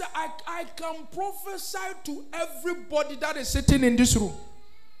easy. Say I can prophesy to everybody that is sitting in this room.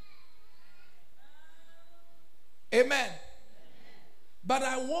 Amen. But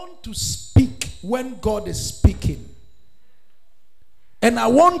I want to speak when God is speaking. And I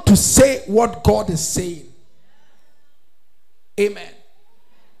want to say what God is saying. Amen.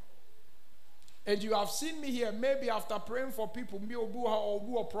 And you have seen me here, maybe after praying for people, me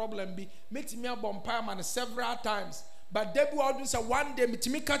or a problem be meet me up on Parliament several times. But Debu Aldu say one day meet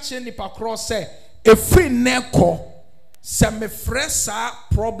me catch any across say a free neko say me fresh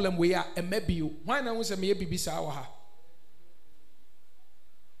problem we are and maybe you. Why not say me be sawa?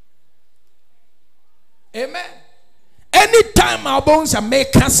 Amen. Anytime our bones are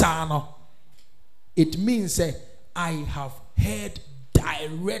make casano, it means I have heard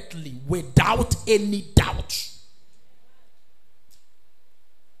directly without any doubt.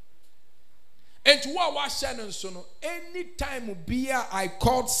 And what was Shannon so anytime I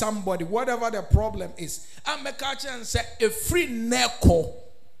called somebody, whatever the problem is, I'm a catcher and say a free neko.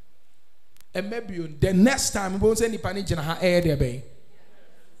 And maybe the next time we won't say any panic in her air there be.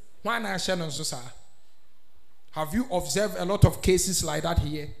 Why not Shannon so sir? Have you observed a lot of cases like that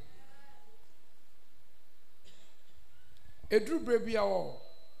here? Edru brebi awo.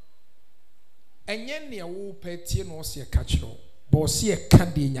 Enye ne wo petie no se kachiro. Bo se ka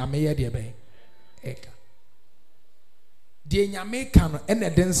de nyame ye de be. Eka. De nyame ka no ene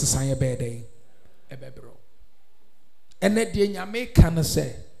de nsesan ye be de. Ebebro. Ene de nyame ka no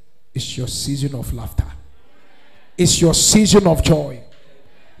say it's your season of laughter. It's your season of joy.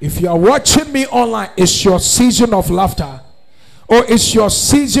 If you are watching me online, it's your season of laughter or it's your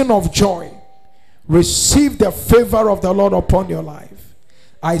season of joy. Receive the favor of the Lord upon your life.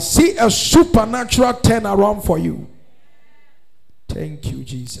 I see a supernatural turnaround for you. Thank you,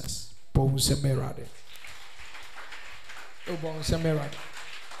 Jesus. Bonsemerade. Oh, bonsemerade.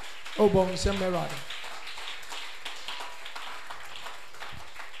 Oh, bonsemerade.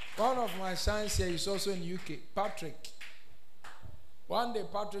 One of my sons here is also in UK, Patrick. One day,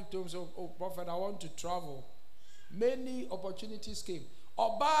 Patrick told me, "Oh, Prophet, I want to travel." Many opportunities came.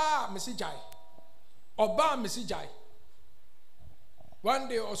 Oba Mesijai. Oba Mesijai. One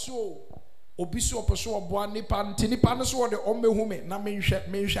day or so, Obisu Opeso Boa Nipan, Tinipan so the Omehume, na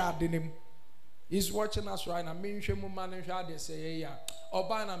Minsha Dinim. He's watching us right now. Minsha Muman they say, "Yeah,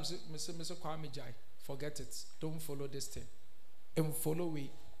 Oba and I'm Mr. Kwame Jai. Forget it. Don't follow this thing. And follow we.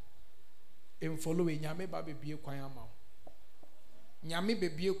 And follow we. Nyame Baby be a kwayama. Nyame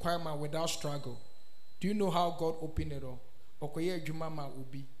be a kwayama without struggle. Do you know how God opened it all? Okoye Jumama will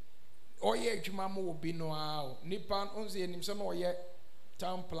be. Oye Jumama will be no how. Nipan onzi and himself oye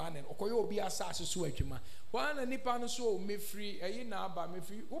town planning. Okoye will be a sassy suejuma. One and Nipan so me free a yina ba me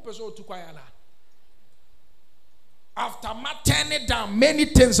free. Who person to kwayana? After ma turning it down, many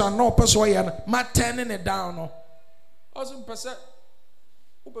things are not persuaded. Ma turning it down. No. Also, person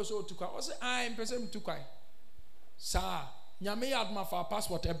who person to kway. Also, I am person to kway. Sir, Nyame adma for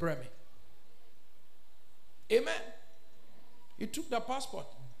passport ebreme. Amen. He took the passport,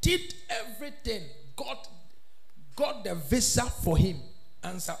 did everything, got the visa for him.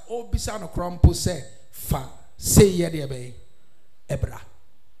 Answer obisa no krampo say fa say ye de be ebra.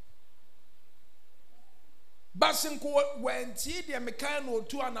 Basinko wenti de mekan no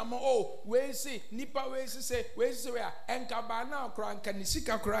tu anamo oh we see nipa we say we enka ba na kra nka ni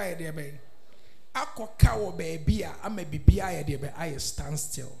sika kra ye de be akoka wo baby a ama bibia ye de be I stand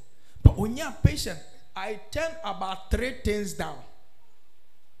still. But when you are patient, I turn about 3 things down.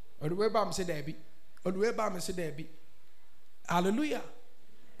 Oduweba me say debi. Oduweba me say debi. Hallelujah.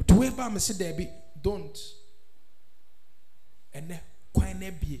 Oduweba me say debi. Don't. And then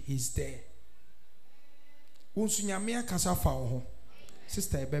kwene be is there. Unsu nyame akasa fa ho.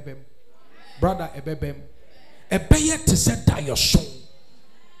 Sister ebebem. Brother ebebem. Ebeye te say die your soul.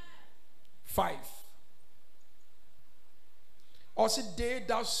 5. Also, they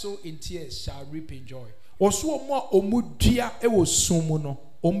that sow in tears shall reap in joy. Also, more omudia e wo sumuno.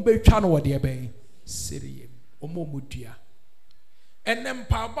 Ombetwa no wode ebe. Seriem. Omo mudia. Enem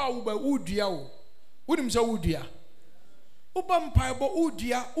pa ba wo ba udia wo. Wonim se udia. Uba mpaibo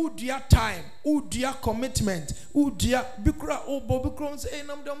udia time, udia commitment, udia bikra obo bikra se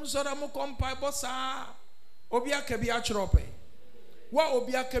enam dam sora mo kompaibo sa. Obi aka bi a chrope. Wa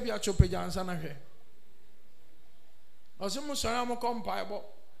obi aka bi a chope jansa na hwe. Osimu sora mo kompaibo.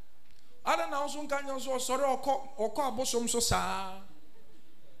 Ada na unso nkanyo so sora okọ abosom so sa.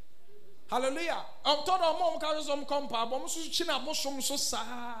 Hallelujah. I'm told mom ka so mo kompaibo mo so chi na abosom so sa.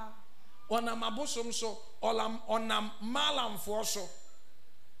 Onam abosom so onam malam for so.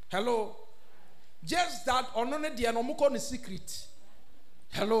 Hello. Just that onone de no mo ko no secret.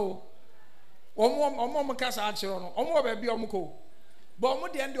 Hello. Omo ka sa achiro no. Omo ba bia omo ko. But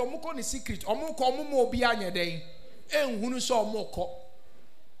omo de ende omo ko no secret. Omo ko omo mo obi anya den. Enhunu so omo ko.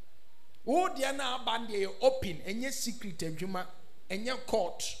 Wo de na abande open enye secret adwuma enye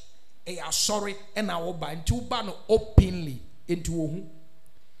court e ya sorry e na wo ba nti wo ba no openly into wo hu.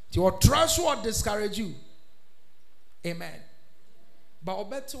 Your trust will discourage you. Amen. But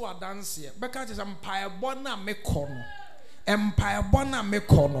obeti wa dance here. Because empire bona me kono. Empire bona me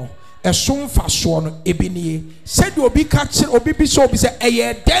kono. Esun faso no ebini. Said you obi catch obi bi so obi say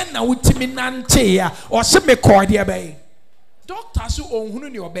eye den na wutimi nante ya. O se me call dia be. Doctor so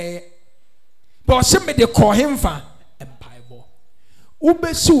onhunu ni obe. But o se me de call him fa empire bo.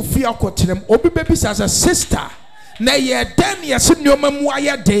 Ube si ufi akotirem obi bebi say as a sister. Na ye den ye se nneoma mu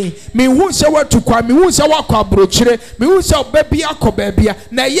aye den me hu se watu kwa me hu se wakwa abrochire me hu se obabia akobabia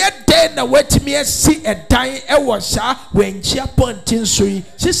na ye den na watimi asi edan e wo sha wenchia pontin so yi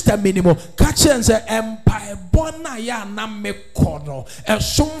sister minimo ka chense empire bona ya na me kono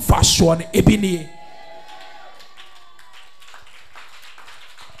esum faso no ebini.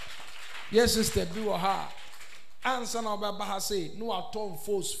 Yes sister bi wo ha answer na obaba ha say no aton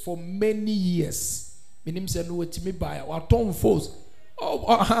force for many years. Minim say no wetimi buy wa ton force. Oh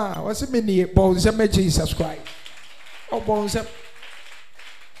what's many bon say me Jesus Christ. Oh bon say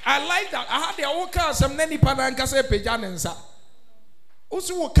I like that. I had the oka some nani pananka say peja nensa.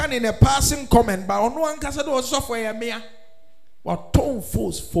 Also wo can in a passing comment but ono anka say do so for ya mea. Wa ton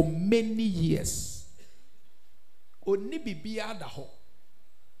force for many years. Oni bibia da ho.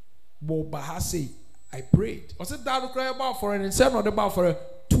 Bo ba ha say I prayed. Was it that cry about for an instead of about for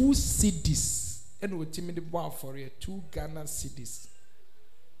 2 CDs. And we timid the for 2 Ghana cedis.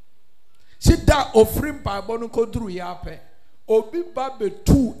 Sit that offering by Bonoko yape. Obi babe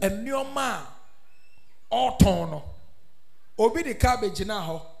 2 and your ma. All tono. Obi the cabbage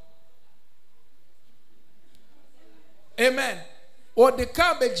now. Amen. Or the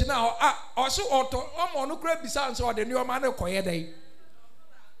cabbage now. Also, auto. On no grab besides or the new man of Koyede.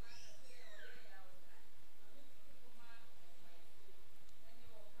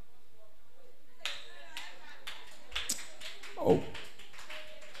 Oh,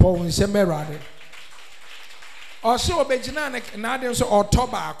 Paul is a merade. Also, Bejanac and Adios or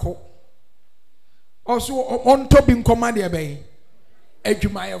tobacco. Also, on top in command, bay.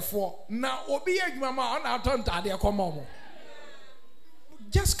 Ejumaya 4. Now, Obi Ejumama on our tongue, Tadia Comomo.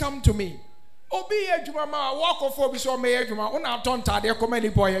 Just come to me. Obi Ejumama, walk of Phobis or May Ejuma on our tongue, Tadia Comedy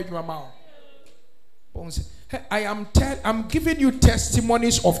Boy Ejumama. I'm giving you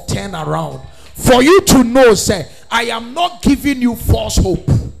testimonies of turnaround. For you to know, say, I am not giving you false hope.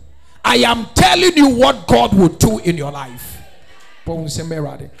 I am telling you what God will do in your life. What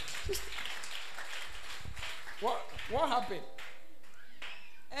happened?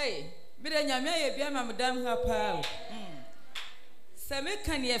 Hey, Bidanyame, be my madam Hapa. Same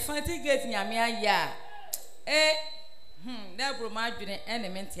can ye fancy get Yamia ya. Eh, na bro ma adwene ene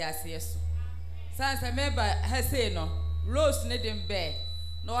mente ase so sansa meba ha sei no rose ne dem be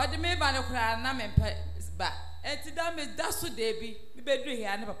no ode meba ne kura na mempa ba enti da me da so de bi me bedru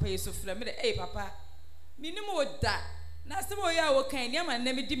hia ne papa yeso fra me de papa minimu oda na se mo ya wo kan ne ma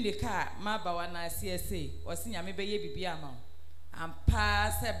na me dim ne ka ma ba wa na ase ase o se nya me be ye bibi ama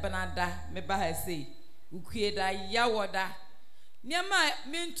ampa se banada me ba ha sei ukue da ya woda ne ma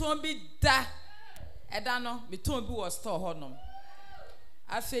me nton bi da eda no me ton bi wo store ho no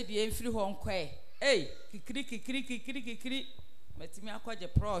afa di enfiri ho nkwae kikiri metimi akwaje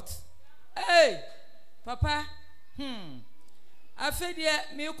prot papa afa di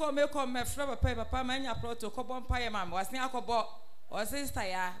me ko me fra papa ma nya prot ko bon pa ye mam wasni akobo o sister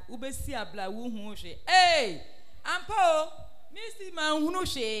ya ubesi abla wu hu hwe ampa o misi ma hunu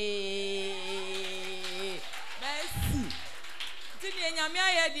hwe besi tini enyame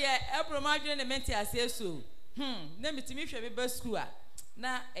aye de ebromadwe ne menti aseso na mitimi hwe me ba school a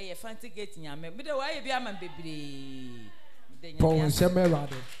na eye fancy gate nyame me de waye bi ama bebre de nyame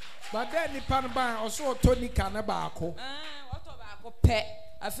semerade but then ni pan ban oso tonika na baako oto baako pe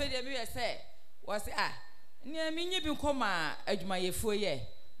afede mi we se was ne mi nyi bi nkoma adwumayefo ye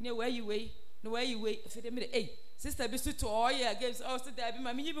ne wayi wei afede mi de sister bi su to oye games also there bi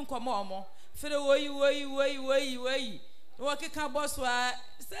ma mi nyi bi nkoma omo fede woyi working can boss wa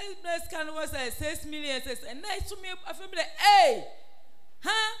say bless can was 6 million says and nice to me afemle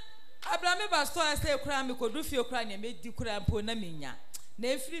abrame ba store say kura me kodu fie kura ne me di kura mpo na menya na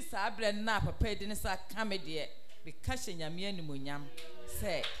efiri sa abre na papa de ne sa kamede be ka nyame animonyam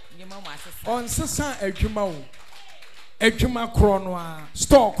say nyima mo asesa on sesa adwuma kro no a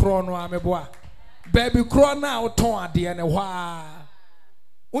store kro no a meboa baby kro na oton ade ne hwa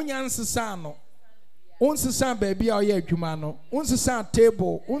onya nsesa no unsesa baby a oye adwuma no unsesa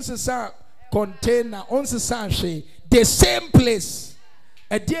table unsesa container unsesa hwe the same place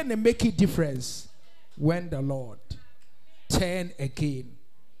a day na make a difference when the Lord turn again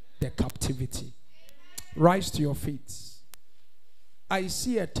the captivity. Rise to your feet. I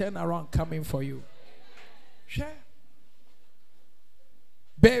see a turnaround coming for you. Share.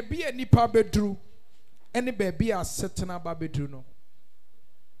 Baby any pa bedru any baby a setting up bedru no.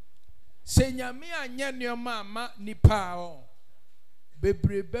 Se nyame anya nneoma ma nipa o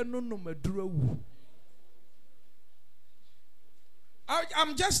bebrebe no no maduro wu.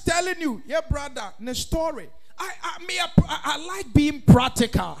 I'm just telling you, yeah, brother, the story. I like being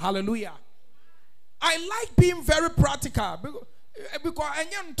practical. Hallelujah. I like being very practical because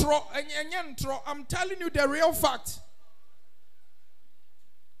I'm telling you the real fact.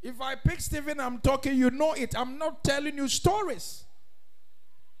 If I pick Stephen, I'm talking, you know it. I'm not telling you stories.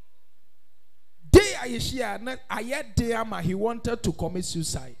 Day I had he wanted to commit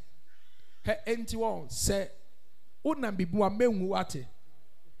suicide. He empty one say, "Unam bibu amengu ate,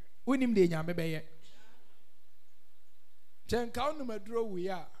 unim de nyame beye." Chenka unu maduro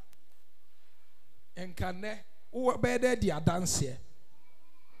wiya, enkane uwe bede di adanse.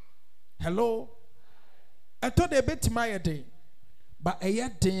 Hello, I thought a bit my day, but a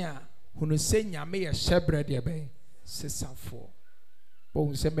yet day, who say nyame a shepherd de be, says for,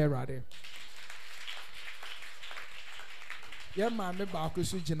 bon se merade. Yeah, mammy Barco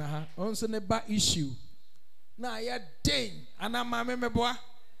Sujina, also never issue. Now, yeah, dang, and I'm mammy, my boy.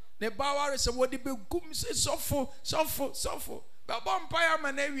 The bower is a what the big gums is so full. But bumpire,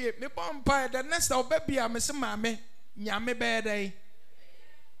 my name, me bumpire, the next of baby, I'm a mammy, yammy bad day.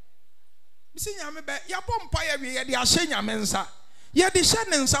 Missing yammy bad, ya bumpire, we had the Ashena mensa. Yeah, the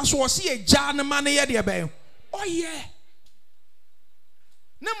sentence as was see a jan money at the bay. Oh, yeah.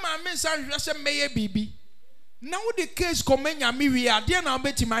 No, mammy, son, just a mayor baby. Now the case coming me we are there now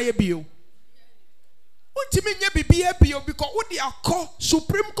betting my bill. What you mean you be a bill because what they are called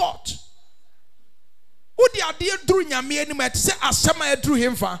Supreme Court? What they are there doing your me anymore say as some I drew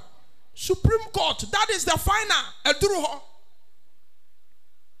him for Supreme Court. That is the final. I drew her.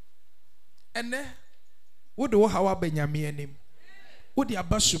 And then what do how Benjamin him? What they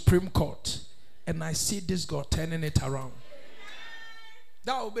about Supreme Court? And I see this girl turning it around.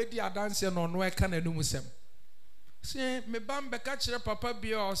 That will be the dancing on where can I do with them? Say me bambe kachire papa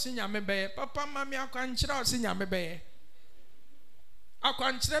bio sinya mebe papa mami akwanchira sinya mebe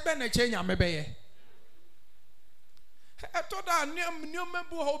akwanchire be na chenya mebe eto da nneoma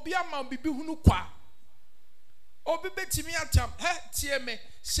bu obi ama bibi hunu kwa obi betimi atam tie me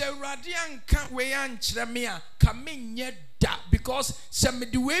se urade anka we anchire me a ka menye da because se me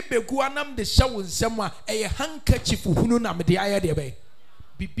de we begu anam de hye wo nsem a eye handkerchief hunu na me de aye de be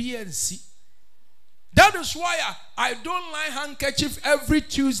bibi ansi. That is why I don't like handkerchief every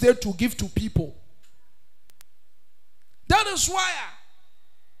Tuesday to give to people. That is why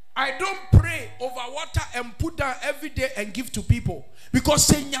I don't pray over water and put down every day and give to people. Because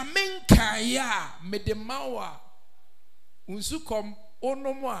say nyamen kaya medemawa unsukom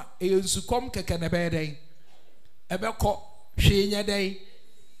onomwa unsukom kekenebeden ebeko hwenya den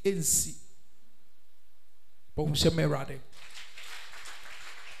ensi.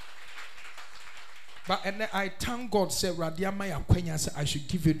 But and I thank God say Radiama Yakwenya say I should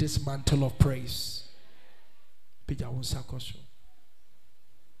give you this mantle of praise. Pija unsakoso.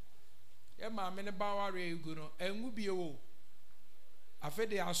 Ema mene bawa re guno enwu biewo.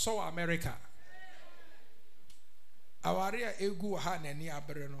 Afede aso America. Aware egu ha na ni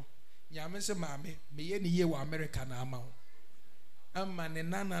abere no. Nyame se maame me ye ni ye wo America na ama wo. Amma ne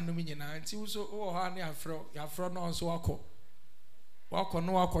nana no nyina nti wo so wo ha ne afro no so wako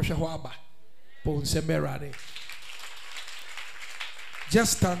no wako hwe ho aba.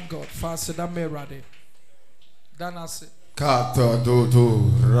 Just thank God. Fast that me ready. Danase. Kata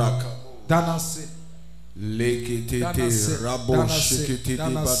do raka. Danase. Lekitete rabo shikiti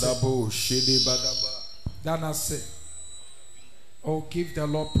badabo shidi badaba. Danase. Oh, give the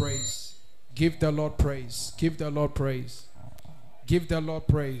Lord praise. Give the Lord praise. Give the Lord praise. Give the Lord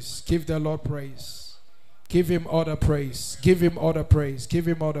praise. Give the Lord praise. Give him all the praise. Give him all the praise. Give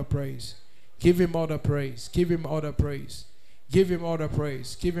him all the praise. Give him all the praise. Give him all the praise. Give him all the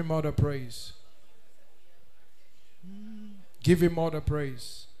praise. Give him all the praise. Give him all the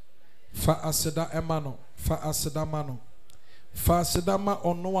praise. Fa aseda emano. Fa aseda mano. Fa aseda ma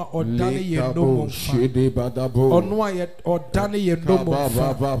onwa odane ye no fa. Onwa ye odane ye no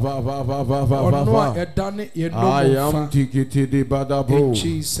fa. Onwa edane ye no fa. I am tikiti di badabo. In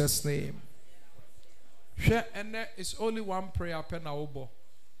Jesus' name. And there is only one prayer pen na obo.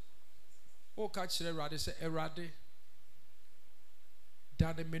 O catch the radi say erade.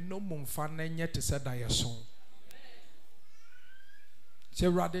 Dade me no mumfa na nye te se da yeso. Say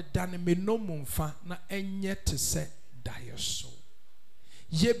rade dade me no mumfa na enye te se da yeso.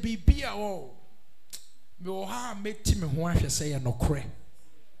 Ye bibia o. Me o ha meti me ho ahwe se ye nokre.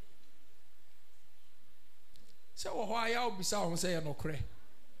 Say o ho aya obisa ho se ye nokre.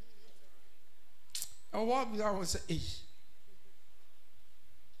 O ho obisa ho se eh.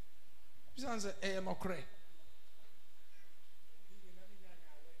 Say eh nokre.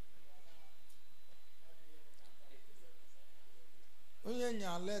 Onye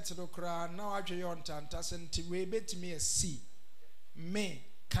nya let do kra na wadwe yon tanta senti we betimi see me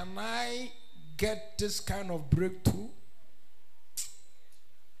can I get this kind of breakthrough?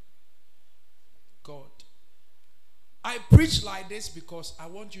 God, I preach like this because I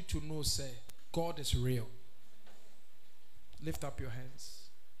want you to know, say, God is real. Lift up your hands.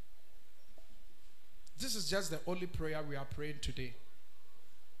 This is just the only prayer we are praying today.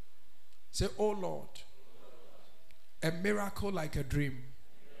 Say, oh Lord, a miracle like a dream,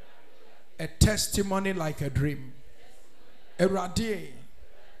 a testimony like a dream, a radie,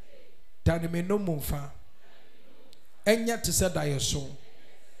 danime no mumfa, enya to say that your soul,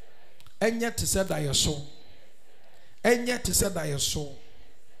 enya to say that your soul, enya to say that your soul,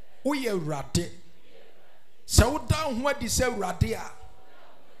 we are radi. So down what is a radia.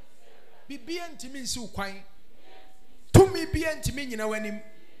 Be ntimi nsi ukwan tumi bi ntimi nyina wanim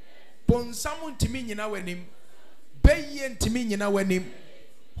bonsamu ntimi nyina wanim beye ntimi nyina wanim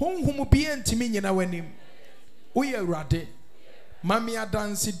honhum bi ntimi nyina wanim oye awrade mami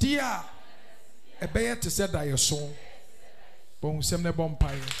adanse dia ebeye te se da yeso bonsem ne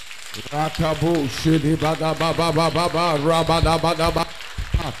bompai rakabo shidi bada baba baba rabada bada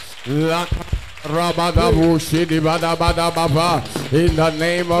baba Rabadabu Shidi Bada Bada Baba in the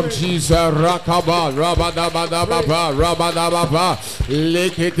name of Jesus Rakaba Rabada Bada Baba Rabada Baba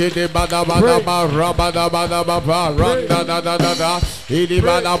Likiti Bada Bada Baba Rabada Bada Baba Randa da da da da Idi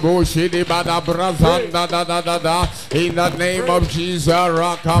Bada Bu Shidi Bada Brazanda da da da da in the name of Jesus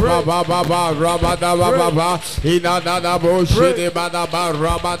Rakaba Baba Rabada Baba Ina da da Bu Shidi Bada Baba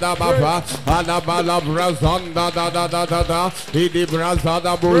Rabada Baba Anabala Brazanda da da da da da Idi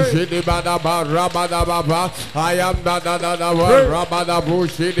Brazada Bu Shidi Bada Baba Rabada Baba, I am da da da da Rabada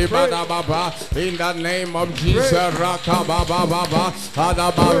Bushidi Bada Baba in the name of Jesus Rakaba Baba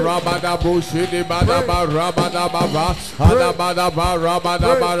Adaba Rabada Bushidi Bada Rabada Baba Adabada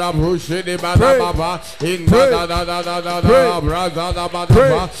Rabada Bada Bushidi Bada Baba in da da da da da da Brazada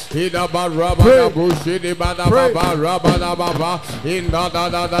Baba Idaba Rabada Bushidi Bada Baba Rabada Baba in da da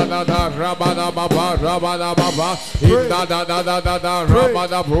da da da da Rabada Baba Rabada Baba in da da da da da da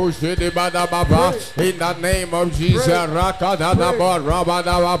Rabada Bushidi Bada Baba in the name of Jesus Rakada Baba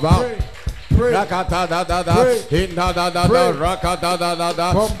Rabada Baba rakata da da da, inda da da da, rakata da da da,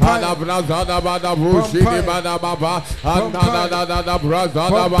 ana braza da ba da bushi di ba da baba, ana da da da braza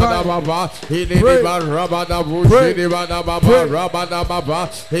da ba da baba, ini di ba raba da bushi di ba da baba, raba da baba,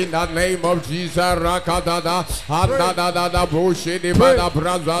 in the name of Jesus, rakata da, ana da da bushi di ba da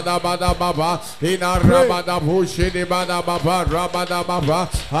braza da ba da baba, ina raba da bushi di ba da baba, raba da baba,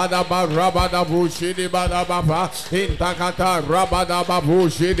 ana ba raba da bushi di ba da baba, in takata raba da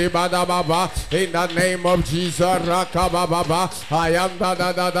bushi di ba da baba, in the name of Jesus, rakaba baba, I am da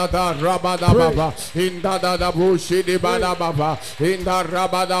da da da da raba da baba, in da da da bushi di ba da baba, in da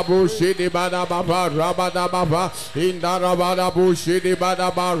raba da bushi di ba da baba, raba da baba, in da raba da bushi di ba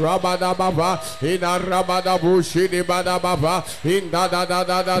da ba, raba da baba, in da raba da bushi di ba da baba, in da da da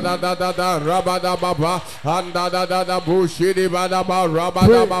da da da da da da raba da baba, and da da da da bushi di ba da ba, raba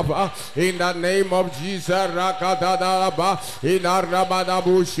da baba, in the name of Jesus, rakada da ba, in da raba da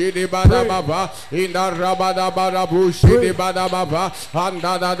bushi di ba da baba, in da raba da ba da bushi di ba da baba, and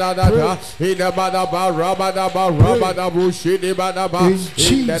da da da da da, in da ba da ba, raba da ba, raba da bushi di ba da ba,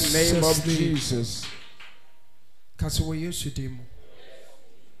 in the name of Jesus.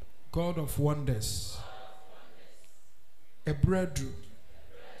 God of wonders, a breadroom,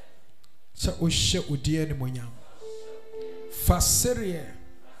 so we share with the enemy. Faserie,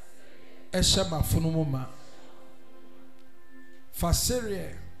 Eshama Funumuma.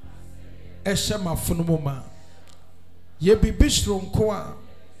 Faserie, Eshama Funumuma. Ye be bistrom kwa,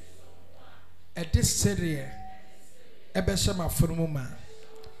 a disserie, Ebeshama Funumuma.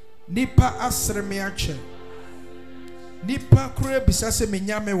 Nipa asremiache. Nipa kure bisase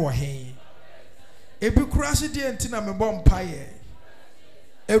menyame wo he ebi kura se de entina me bom paye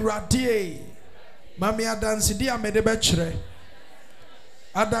ewrade mami adanse dia me de be kire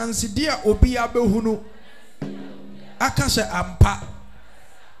adanse dia obi abehunu akase ampa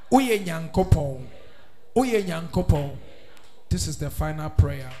oye nyankopon. This is the final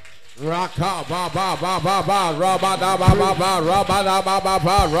prayer. Raka ba ba ba ba ba raba da ba ba ba raba da ba ba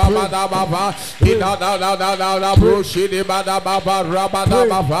ba raba da ba ba ina da da da da da brushi di ba da ba ba raba da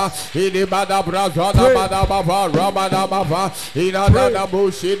ba ba ini ba da braza da ba da ba ba raba da ba ba ina da da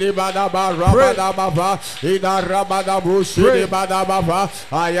brushi di ba da ba raba da ba ba ina raba da brushi di ba da ba ba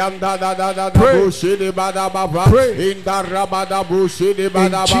I am da da da da brushi di ba da ba ba in da raba da brushi di ba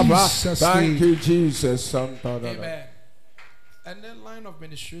da ba ba. Thank you, Jesus. Amen. And the line of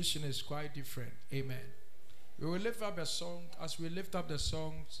ministration is quite different. Amen. We will lift up a song. As we lift up the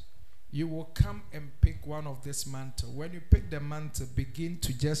songs, you will come and pick one of this mantle. When you pick the mantle, begin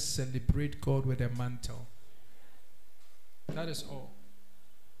to just celebrate God with the mantle. That is all.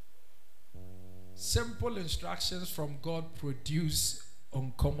 Simple instructions from God produce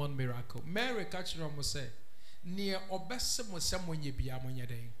uncommon miracle. Mary Kyeremeh say, "Near obese mo se mo nye bia mo nye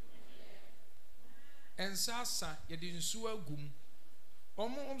den." And sasa yedi nsu agum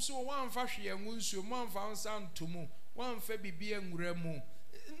omo so wan fa hwe anwu nsu mo anfa nsa ntomu wan fa bibia nwura mu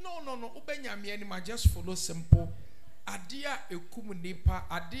no ubenya me ma just follow simple adia ekum nipa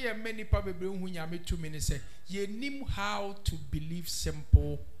adia me nipa bebre hu nyame tumi ne say ye nim how to believe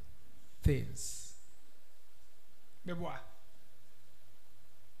simple things. Meboa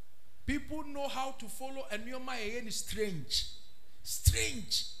people know how to follow and your mind strange.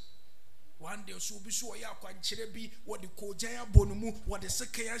 One day so be so ya kwankyere bi wo de kojaya bonumu wo de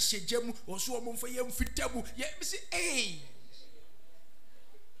sekaya hyejam wo so mo mfa yam fitabu ye me say eh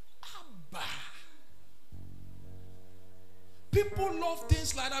abba. People love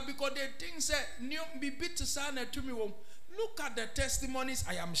things like that because they think say new be bit to sana to me. Look at the testimonies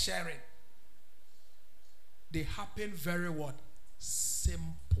I am sharing. They happen very what?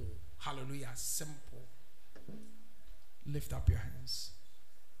 Simple. Hallelujah. Simple. Lift up your hands.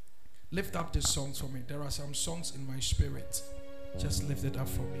 Lift up the songs for me. There are some songs in my spirit. Just lift it up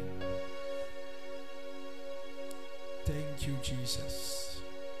for me. Thank you, Jesus.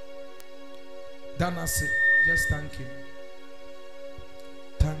 Danasi, just thank him.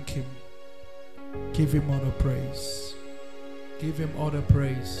 Thank him. Give him all the praise. Give him all the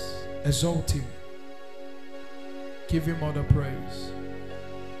praise. Exalt him. Give him all the praise.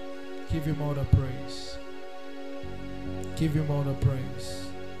 Give him all the praise. Give him all the praise.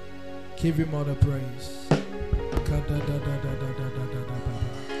 Give him all the praise.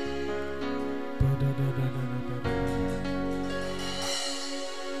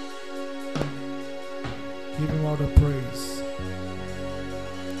 Give him all the praise.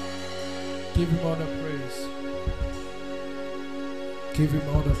 Give him all the praise. Give him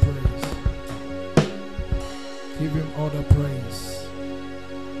all the praise. Give him all the praise.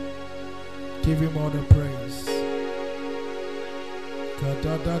 Give him all the praise.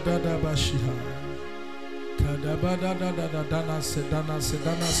 Kadadadadabashiha. Kadabadadadada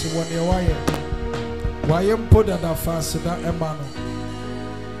danase wone waye. Waye mpoda da fasida emano.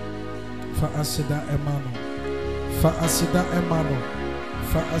 Fa asida emano. Fa asida emano.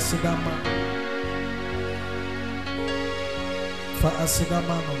 Fa asida ma. Fa asida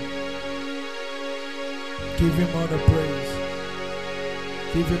mano. Give him all the praise.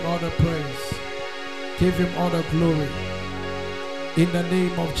 Give him all the praise. Give him all the glory. In the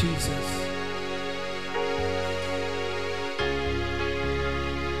name of Jesus.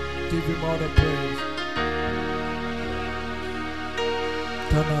 Give him all the praise.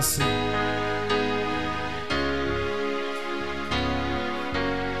 Tanasi.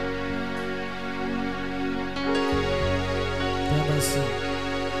 Tanasi.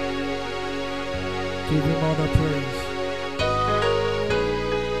 Give him all the praise.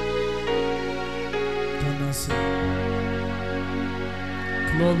 Tanasi.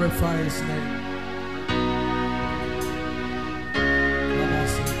 Glorify his name.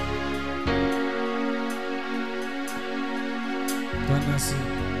 Tanasi. Tanasi.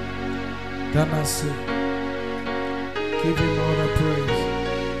 Tanasi. Give him all the praise.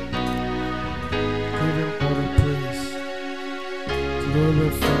 Give him all the praise.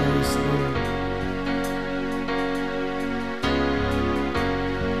 Glorify his name.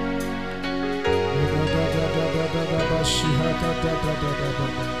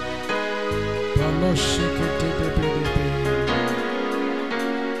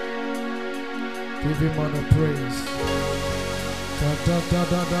 Give him all the praise.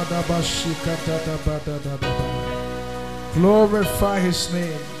 Glorify his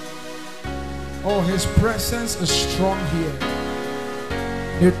name. Oh, his presence is strong here.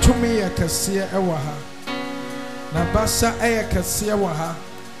 Netumi ya kasia ewaha. Nabasa aya kasia waha.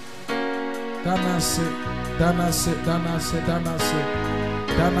 Danase, danase, danase, danase,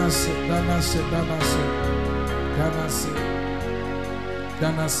 danase, danase, danase, danase,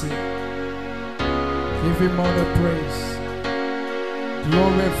 danase. Give him all the praise.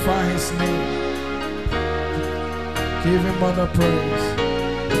 Glorify his name. Give him all the praise.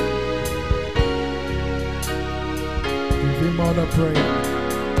 Give him all the praise.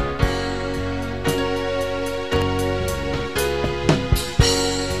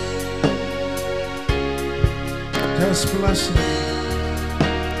 Just bless him.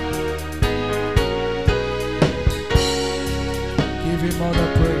 Give him all the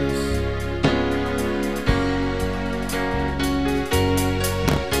praise.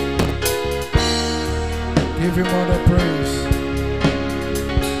 Give him all the praise.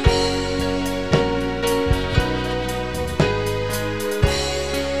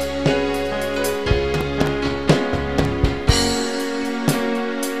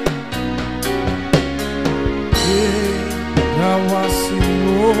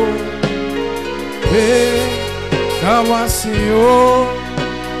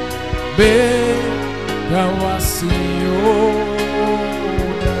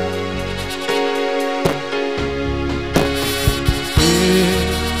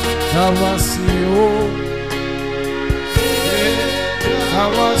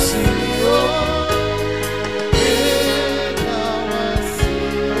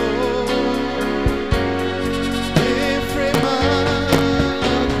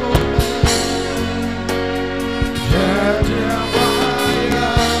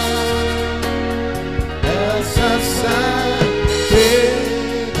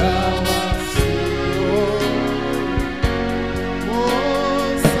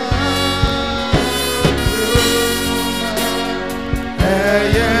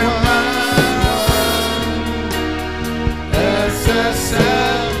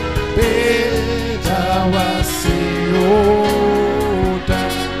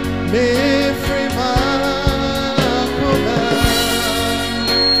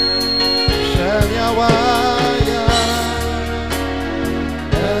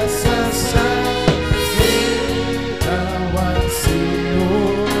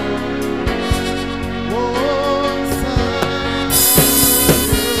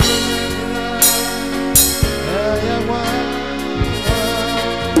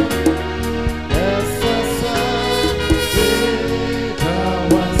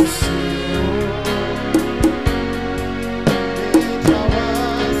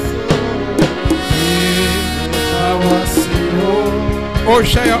 Or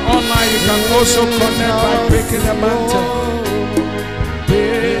share online, you can also connect by breaking the mantle.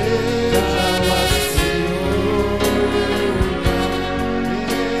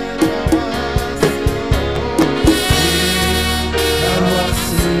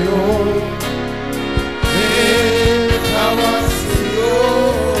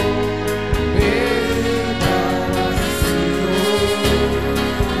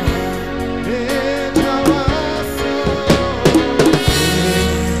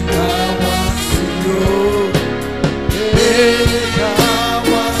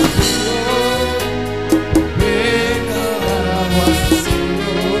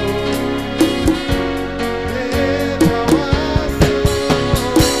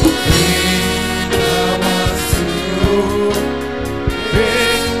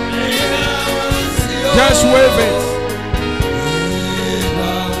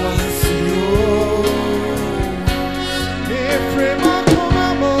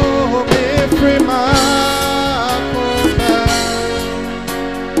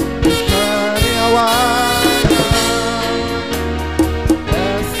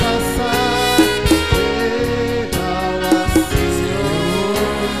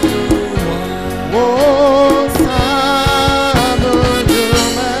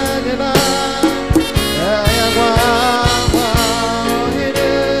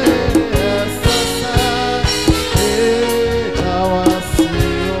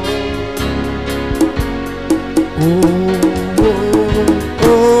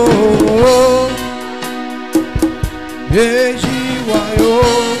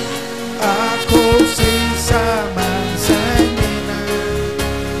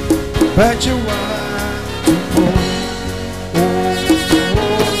 but you want to know.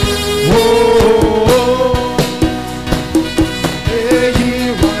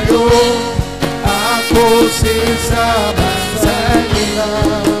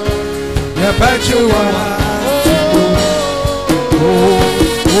 Yeah, but you want to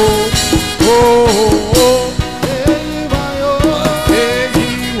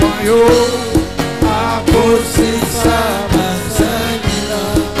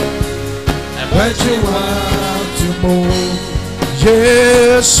but you want to move.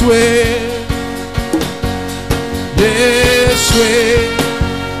 Yes, way. Yes, way.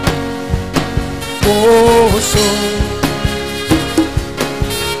 Oh, so.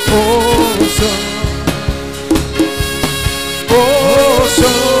 Oh, so. Oh,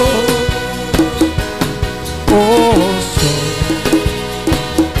 so. Oh, so.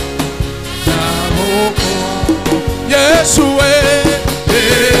 Yes, way.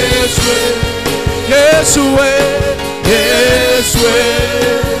 Yes, way. Yes, way. Yes, way.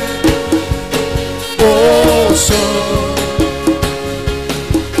 Oh, so.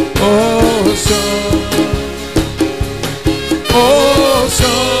 Oh, so. Oh,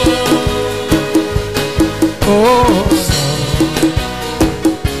 so. Oh, so.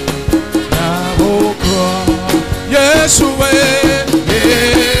 Yes, way.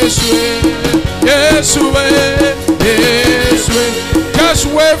 Yes, way. Yes, way. Yes, way. Just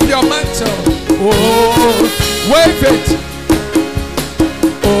wave your mantle. Oh, wave it.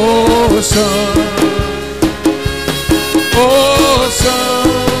 Oh, son. Oh, son.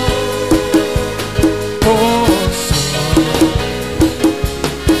 Oh, son.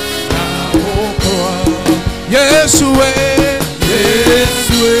 Yes, way. Yes,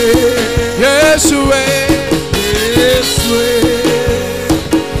 way. Yes, way. Yes, way.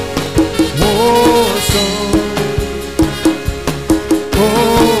 Oh, son.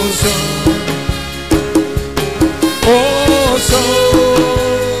 Oh, son. Oh, so,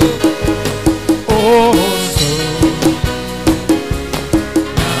 oh, so,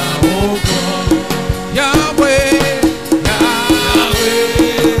 now, oh God, Yahweh, Yahweh,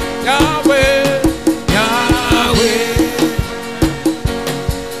 Yahweh, Yahweh,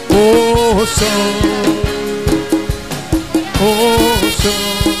 oh, so, oh, so,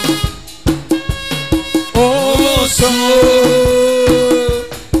 oh, so,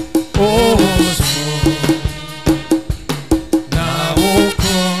 oh, so.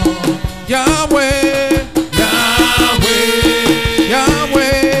 Yahweh, Yahweh,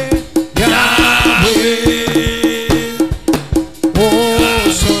 Yahweh, Yahweh, oh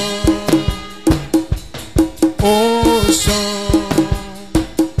so, oh so,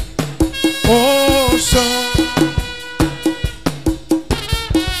 oh so.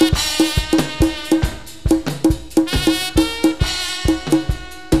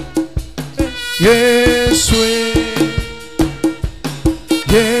 Yes, we.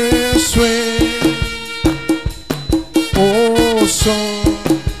 Yes, way. Oh, so.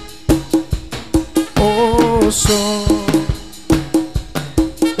 Oh, so.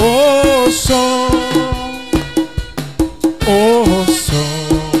 Oh, so. Oh, so.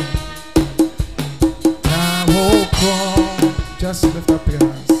 Now, oh, God. Just lift up your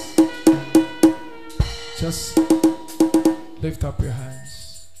hands. Just lift up your hands.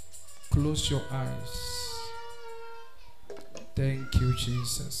 Close your eyes. Thank you,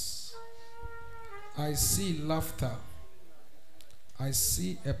 Jesus. I see laughter. I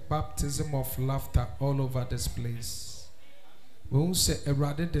see a baptism of laughter all over this place. We say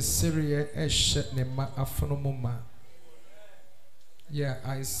rather the Syria afonoma. Yeah,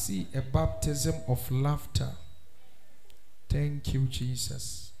 I see a baptism of laughter. Thank you,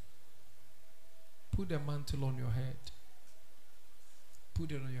 Jesus. Put the mantle on your head.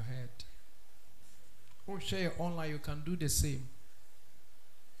 Put it on your head. Or share it online, you can do the same.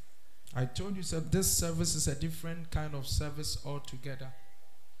 I told you that this service is a different kind of service altogether.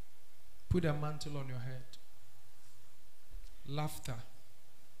 Put a mantle on your head. Laughter.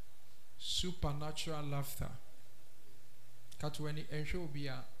 Supernatural laughter. Katweni ensure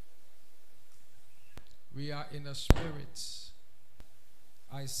we are in a spirit.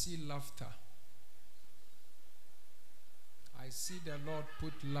 I see laughter. I see the Lord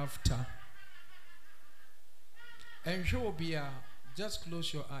put laughter. Ensure just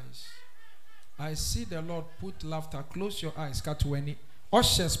close your eyes. I see the Lord put laughter. Close your eyes. Katweni.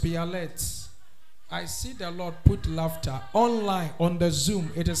 Ushers, be alert. I see the Lord put laughter online on the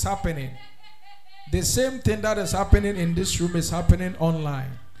Zoom. It is happening. The same thing that is happening in this room is happening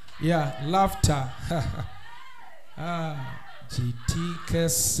online. Yeah, laughter.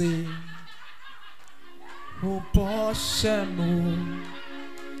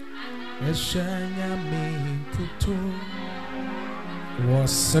 Eshanya Minkutu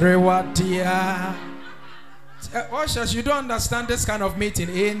was Rewatia. Ushers, you don't understand this kind of meeting.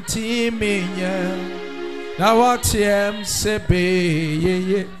 Intiminya. Now what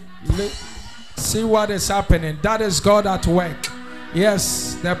sebe. See what is happening. That is God at work.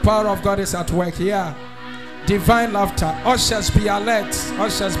 Yes, the power of God is at work. Yeah. Divine laughter. Ushers, be alert.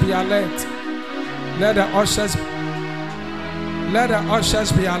 Ushers, be alert. Let the ushers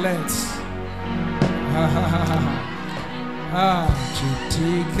be alert.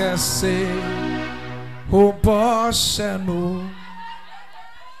 Chitika say, who bossenu,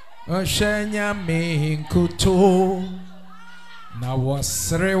 Oshenya minkuto, na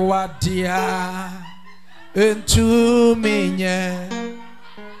wasrewadia, into minye,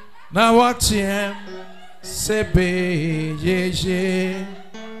 na watiem, sebe yeje,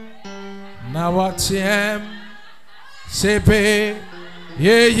 na watiem, sebe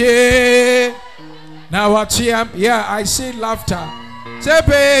ye. Now what yeah, I see laughter.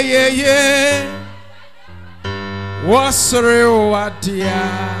 Sebe ye. What's real what dear?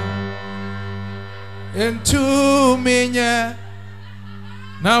 Into minye.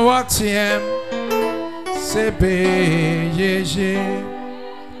 Now what sebe ye.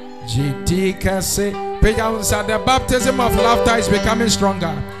 Jidika say, the baptism of laughter is becoming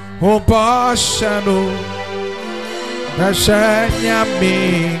stronger. Oh, Bashano. Rashanya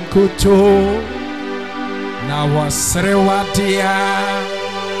minkuto. Na wasrewadia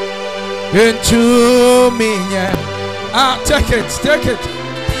into me. Take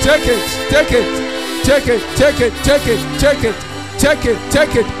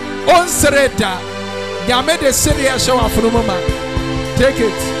it. Onsreda. Yame de serious show of Rumama. Take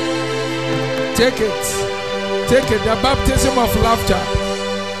it. The baptism of laughter.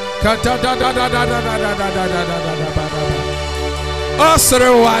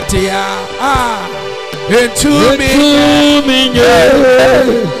 Osrewadia. Into me,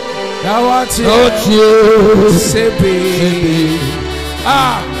 now what you say?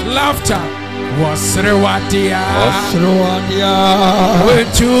 Laughter was rewadia.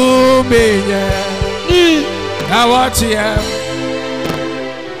 Into me, now what you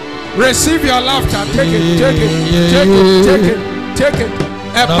receive your laughter. Take it.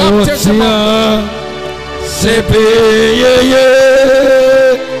 A baptism.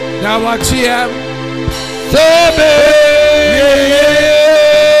 Now what you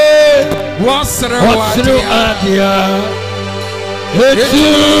Sebe what's Adia Etu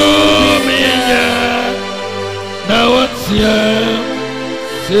Minya Now what's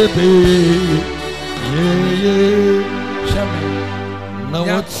Sebe Now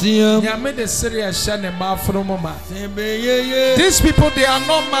what's Yame the serious Shane Mafromoma. These people, they are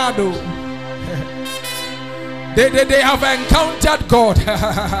not mad. They have encountered God.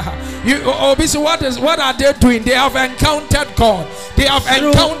 What are they doing? They have encountered God. They have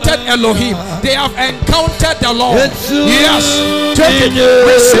encountered Elohim. They have encountered the Lord. Yes. Take it.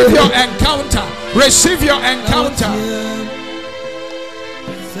 Receive your encounter. Receive your encounter.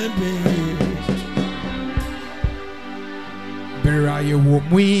 Beraye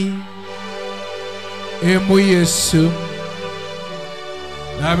womui emu Yesu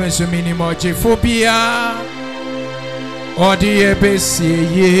na mesu minimo jefobia odi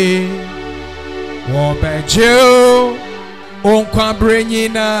ebesiye wobeje onkwa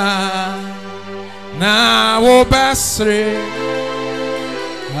brenyina na wobasre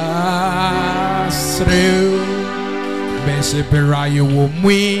asre bese beraye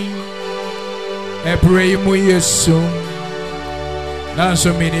womui ebrei mu Yesu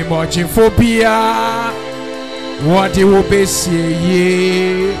Nanso mini mochi phobia what you will be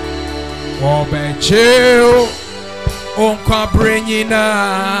see obeche onkwa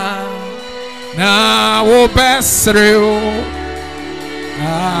brenyina na obesreo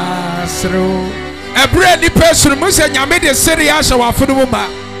asro ebre ni person mu se nyame de serious wafunu ma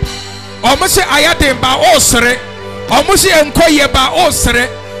omo se ayade ba osre omo se enkoye ba osre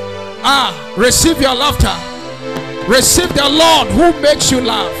receive your laughter. Receive the Lord who makes you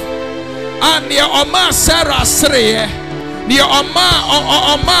laugh. And near Oma Sarah Sreye, near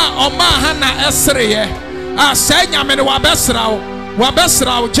Oma Hana Esreye. Say Yamin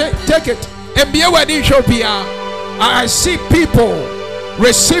Wabesrao, take it. And be aware in Shopia. I see people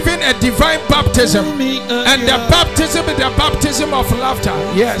receiving a divine baptism, and the baptism is the baptism of laughter.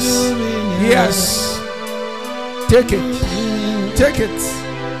 Yes, yes. Take it, take it.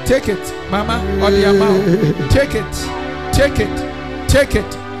 Take it, Mama, or the amount. Take it, take it, take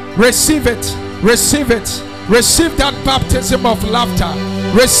it. Receive it, receive it. Receive that baptism of laughter.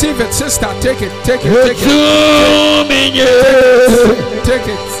 Receive it, sister. Take it, take it, take it. Take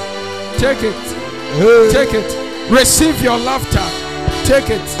it, Take it. Take it. Receive your laughter. Take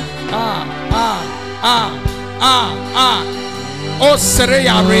it. O sere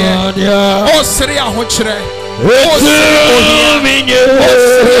yare. O sere ahochre. O sere ohia. O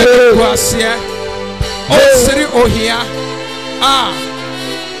sere kwasia. O sere ohia.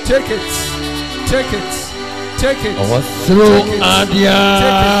 Take it. Take it. Take it.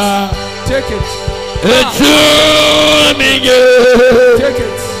 Take it. Take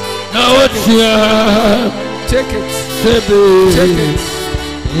it. Now what's your take it. Take it.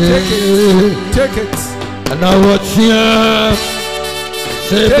 Take it. Take it. And now what's your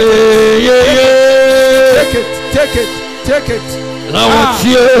take it. Take it. Take it. Now what's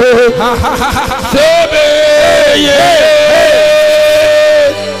your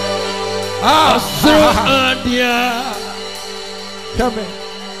come in.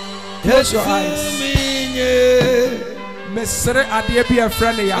 Close your eyes. Mesre adie bi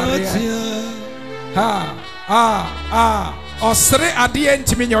afra ne yare. Osre adie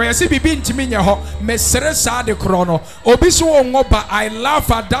ntimi nye yesi bibi ntimi nye ho. Mesre sa de krono. Obi so ongoba. I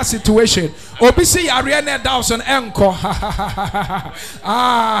laugh at that situation. Obi si yare ne thousand enko.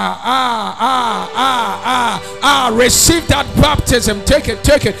 Receive that baptism. Take it.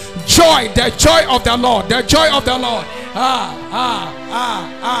 Take it. Joy. The joy of the Lord. The joy of the Lord.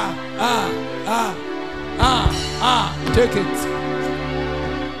 Take it.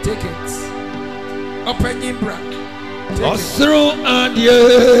 Take it. Open your bra. Take it.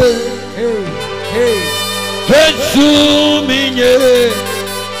 Hey. Hey,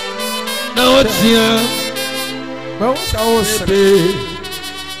 now what's here? Now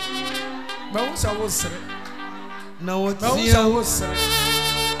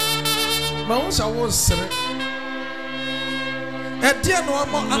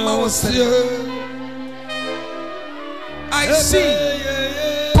I see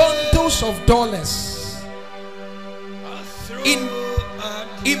bundles of dollars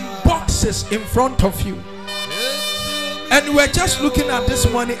in boxes in front of you, and you were just looking at this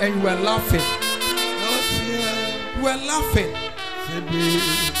money and you were laughing. You were laughing.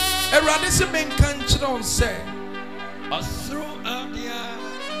 Eradisi men can't say.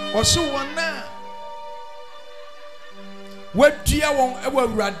 Also one what do you want ever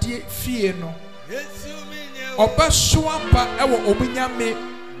radiate fear no? Obaswapa ewo obinyame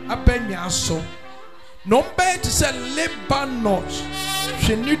abenya so. No bed to say Lebanon.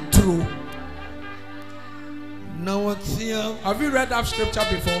 She need true. Now what's here? Have you read that scripture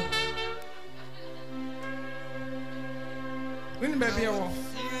before? When baby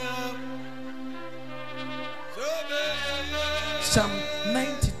Psalm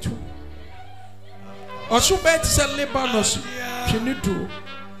 92. Also bed to say Lebanon. She need true.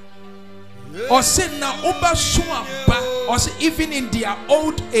 Or say na oba suamba, or say even in their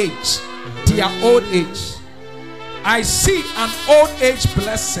old age, I see an old age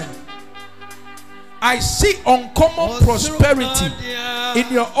blessing. I see uncommon prosperity in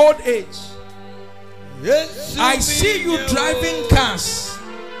your old age. I see you driving cars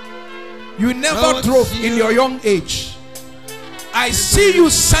you never drove in your young age. I see you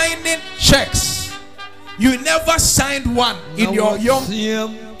signing checks you never signed one in your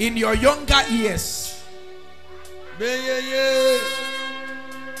younger years.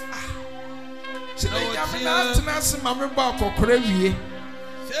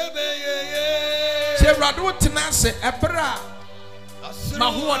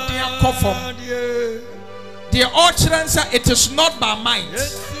 It is not by might,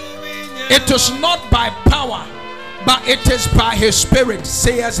 it is not by power, but it is by His Spirit,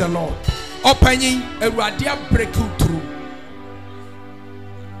 says the Lord. Opening a radial breakthrough through.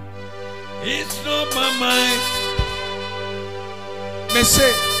 It's not my mind. Me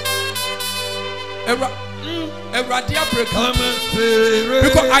say a radial breakthrough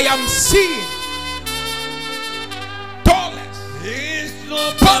because I am seeing dollars,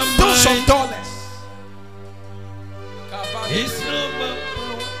 bundles of dollars. It's not my mind.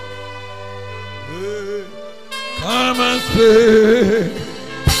 Come and speak.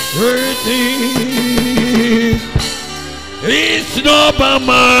 It's not by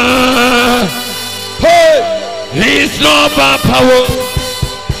might. Hey, it's not by power.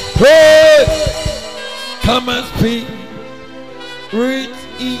 Hey, come and speak. Read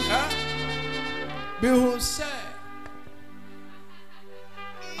it. Behold, say,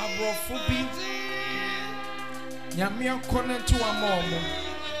 Abrofobi, Yamia Conan to a moment.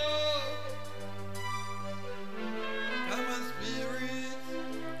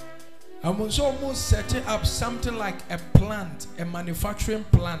 I was almost setting up something like a plant, a manufacturing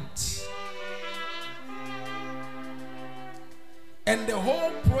plant. And the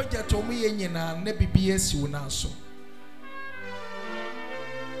whole project of me in na BBS you now so.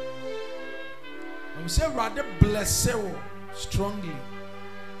 I'm saying rather bless you strongly.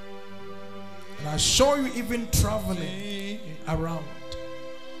 And I show you even traveling around.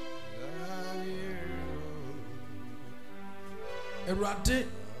 Erade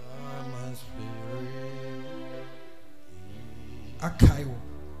Akayo.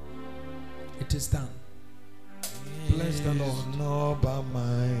 It is done. Bless the Lord. No, by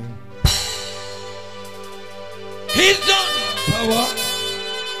mine. He's done power.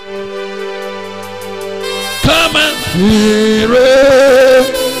 Come and spirit.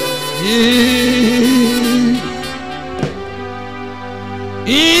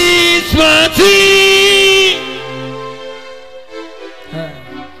 It's my team.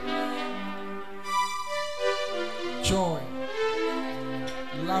 Joy,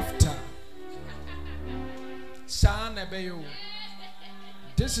 laughter.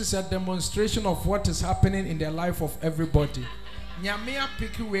 This is a demonstration of what is happening in the life of everybody. Nyamia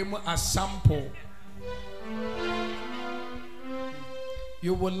pikiwemu a sample.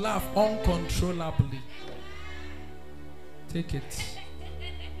 You will laugh uncontrollably. Take it.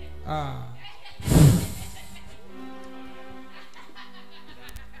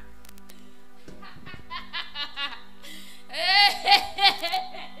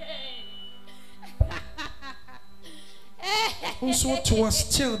 Also, to us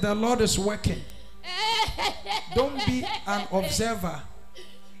still, the Lord is working. Don't be an observer.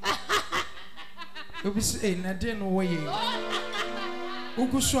 The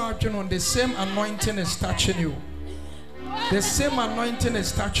same anointing is touching you. The same anointing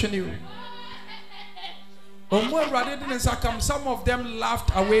is touching you. Some of them laughed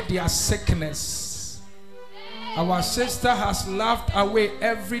away their sickness. Our sister has laughed away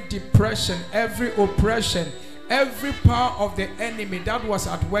every depression, every oppression, every power of the enemy that was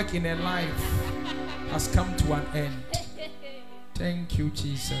at work in her life has come to an end. Thank you,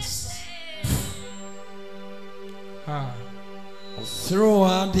 Jesus. Through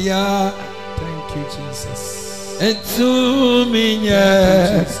the thank you, Jesus. And to me,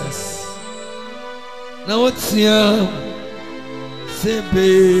 Jesus. Now what's your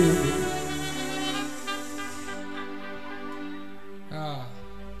baby?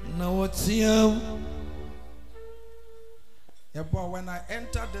 Now what's your yeah, but when I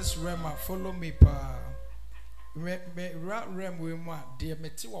enter this realm, follow me, pa. Realm we want dear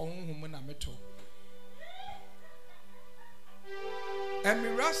meti wa human ameto. And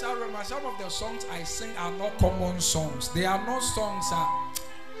some of the songs I sing are not common songs. They are not songs.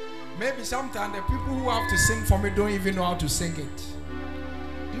 Maybe sometimes the people who have to sing for me don't even know how to sing it.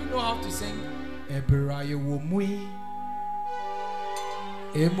 Do you know how to sing? Eberaye womui,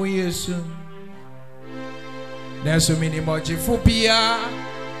 emu yesu. Nesu mini moji fupia,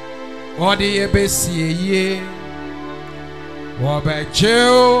 odi ebesiye ye,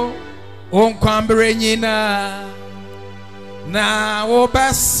 wabecheo, unkwambere nyina. Na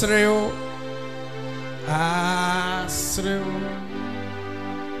obasreo asreo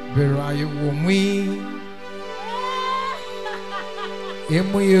beraye womwi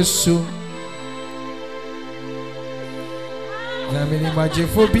emu yesu na mini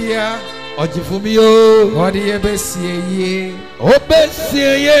majefobia ojefobio odi ebesiye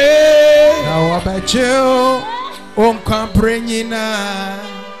na wabacheo onkamprenyina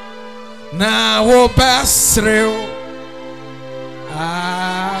na obasreo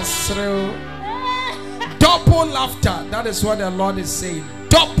double laughter. That is what the Lord is saying.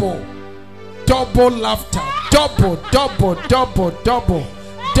 Double laughter. Double.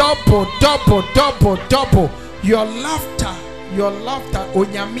 Your laughter.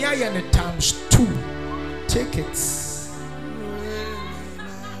 Onyamia yene times 2. Take it.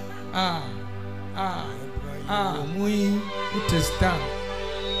 It is done.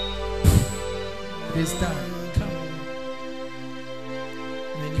 It is done.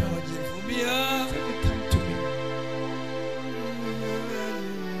 Come to me.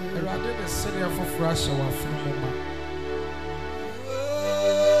 Rather the city of fresh our film.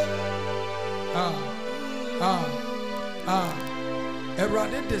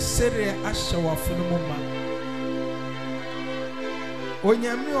 Rather the city ashawa film.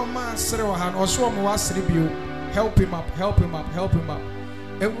 Onyami o man sere han oso mo wasere bio. Help him up. Rather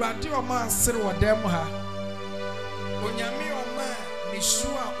o man sere wa dem ha. Onyami o man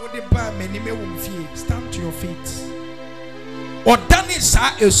stand to your feet. Or Danny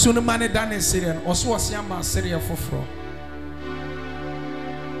sa a sunumane Danny Syrian, or so was Yama Syria for fro.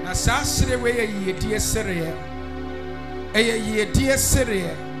 Nasa Syria, ye dear Syria, a ye dear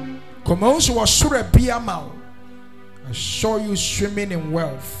Syria. Come on, was sure be a mouth. I saw you swimming in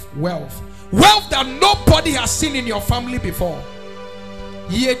wealth that nobody has seen in your family before.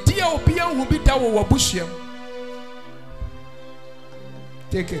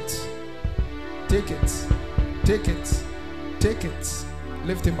 Take it. Take it. Take it. Take it.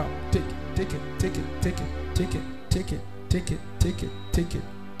 Lift him up. Take it. Take it. Take it. Take it. Take it. Take it. Take it. Take it. Take it.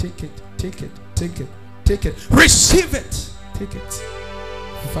 Take it. Take it. Take it. Take it. Receive it. Take it.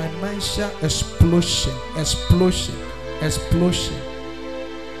 Financial explosion. Explosion. Explosion.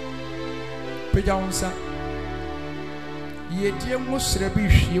 Pejaunsa. Yedie musrebi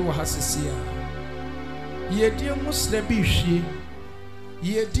hwie wa hasisia. Yedie musrebi hwie.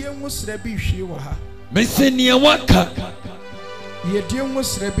 Yedie musrebi hwie wa ha. Mesenia waka. Yedie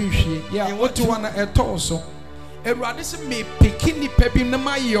musrebi hwie. Ya wotu wana etoso. Erade se me pikini pebi na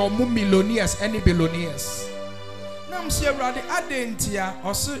maye omu millionaires any billionaires. Na msi erade adentia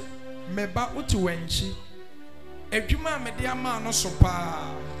ose meba utu wenchi. Edwuma mede ama no so pa.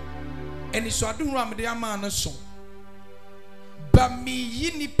 Eni so aduru amede ama no so. Ba mi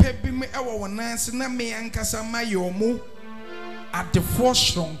yini pebi me ewo wonanse na me ankasa maye omu adefo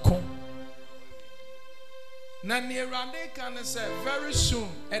shronko. Na ni erade kan say very soon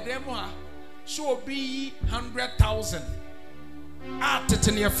edemo ha so be 100,000 at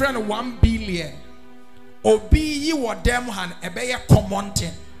your friend 1 billion obi yi wo dem han ebeye common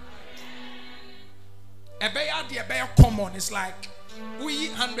thing ebeye common. It's like we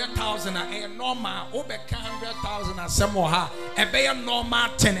 100,000 a normal obeka 100,000 asemo ha ebeye normal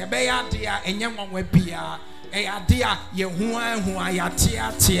 10 ebeye dia enye nwanwa bia dia ye hu ya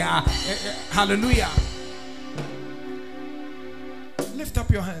tia. Hallelujah. Lift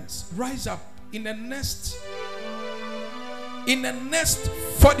up your hands. Rise up. In the next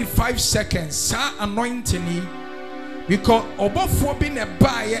 45 seconds, sa anointing because obofo bi na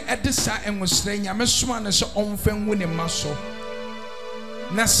baaye edisa enwosre nyame soma ne so onfen wu ne maso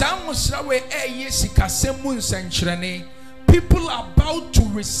na sa musra we eye sikasemu nsankyerene. People are about to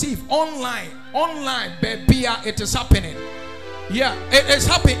receive online baby, it is happening. Yeah, it is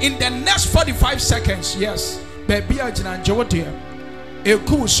happening in the next 45 seconds. Yes, baby, ajina njowodia. Some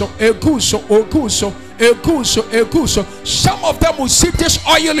of them will see this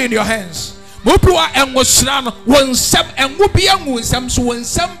oil in your hands.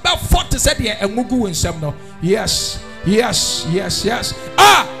 Yes.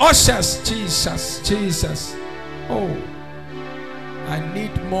 Ushers, Jesus. Oh, I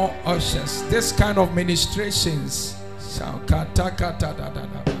need more ushers. This kind of ministrations.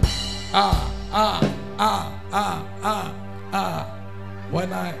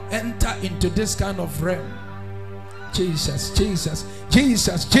 When I enter into this kind of realm, Jesus,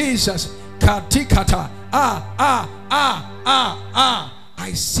 katikata,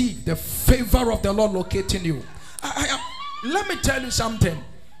 I see the favor of the Lord locating you. Let me tell you something.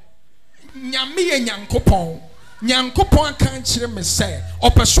 Nyame nyankopon kan kire me say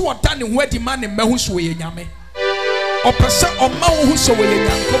opeso oda ne ho adi ma ne mahu so ye nyame opese oma wo so ye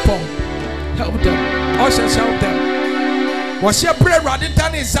nyankopon. Help them. Also help them. Was your prayer rather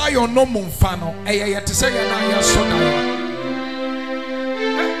than is Zion no mumfano? To say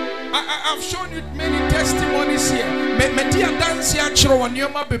I've shown you many testimonies here. Me dear dance here, children, on your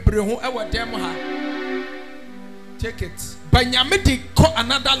mother, who ever them ha. Take it. But Yamidi call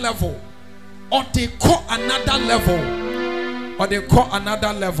another level, or they call another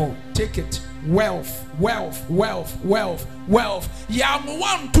level, Take it. Wealth. Yam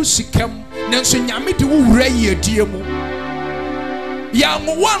want to seek him. Nancy Yamidi will ray diemu. Yam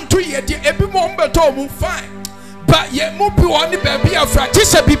want to ye de ebi mo mbeto mu fine. But ye mu bi woni baby afra.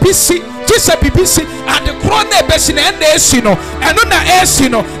 Just a BBC at the corner besi na esi no. Eno na esi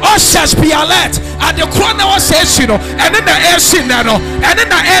no. Ushers be alert. At the corner was esi no. Eno na esi na no. Eno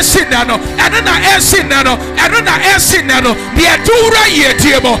na esi na no. Eno na esi na no. Eno na esi na no. The adura ye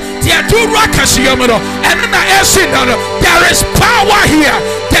diemo. The adura kasiyemo no. Eno na esi na no. There is power here.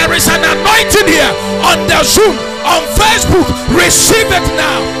 There is an anointing here on the Zoom, on Facebook. Receive it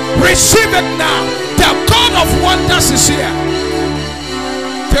now. Receive it now. The God of wonders is here.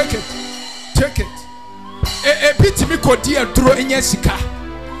 Take it. A bit me could dear draw in Yesika.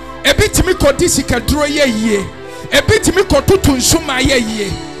 A bit me could disika draw ye. A bit me could to suma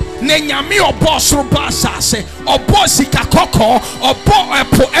ye. Nenyami or boss robasa say or bossika coco or bo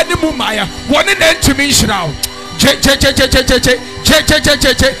apple animal maya. One in entry now. Thank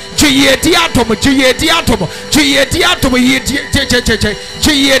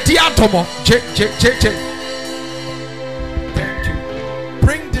you.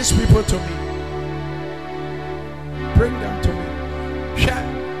 Bring these people to me. Bring them to me. Share.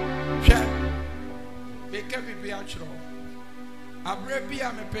 Make every be a catch all. Abrebi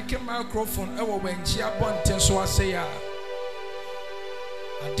a me pick microphone ewo wenchi abonten so ase ya.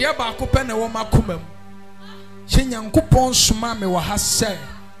 Ade ba akopɛ na wo makoma mu. Hye Nyankopɔn soma me wɔ ha sɛ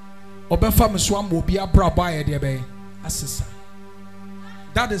obefa me so am obi abraba aye de be asesa.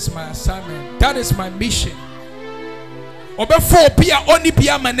 That is my assignment. That is my mission. Obefo obi a oni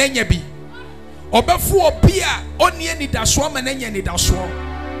bia mananya bi. Obefo obi a oni anidaso mananya anidaso.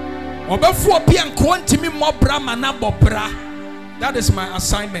 Obefo obi a nko ntimi mobra manabobra. That is my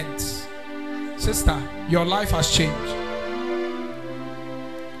assignment. Sister, your life has changed.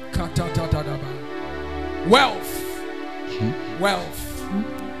 Wealth. Wealth.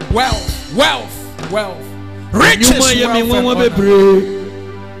 Wealth. Wealth. Wealth. Riches, wealth, and honor.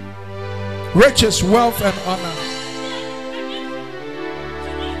 Riches, wealth, and honor.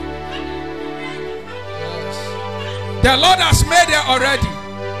 Yes. The Lord has made it already.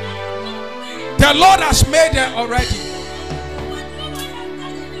 The Lord has made it already.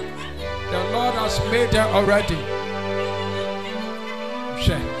 The Lord has made it already.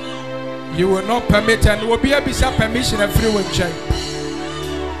 You will not permit, and will be able to permission everyone.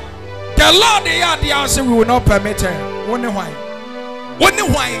 The Lord, the answer, we will not permit it. Wonder why? Wonder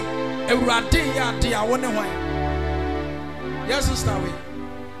why? Yes, sister.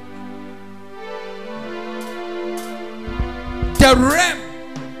 The realm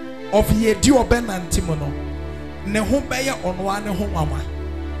of Yedio Ben and Timono, Nehumbaya on one home.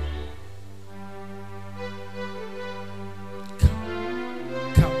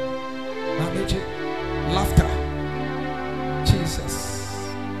 Laughter. Jesus.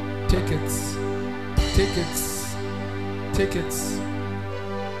 Take it. Take it. Take it.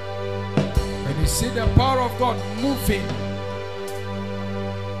 When you see the power of God moving,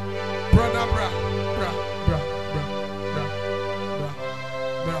 brother, bra, bra, bra, bra, bra,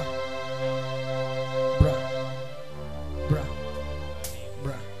 bra, bra, bra, bra,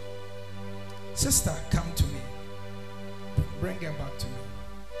 bra. Sister, come to me. Bring her back to me.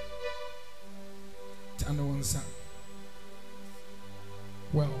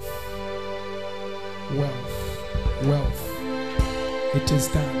 Wealth, wealth, wealth. It is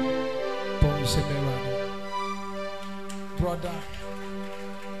done. Brother,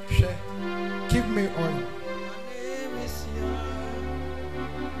 give me oil.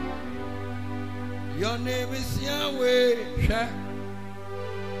 Your name is Yahweh.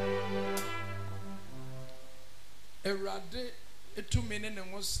 Erade etu mene ne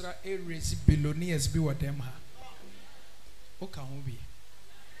ngosra eresi billionaires bi wo dem ha. Oka ho bi.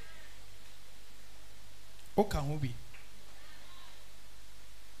 Oka ho bi.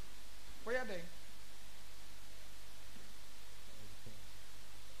 Where they?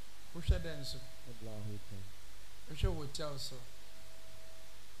 Who should dance? Who should hotel so?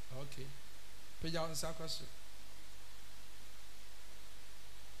 Okay. Pay your own sacrifice.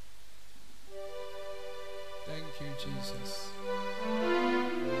 Thank you, Jesus.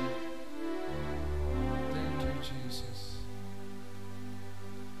 Thank you, Jesus.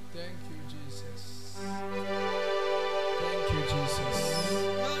 Thank you, Jesus. Thank you, Jesus.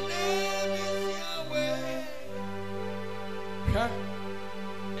 Your name is Yahweh.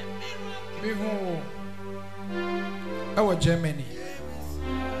 Behold, our Germany.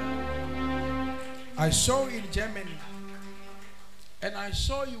 I saw in Germany, and I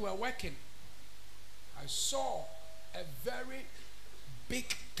saw you were working. I saw a very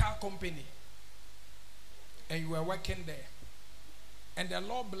big car company, and you were working there. And the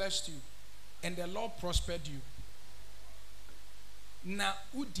Lord blessed you, and the Lord prospered you. Na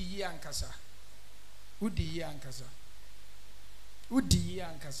udiye ankasa, udiye ankasa, udiye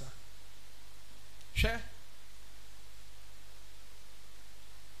ankasa. Share.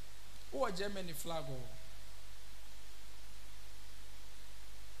 Who are Germany flag?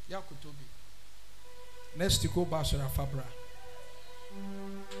 Yakutobi. Next to go Bashara Fabra.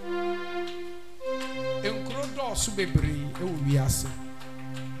 Enkrodo subebri e wo wiase.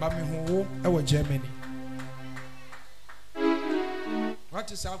 Ba me ho e wo Germany.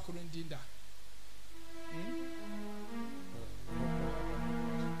 What is our Kurundinda?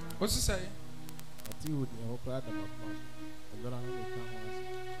 What's it say?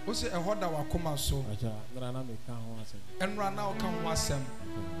 What's it a hoda wa koma so? And run now come wasem.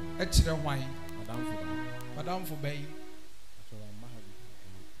 Extra wine. Madame for bay.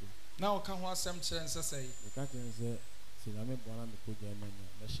 Now come wasem chance say.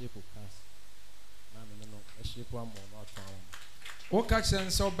 O catch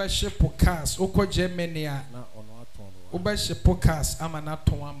and so by ship or cast, O co Germania, O by ship or cast, I'm an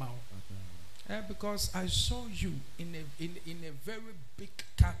atom. Because I saw you in a very big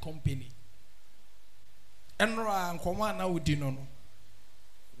car company. Enra nkoma na udi no no.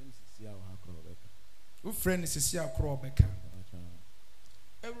 Wo friend is sia akro beka.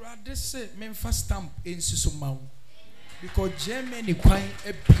 Ewrade say memfa stamp ensusu mawo. Because Germany kwan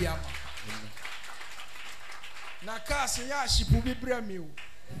ebiama. Na ka se ya shipu bi bra mi o.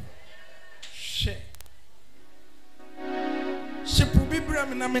 She. Shipu bi bra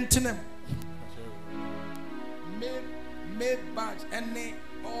mi na mentenem. Made badge and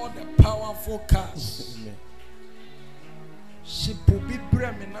all the powerful cars. Shipu bi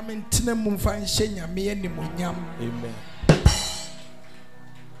bra mi na mentenem mu fa nhye nyame animonyam. Amen.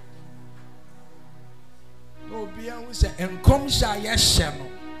 Obia wo se enkom sha ye hye no.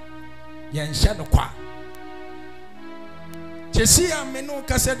 Ye nhye no kwa. Chesi ameno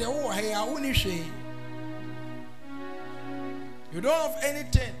kase de wo ha ya wo ni hwe. You don't have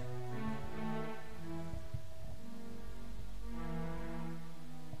anything.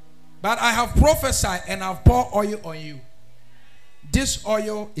 But I have prophesied and I've poured oil on you. This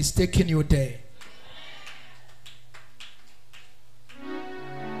oil is taking you there.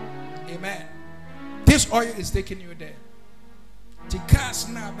 Amen. This oil is taking you there. The cast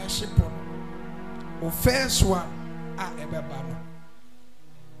now by shipon. The first one are ebebano.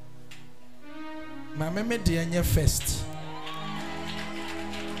 My meme dianye first.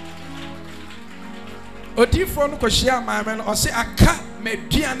 Odifo no koshia my man or say aka me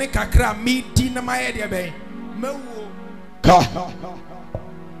duane kakra me di na maye de be. Mewo.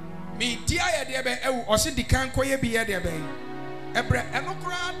 Me di aye de be ewu o se di kan koye bi ye de be. Ebre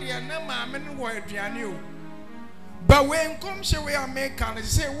enokra de na ma me no wo aduane o. Ba we nkom hye we America no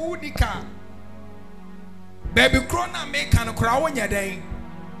say wo di ka. Baby kro na America no kra wonya den.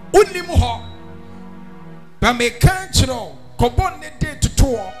 Unim ho. Ba me kan chiro kobon ne de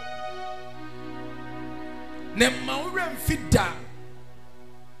tuto.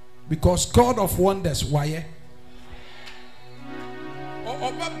 Because God of wonders, why?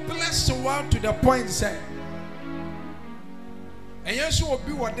 Oba bless the world to the point say, and yes, will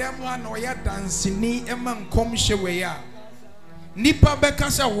be what them one or ya dancing ni eman come sheweya. Nipa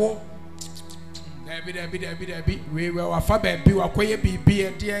bekasa wo. Debi. We were a fabe be wa koye be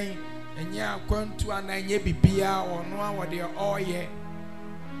a dear, and ya going to an ye be or no what they are all ye.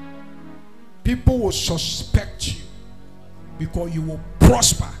 People will suspect you because you will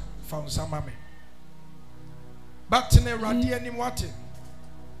prosper from some moment. But to the radi any what?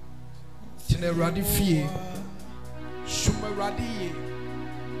 To the radi fear, summa radi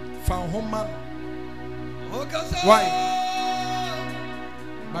found home. Why?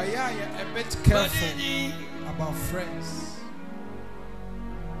 But yeah, a bit careful about friends.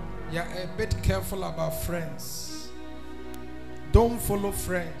 Yeah, a bit careful about friends. Don't follow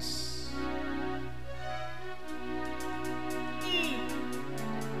friends.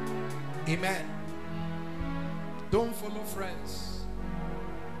 Amen. Don't follow friends.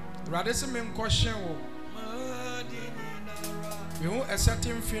 Rather, some men question you know a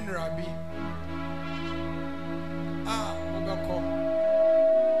certain funeral be. Obako.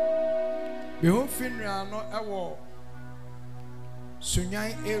 You know funeral no ewo.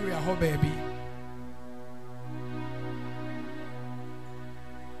 Sunyai area ho baby.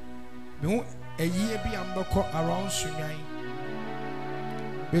 You know a year be ambako around Sunyai.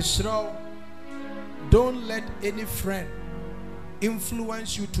 Besro, don't let any friend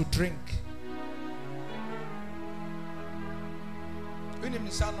influence you to drink.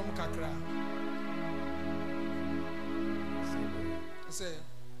 Say,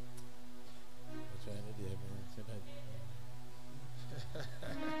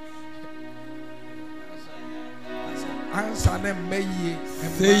 answer them, may ye.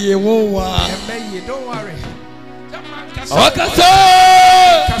 Say ye won't worry. Don't worry.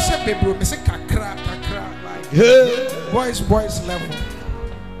 Boys level.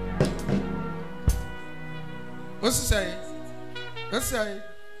 What's it say? Let's say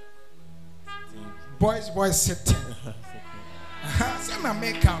boys sitting. Some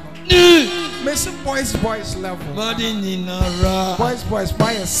American. Boys level.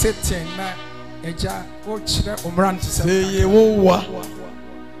 Boys sitting. Eja ochire omran to say ye wo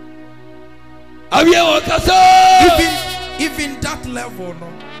even that level no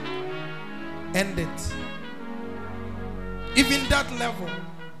end it. Even that level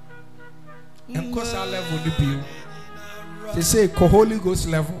and cause our level to be they say Holy Ghost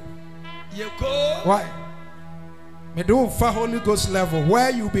level. Why? Me do for Holy Ghost level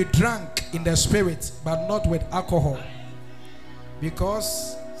where you be drunk in the spirit but not with alcohol.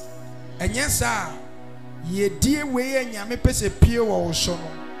 Because and yes sir ye dear way and yame pese pure or so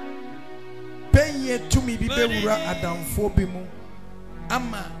pay ye to me be bewura adam for bimu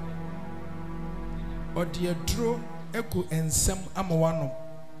ama or the draw echo and some amawano.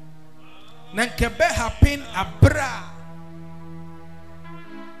 Nankebe happen a bra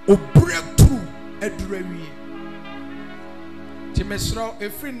o breakthrough a dreary. Timesro a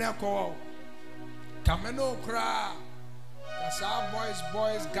free nako. Kameno cra. That's our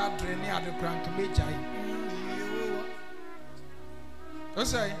boys gathering near the crank majai.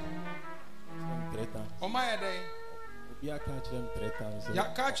 What's that? 3 times. Oh my day. You catch them 3 times. You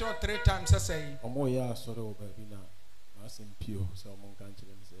catch her 3 times. I say. Oh yeah, sorry, baby. Now, I say pure. So I'm going to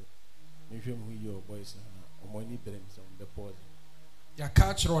say. If you who your boys, I'm only bring some deposit. You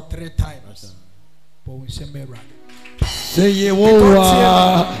catch her 3 times. But we say me right. Say ye wo.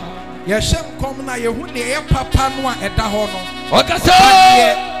 Yeshem come na yehu ne ye papa no a eda ho no. Okasa.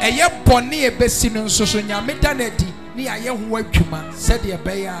 Eye bone e besi no nso so nyame da na di ne aye ho adwuma said ye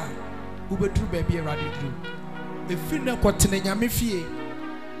be ya ubedru ba bi erade dru. Efi na kotene nyame fie.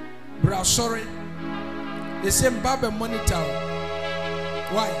 Bra sorry. The same baba monitor.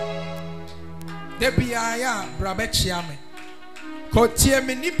 Why? There be aya bra be chia me. Kotie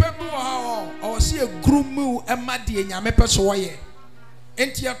me nipa bi wo ha o se e grumu e ma de nyame peso wo ye.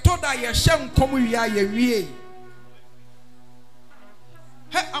 Enti ya toda ye hyem kom wi aye wie.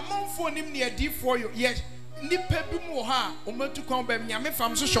 He amonfo nim ne adifo yo ye nipa bi mu ha o matu kwan ba nyame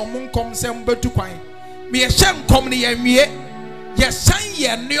fam so hwo mon kom se mbatu kwan. Me ye hyem kom ne ye wie. Ye san ye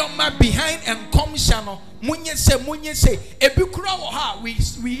neoma behind and come shano. Munye se ebi kura wo ha we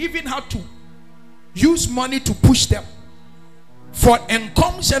even have to use money to push them. For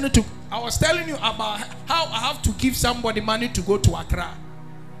encompassing to, I was telling you about how I have to give somebody money to go to Accra.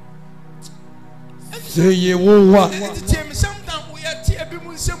 Say ye wo. Sometimes we are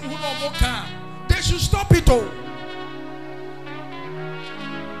they should stop it all.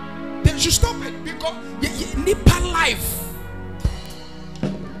 They should stop it because Nipa life,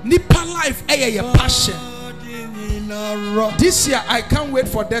 a passion. This year I can't wait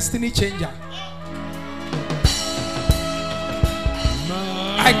for Destiny Changer.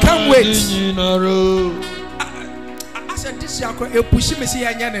 I can't wait. I said this year I push me see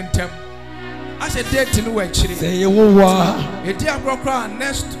anya ntem. I said date no we chiri. Say you wa. E dia grokra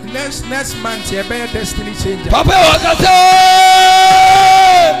next month e be Destiny Changer. Papa wakase.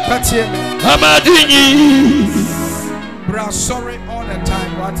 That's it. Amadini. Bra sorry all the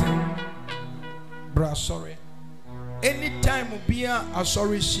time what? Bra sorry. Anytime ubia a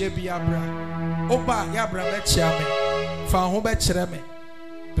sorry share be bra. Oba ya bra be chia me. Fa ho be kire me.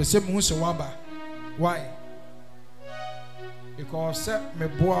 Pese mu se waba. Why? Because me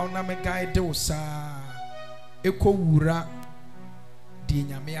boa na me guide o sa eko wura di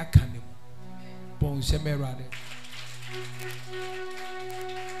nyame aka ne mu. Bon se me rade.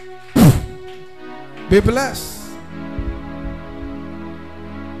 Be blessed.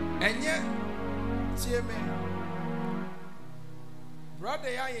 Enye tie me. Brother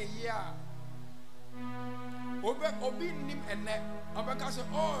ya ye Obi nim ene obeka say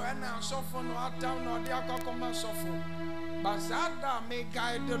oh na sofo no atam no de akokoma sofo but sada me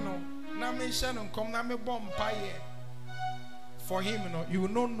guide no na me hye no kom na me bom paye for him no you will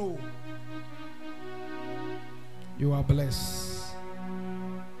not know. You are blessed.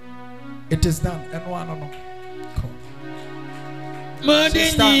 It is done and one no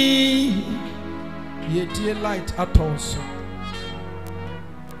Madeni ye dear light at all so.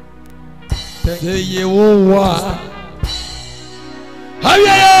 Say ye wo.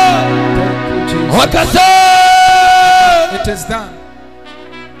 It is done.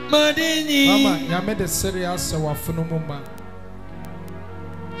 Madini. Mama, you made a serious so afunumuma.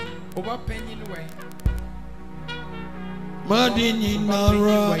 Over penny way. Madini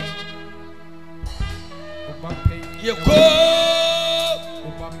Nara. Over penny. You go.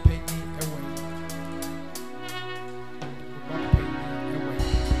 Over penny away. Over penny away.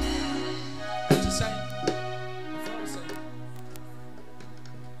 What you say?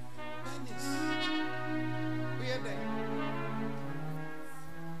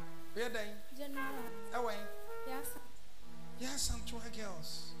 Yes, and 2 girls.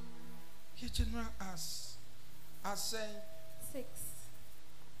 Your general as say 6.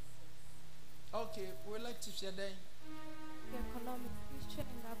 Okay, we like to share then. Economic history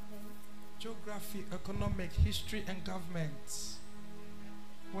and government. Geography, economic, history, and government.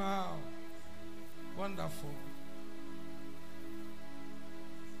 Wow, wonderful.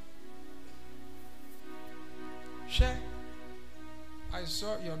 Share. I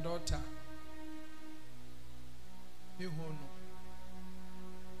saw your daughter. You know.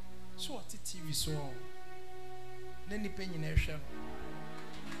 So what TV so? Nani penny nation.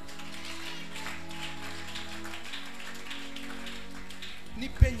 Ni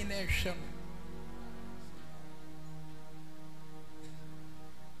penny nation.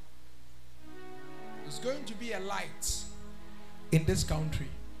 It's going to be a light in this country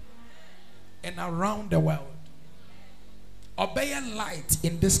and around the world. Obey a light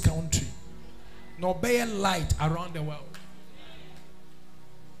in this country. And obey a light around the world.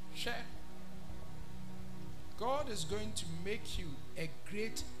 Share. God is going to make you a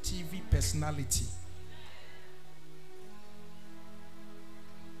great TV personality.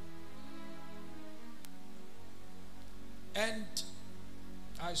 And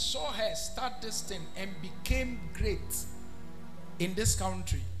I saw her start this thing and became great in this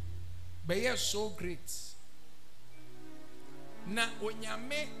country. But yes, so great. Na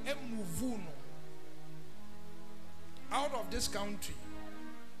onyame emuvu no out of this country.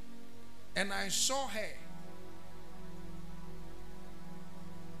 And I saw her.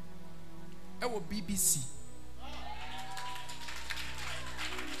 It was BBC.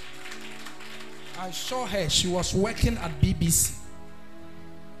 I saw her. She was working at BBC.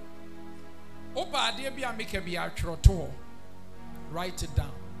 Oba de bia make a bia troto. Write it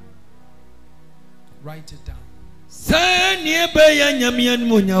down. Write it down. Sanye beya nyamian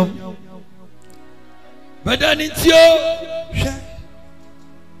munyam. Badanitio.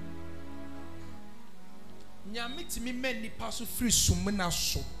 Nyamitimi men nipa so free sumina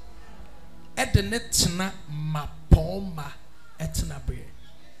so. Ede ne tena mapoma etena bre.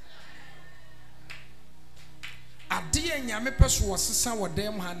 Ade nyame peso wosesa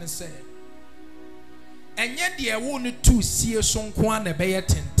wodem ha ne se. Enye de ewo ne tu sie so nko an be ye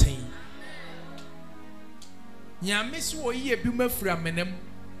tenten. Nyame si wo yi ebi mafura menem.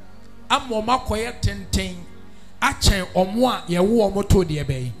 Amo makoye tenten. Achen omo a ye wo omo to de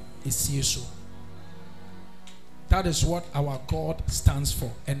be esie so. That is what our God stands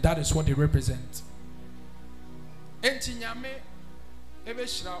for, and that is what they represent. Enti nyame ebe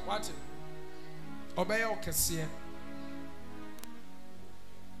shira wate obeye okese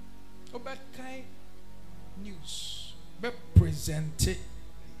obekai news be present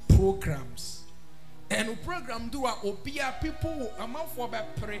programs and the program do a obia people amount for be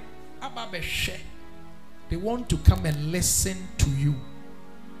pray aba be share. They want to come and listen to you.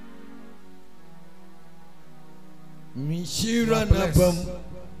 Mishira nabam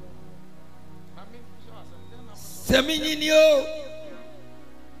Semininio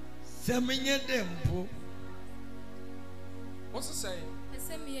Seminya dempo. What's it saying? I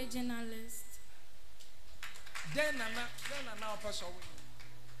say me a journalist. Then now person.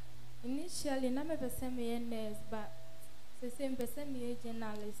 Initially, na me person me a nurse, but the same person me a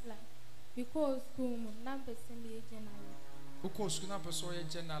journalist like because school na person me a journalist. Because school na person a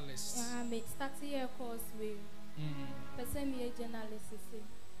journalist. Yeah, me start year course we. Person me a journalist say.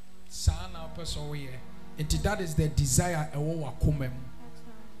 Sa na person we. And that is the desire ewo wakomem.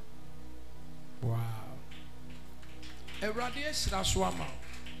 Wow. Erade esra so ama.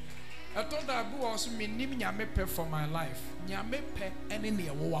 I thought that Abu also mean nyame pay for my life. Nyame pay ene ne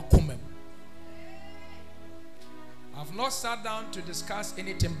ewo wakomem. I've not sat down to discuss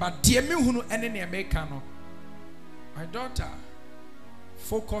anything, but dear me hunu ene ne make no. My daughter,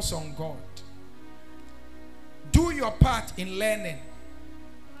 focus on God. Do your part in learning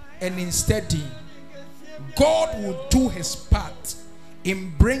and in studying. God will do his part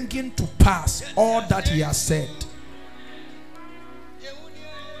in bringing to pass all that he has said.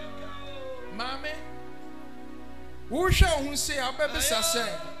 Mame, who shall who say our baby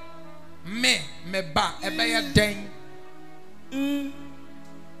say me ba ebeye den.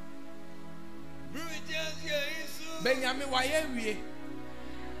 Benjamin waye wie.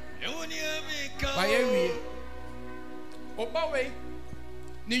 Waye wie. Obawe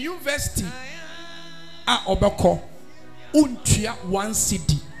ni university a obeko untua 1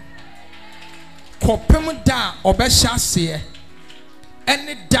 cedi kopem da obehya se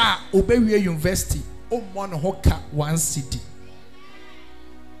ene da obewie university ommo no hoka 1 cedi.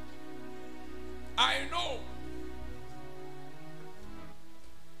 I know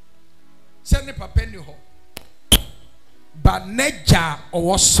sene papa ni ho ba neja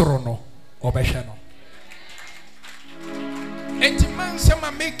owo soro no obehwe no. Enti man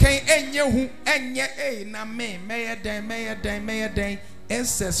sama meken enye hu enye na me meye den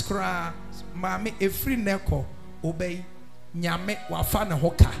enses kra mame efri neko obey nyame wafa ne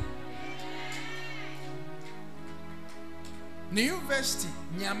hoka. Ni university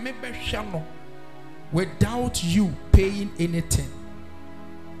nyame behwa no without you paying anything.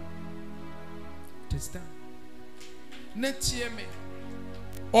 Understand? Netie me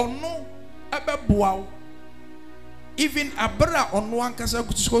ono abeboa. Even abra ono ankasa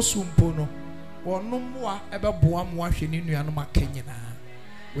kutusko sumpo no ono moa ebeboa mo ahwe ni nuano makanyina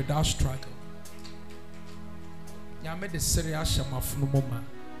without struggle. Nyame de serious shamafuno moma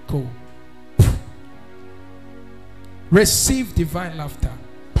ko Receive divine laughter.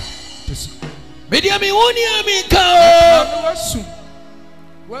 Mediami unia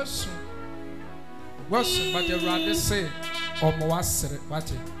Worse, but they rather say, or more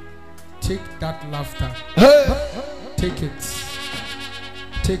what? Take that laughter. Take it.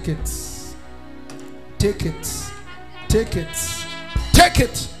 Take it. Take it. Take it. Take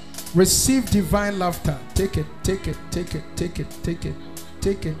it. Receive divine laughter. Take it. Take it. Take it. Take it. Take it.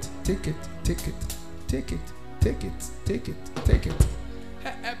 Take it. Take it. Take it. Take it. Take it. Take it. Take it.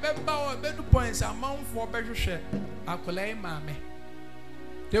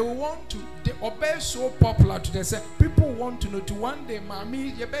 They will want to. They obey so popular to they say people want to know to one day, mommy,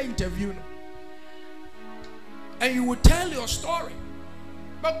 you be interview, and you will tell your story.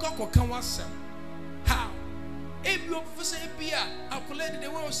 But God can was how? If you say be a they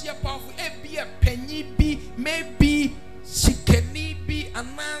will see a powerful. If be a penny be maybe she can be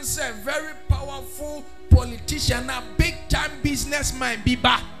an answer very powerful politician, a big time businessman be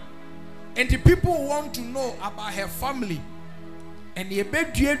back, and the people want to know about her family. And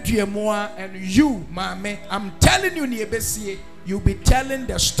and you, mama, I'm telling you, you'll be telling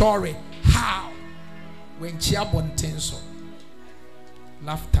the story how when Chiabontenso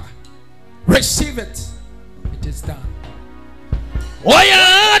laughter. Receive it. It is done. Oh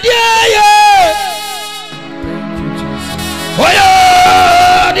yeah, yeah, yeah. Thank you, Jesus. Oh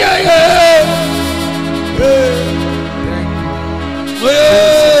yeah, yeah, yeah. Thank you. Oh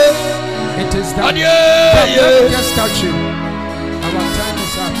yeah. It is done. Yeah, yeah. Let me just touch you. Our time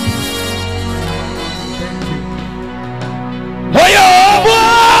is up. Thank you. Oh yeah,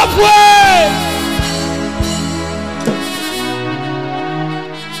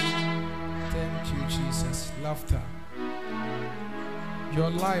 thank you, Jesus. Laughter. Your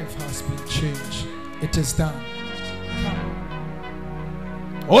life has been changed. It is done.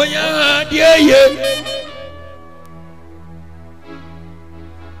 oh yeah, yeah, yeah.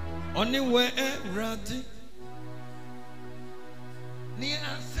 Only where ready. Ni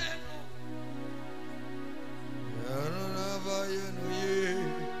aseno. Yarava yenuye.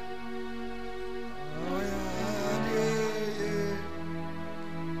 Oh yeah, yeah.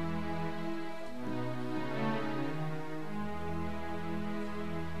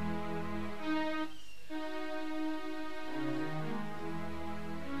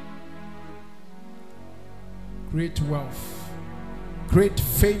 Great wealth, great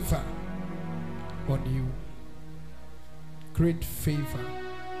favor on you. Great favor,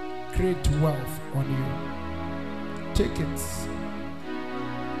 great wealth on you. Take it.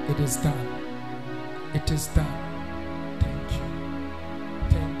 It is done. It is done. Thank you.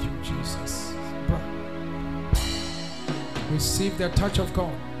 Thank you, Jesus. Receive the touch of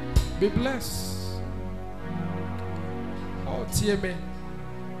God. Be blessed. Oh, TMA.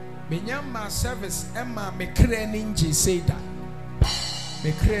 My service, Emma, me craning say that.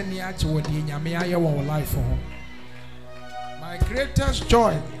 Me craning actually, Yamia, your life for home. My greatest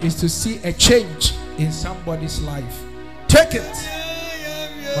joy is to see a change in somebody's life. Take it.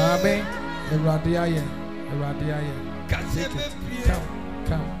 Mame, Eradiaye. Take it.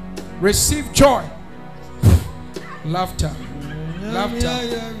 Come. Receive joy. Laughter.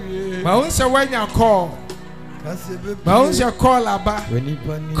 My own say when you call. My own say call aba.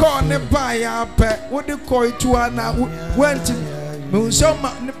 Call ne buy ya pe. What do you call it to ana? Went. My own say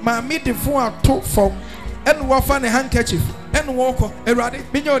my meet the phone to from. And wafane handkerchief and walk eradi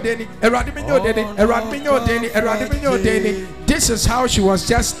minyo deni. This is how she was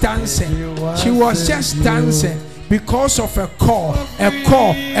just dancing. She was just dancing because of a call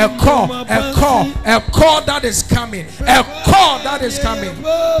that is coming. A call that is coming.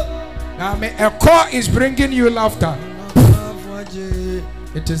 A call is bringing you laughter.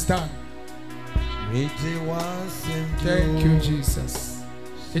 It is done. Thank you, Jesus.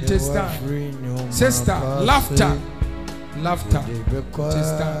 It is done. Sister, laughter. It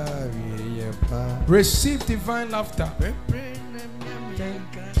is done. Receive divine laughter.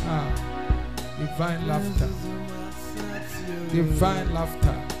 Divine laughter. Divine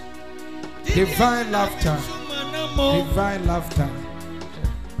laughter. Divine laughter. Divine laughter.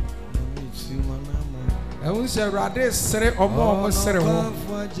 Ewu se rade sere omo sere wo.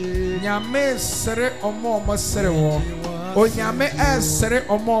 Nyame sere omo sere wo. Onyame esere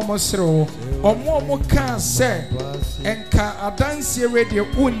omo sere wo. Omo kan se enka adanse radio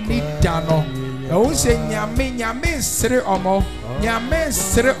unni dano. Ewu se nyame sere omo. Nyame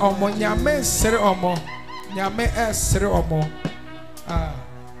sere omo. Nyame sere omo. Nyame esere omo.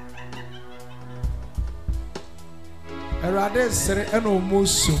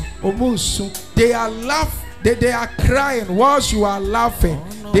 They are laughing. They are crying whilst you are laughing.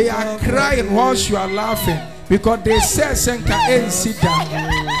 They are crying whilst you are laughing Because they say senka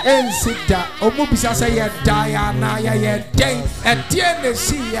ensida omubisa say ya dia na ya den edie ne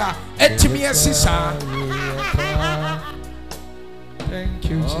si ya etimi asisa. Thank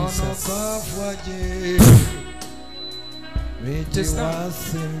you, Jesus. Just now,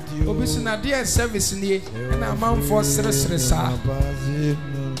 obisina dear service ni and a man for stress.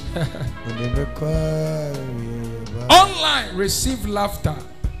 Online, receive laughter.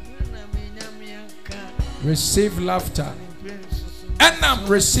 Receive laughter. Enam,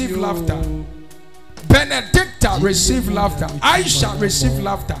 receive laughter. Benedicta, receive laughter. Aisha, receive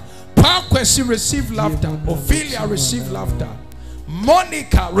laughter. Parkwesi, receive laughter. Ophelia, receive laughter.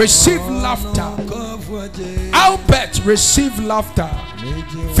 Monica, receive laughter. Albert, receive laughter.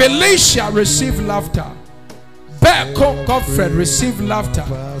 Felicia, receive laughter. Becco, Godfred, receive laughter.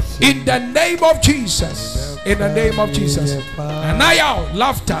 In the name of Jesus. In the name of Jesus. And now,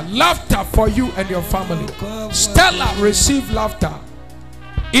 laughter. Laughter for you and your family. Stella, receive laughter.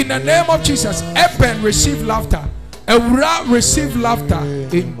 In the name of Jesus. Eben, receive laughter. Eura, receive laughter.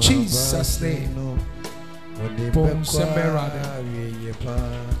 In Jesus' name.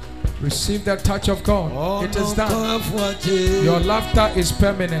 Receive the touch of God. It is done. Your laughter is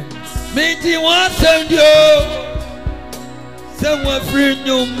permanent.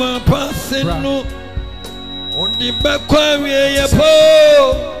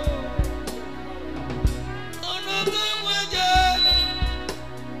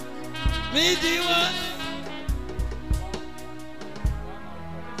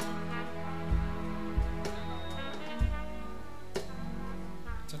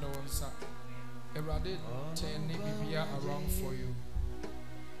 Around for you.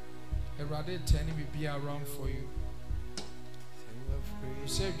 Be around for you. You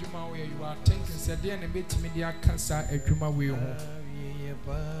say Juma where you are thinking said the enemy to media cancer a Juma way home.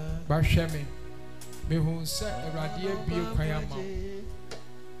 Bashemi. Me who say Radia be a Kayama.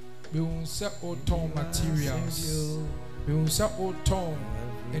 Me who say old tone materials. Me who say old tone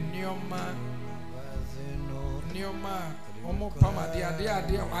and Neoma. Omo Pama,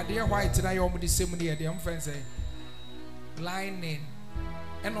 dear white and I almost the same day. The friends say lining.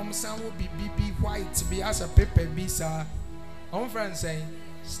 And son will be BB white be as a paper visa. On friends saying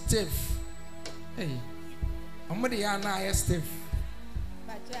stiff. Hey, the Anna stiff.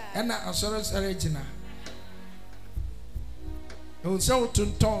 And I saw us original. You so to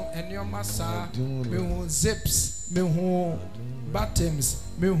tongue and your massa, me who zips, me who bottoms,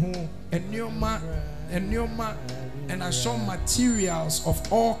 me who and your and I saw materials of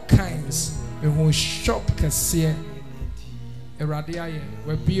all kinds. Me who shop cashier. Where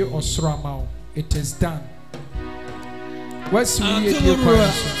be or sramao, it is done. What's really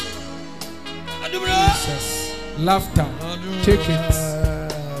Jesus? Laughter. Take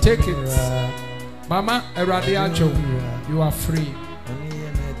it. Mama Eradiajo, you are free.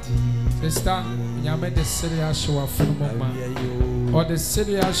 Sister, Yame the Syria show of Funumoma. Or the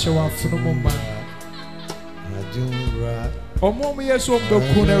Syria show of Funumoma. Omomi yes of the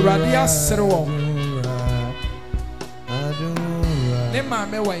Kuna Radia Sero. Nema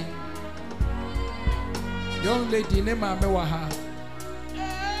mewai. Young lady, nema mewaha.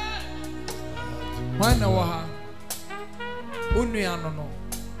 Wana waha. Unuyanono.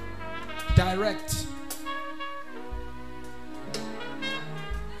 Direct.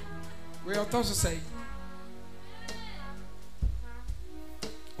 We are also say.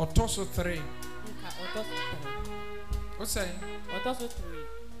 Otoso 3. What's saying?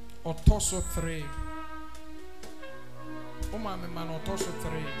 Otoso 3. Oma me man otoso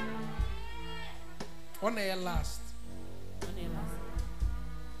 3. On a last.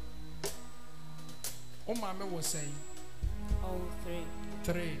 Oma me was saying. Oh,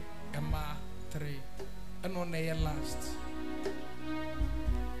 3. Emma 3. And on a last.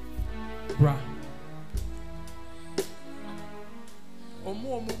 Bra.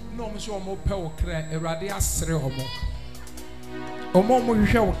 Omo no so omo pe okra Erade asere omo. Omo mo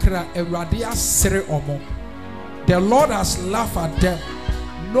hwe okra Erade asere omo. The Lord has laughed at them.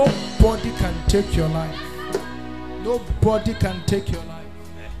 Nobody can take your life. Nobody can take your life.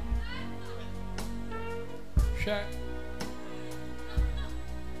 Share.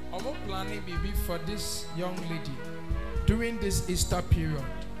 I'm planning baby for this young lady during this Easter period.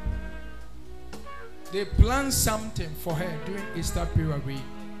 They plan something for her during Easter period.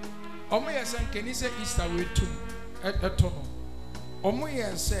 Omo yes and can you say Easter way too? Etono. Omo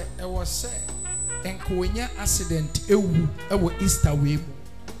yes say it was said. And Konya accident ewu Easter way.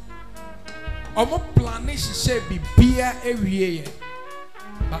 Omo planning she say be beer every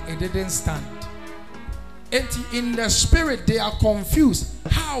but it didn't stand. And in the spirit they are confused.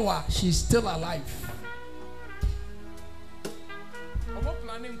 How she's still alive?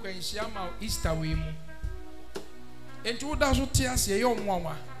 planning kwenhyia Easter we mu. Enti wo da so te ase ye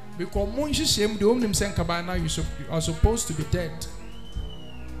omwawa because mon hyehyem de omnim senkaba na you are supposed to be dead.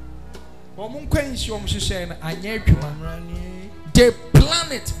 Omon kwenhyia omhyehyɛ na anya adwuma. They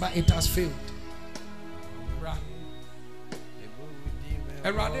plan it but it has failed.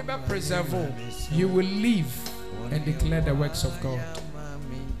 Erade be preserve, you will live and declare the works of God.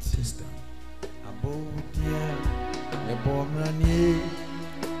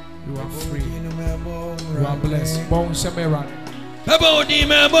 You are free. You are blessed.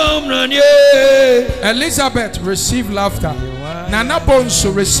 Elizabeth, receive laughter. Nana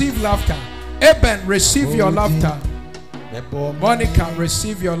Bonso, receive laughter. Eben, receive your laughter. Monica,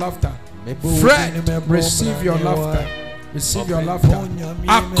 receive your laughter. Fred, receive your laughter. Receive your laughter.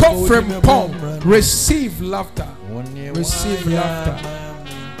 Akofrem Pong, receive laughter. Receive laughter.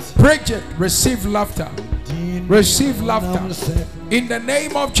 Bridget, receive laughter. Receive laughter. In the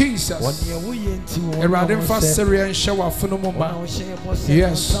name of Jesus.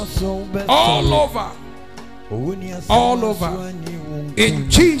 Yes. All over. All over. In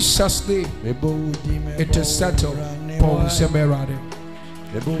Jesus' name. It is settled.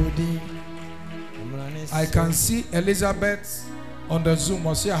 I can see Elizabeth on the Zoom.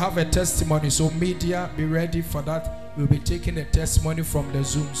 I see I have a testimony. So media, be ready for that. We'll be taking a testimony from the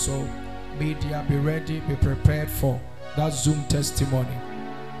Zoom. So media, be ready, be prepared for that Zoom testimony.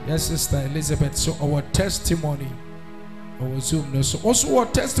 Yes, Sister Elizabeth. So our testimony, our Zoom. So also our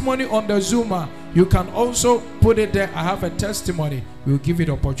testimony on the Zoom. You can also put it there. I have a testimony. We'll give it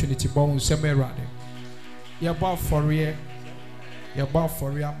opportunity. You're about for real. You're about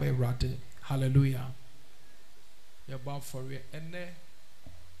for real. Hallelujah. You're about for real. And then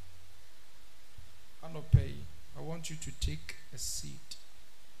I want you to take a seed.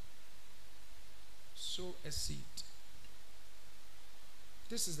 Sow a seed.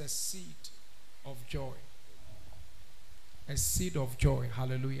 This is the seed of joy. A seed of joy.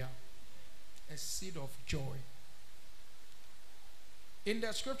 Hallelujah. A seed of joy. In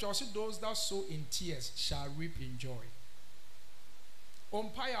the scripture, I see those that sow in tears shall reap in joy.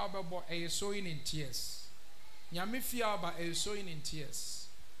 Umpire about a sowing in tears. Nyamifia about a sowing in tears.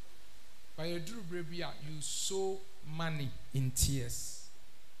 By a Drew Brebia, you sow money in tears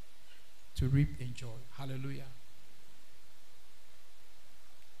to reap in joy. Hallelujah.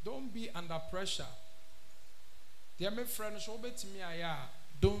 Don't be under pressure. Dear my friends,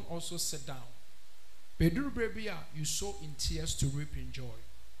 don't also sit down. By Drew Brebia, you sow in tears to reap in joy.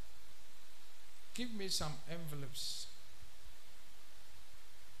 Give me some envelopes.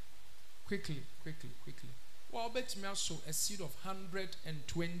 Quickly. Well, bet me also a seed of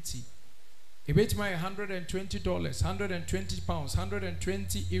 120. A bet me $120, 120 pounds,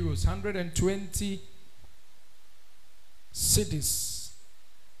 120 euros, 120 cedis.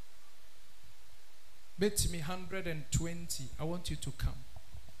 Bet me 120. I want you to come.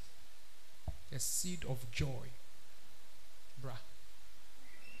 A seed of joy, bruh.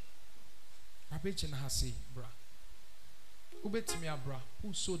 Rabbi Hasi, bruh.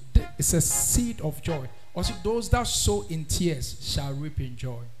 It's a seed of joy. Also, those that sow in tears shall reap in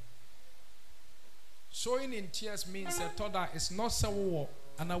joy. Sowing in tears means that it's not so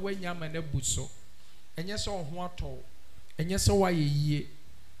and away yam and a buso. And yes, on what all. And yes, why ye,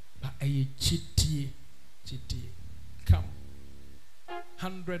 but a chitty. Come.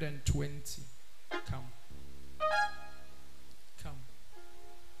 120. Come.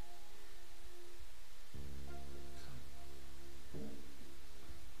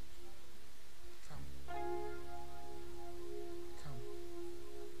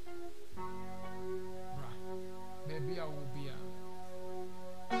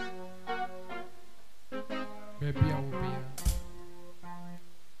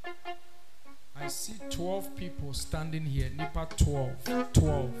 I see 12 people standing here. Nipa 12.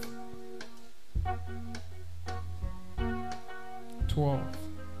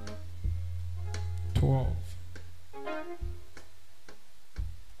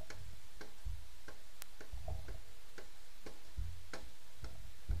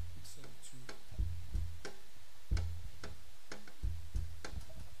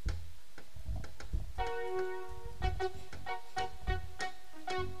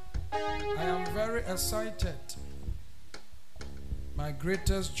 I am very excited. My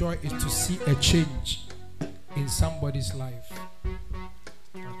greatest joy is to see a change in somebody's life.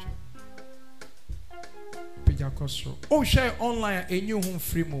 Oh, share online a new home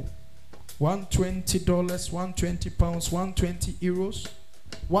free move. $120, £120, €120,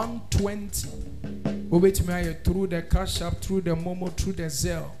 120. Wait me through the Cash App, through the Momo, through the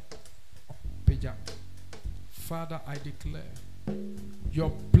Zelle. Father, I declare your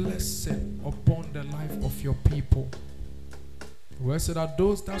blessing upon the life of your people. Where said that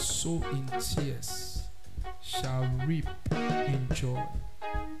those that sow in tears shall reap in joy.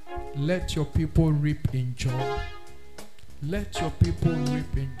 Let your people reap in joy. Let your people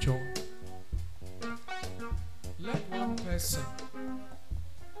reap in joy. Let one person,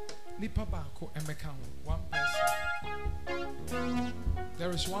 Nipa Bako Emeka, one person.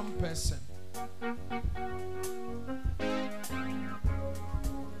 There is one person.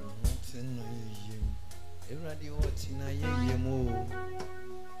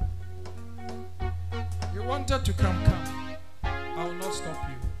 You wanted to come. I will not stop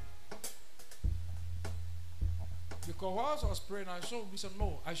you. Because whilst I was praying, I said,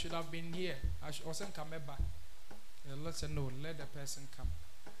 no, I should have been here. I wasn't coming back. Let's say, no, let the person come.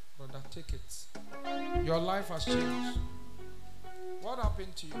 Brother, take it. Your life has changed. What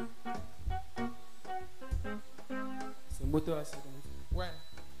happened to you? It's a motor accident. When?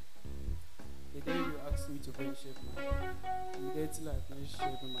 The day you asked me to finish shave my hair. The day till I finished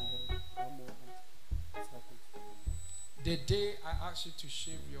shaving my hair. One more time. What's happened? The day I asked you to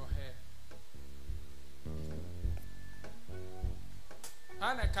shave your hair.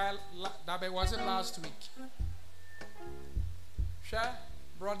 That wasn't last week. Share,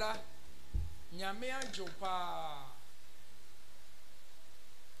 brother. Nyamea Jopa.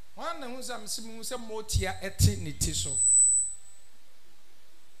 One who's a motia eternity.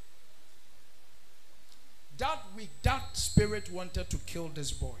 That week, that spirit wanted to kill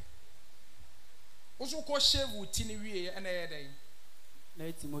this boy. Also, call shave with tini and a day.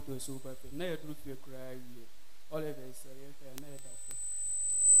 Night motor so perfect. Now you do cry. All of us are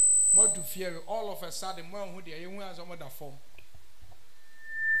more to fear all of a sudden, one who they are some other form.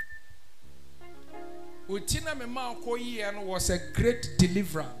 Utina Mema Koyen was a great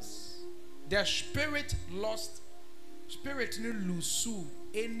deliverance. Their spirit lost, spirit no lose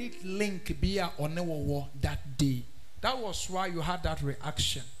any link be on the war that day. That was why you had that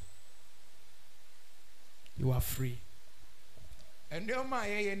reaction. You are free. And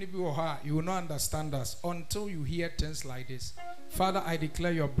you will not understand us until you hear things like this. Father, I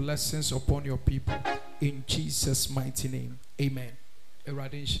declare your blessings upon your people in Jesus' mighty name. Amen.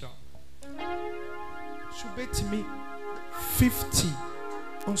 Subet me 50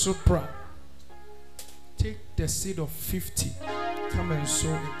 also proud. Take the seed of 50. Come and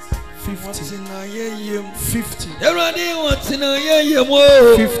sow it. 50. 50.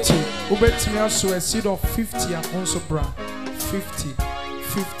 Ubet me also a seed of 50 and also brown. 50.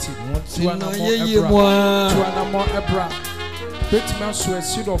 50. To an more ebra. Bet me also a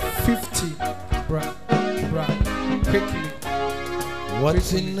seed of 50. Bra. Quickly.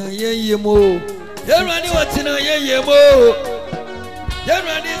 What's in a ye mo? You're running what's in a ye mo. You're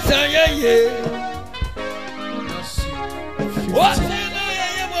running say ye. What's in a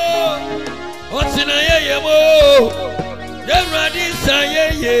ye mo? What's in a ye mo? You're running say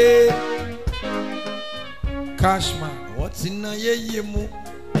ye. Cashman. What's in a ye mo?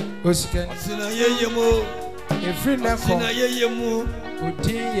 What's in a ye mo? Every neck in a ye mo.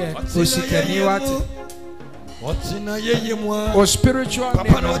 What's in a ye mo? O spiritual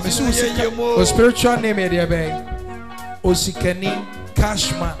name. O spiritual name area Osikani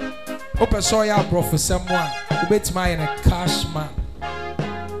Cashman. Open soya bro for someone. Ubet my a Cashman.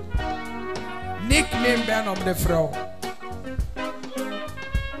 Nickname ban on the fro.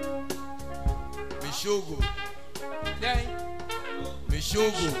 Mishogo.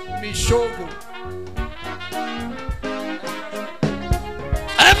 Mishogo.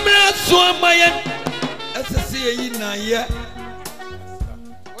 I'm not so my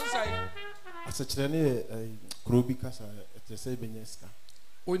As a Chile, Krubicas, a say Benesca.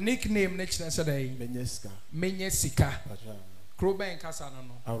 O nickname next day Menyesika. Kroba and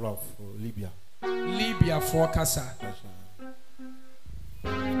Casano. Out of Libya. Libya for Casa.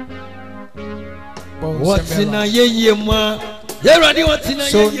 What's in a ye ma? What's in a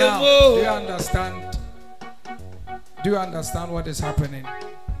so now, do you understand what is happening?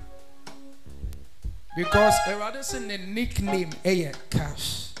 Because rather than the nickname a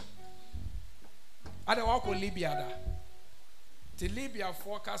cash. I don't walk with Libya. The Libya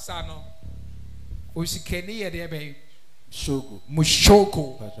for Casano. Usikeni there be Shogo.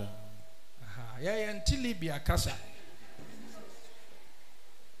 Mushoko. Yeah, until Libya Casa.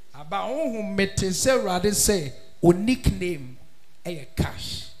 About who met say rather say o nickname a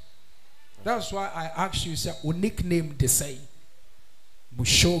cash. That's why I asked you say o nickname the say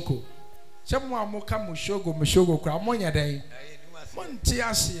Mushoko. Someone mo come Mushogo kra monya day. Monti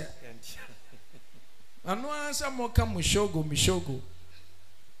asia. Anu ansa mo come Mushogo.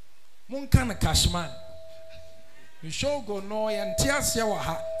 Mon kana Cashman. Nshogo no yantiasia wa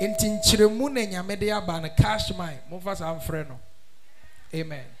ha enti nkyeremu na nyame de aba na cash mine mova sa amfrɛ no.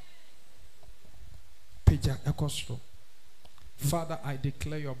 Amen. Peja ekostro. Father, I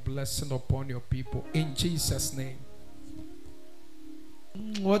declare your blessing upon your people in Jesus' name.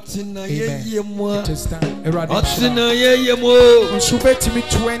 What's in a year? It is time. What's in a year? Ubet me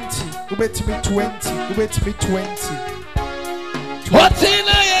 20. Ubet me 20. Ubet me 20. What's in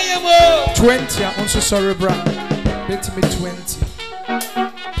a year? 20. I'm so sorry, bro. Ubet me 20.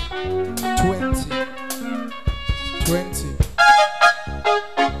 20. 20.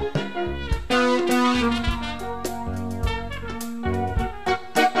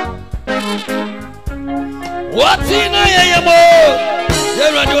 What's in a year?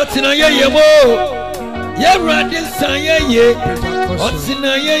 What's in a year? What's in a year? What's in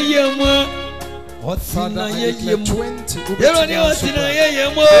a year? $20,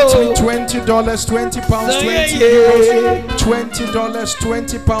 £20, £20,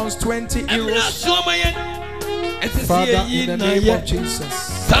 £20, €20. Father, in the name of Jesus,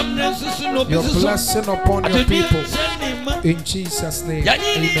 your blessing upon your people. In Jesus' name,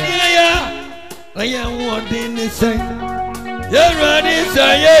 amen. I am wanting to say,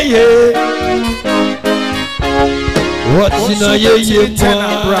 what's in a year?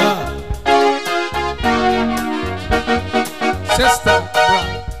 Sister,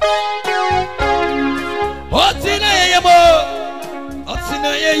 what's in a year? What's in a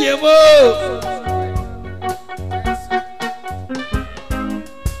year?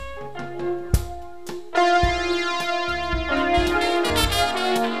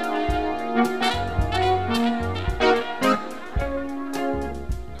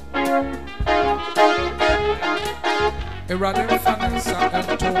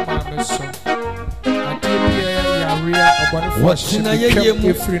 What's in a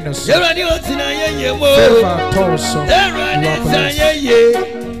year?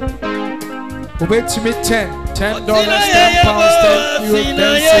 Obey me $10, £10, £10,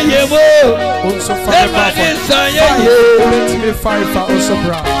 also $5. Obey me $5 also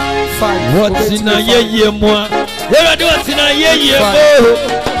bra. $5. What's in a year? What's in a year?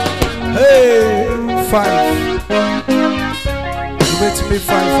 Hey, $5. Obey me $5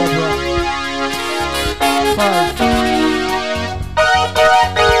 bra. $5.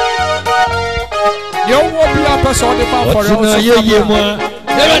 You won't be up as all the man for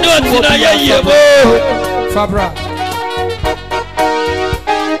Fabra.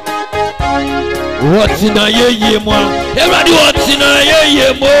 What's in a year? What's in a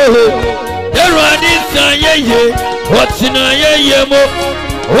year? What's in a year?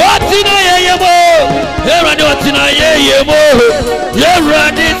 What's in a year?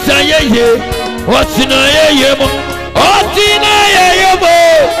 What's in a year?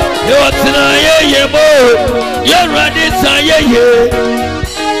 What's in a year? You're ready,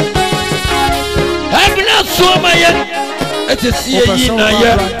 I'm not so my it's a sea in a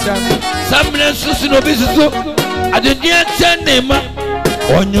year. Some lessons in business. I didn't send him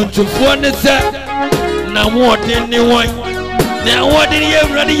on you to phone it. Now, what anyone? Now, what did you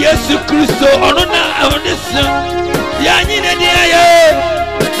ready? Yes, you Christo or not on this? Yanni,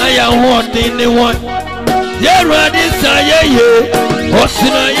 I am what anyone. You're ready, what's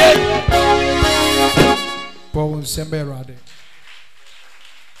in a year? Paul Semberade.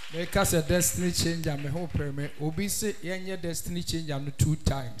 Make us a destiny changer. Me hope me. Obisi yenye destiny changer no 2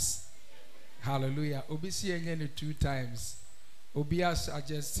 times. Hallelujah. Obisi yenye 2 times. Obia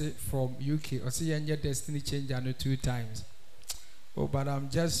suggested from UK. Osi yenye destiny changer no 2 times. Oh, but I'm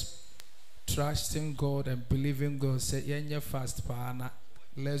just trusting God and believing God. Say yenye fast pana.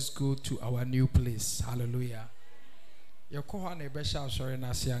 Let's go to our new place. Hallelujah. Yokoha nebesha sorry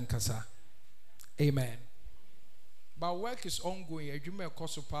nasi ankasa. Amen. But work is ongoing. You may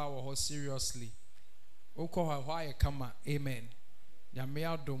cause power seriously. Okoha why come? Amen.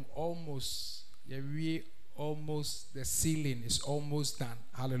 Yameadum almost. Almost the ceiling is almost done.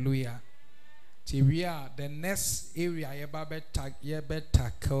 Hallelujah. We are the next area. You better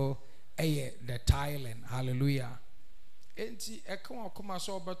tackle the tiling. Hallelujah. Enti ekoma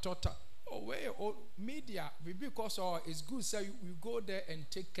so betota media because it's good say we go there and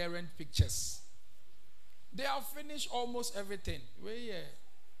take current pictures. They have finished almost everything.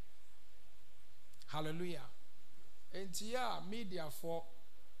 Hallelujah. Enti media for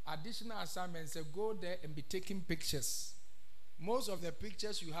additional assignments go there and be taking pictures. Most of the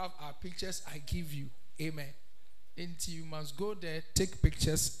pictures you have are pictures I give you. Amen. Enti you must go there, take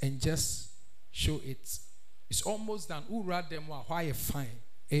pictures and just show it. It's almost done. Who read them? Why you fine?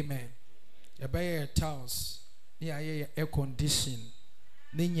 Amen. You buy your towels. Yeah, air condition.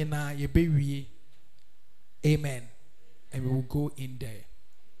 Ninyana, you baby. Amen. And we will go in there.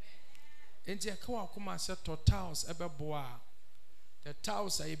 And the tiles the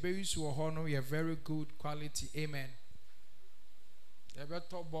tiles are very good quality. Amen. The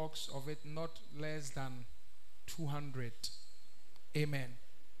top box of it not less than 200. Amen.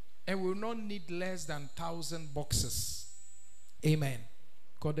 And we will not need less than 1,000 boxes. Amen.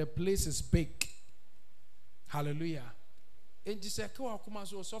 Because the place is big. Hallelujah. And just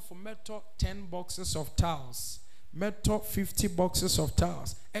also for metal 10 boxes of towels. Metal 50 boxes of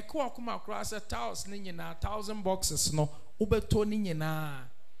towels. Across a towels, 1,000 boxes. No, ubeto ninyina.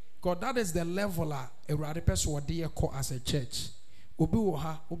 God, that is the level a radipes wadi ko as a church. Ubi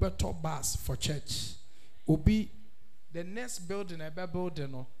woha ubeto bus for church. Ubi the next building ebe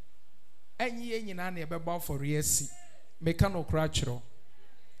building no. Enyi nyina na ebe ba for resi. Meka no krachro.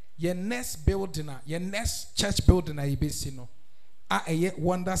 Your next building, your next church building a ibesi no. A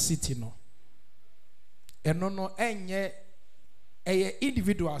Wonder City no. No enye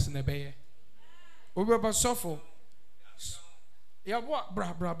individuals na beye. Obeba sofo. Ya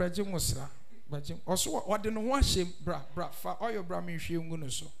bra beje musra. Beje. Oso what no ho ahyem bra fa oyo bra me hwe ngu no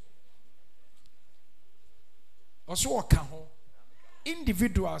so. Oso waka ho.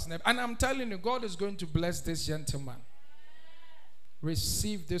 Individuals na, and I'm telling you, God is going to bless this gentleman.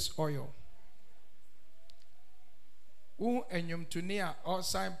 Receive this oil. Who enyum tunia or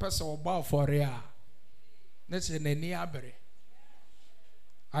sign person or bow for rea.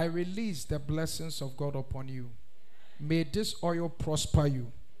 I release the blessings of God upon you. May this oil prosper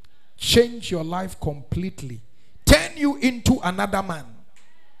you, change your life completely, turn you into another man.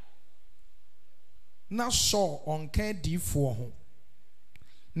 Now saw on KD for home.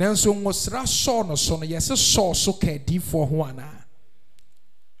 Nanso ngosra saw no so no yes saw so KD for one.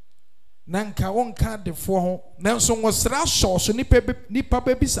 Nanka wonka de for ho nanso ngosra saw so nipa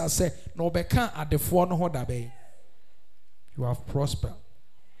bebisa say no beka adefo no ho dabe. You have prospered.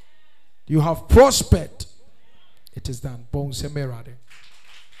 You have prospered. It is done. Bon semerade.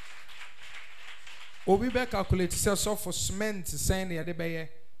 Obi be calculate say so for cement saying the ade be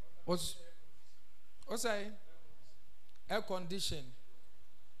was say air condition.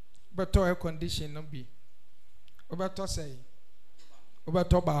 But air condition no be. Obato say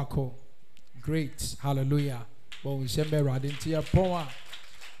Obato bako. Great. Hallelujah. Bon semerade into your power.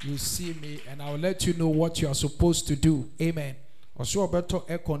 You see me and I'll let you know what you are supposed to do. Amen. Also better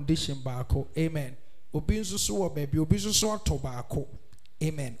air condition bako. Amen. Obinzu so baby obinzu so tobacco.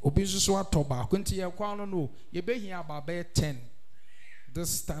 Amen. Obinzu so tobacco. Nti ye kwa no ye be here about 10. The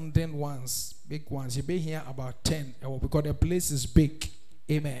standing ones, big ones, you be here about 10 because the place is big.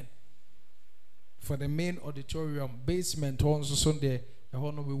 Amen. For the main auditorium, basement also Sunday, the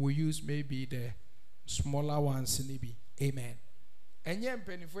whole we will use maybe the smaller ones maybe. Amen. And yem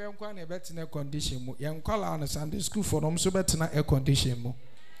penny for young quan a better condition. Young call on a Sunday school for them so better air condition.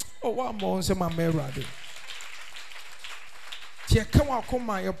 Oh, one more say my mirror. Come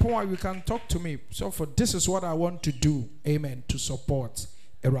on, your point, you can talk to me. So for this is what I want to do. Amen. To support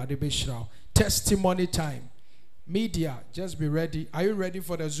Eradibishra. Testimony time. Media, just be ready. Are you ready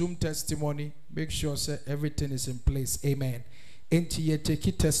for the Zoom testimony? Make sure say everything is in place. Amen. Enti ye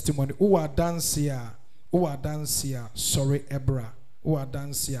take testimony. Who are dance here? Who are dance here? Sorry, Ebra. Who are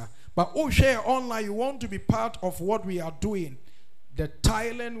dance here? But who share online? You want to be part of what we are doing. The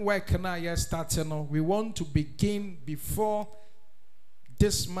tiling work now yes starting. We want to begin before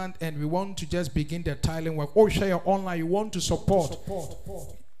this month, and we want to just begin the tiling work. Oh, share online. You want to support.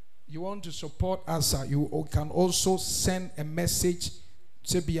 You want to support us. You can also send a message.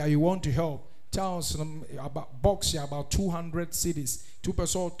 Say, you want to help. Tell us about box here about 200 cities.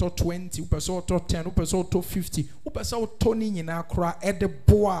 2% to 20, 2% to 10, 2% to 50, 2% to in Accra at the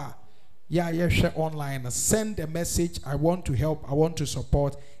boa. Yeah, share online. Send a message. I want to help. I want to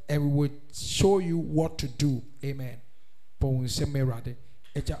support, and we will show you what to do. Amen.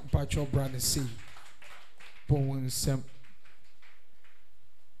 Eja mpacho brand see. Bowensem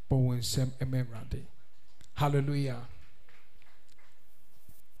emerade. Hallelujah.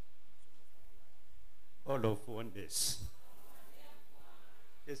 All of wonders.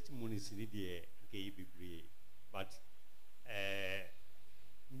 Testimonies in the KBB, but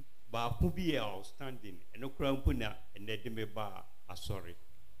Bapubi outstanding and no crampuna and Nedimeba are sorry.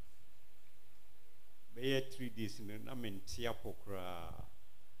 Be 3 days in an amentia pokra.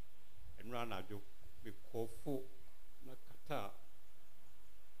 And run out of Kofo Nakata.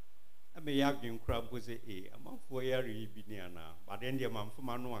 I may have been crab was a month for a biniana, but then the month for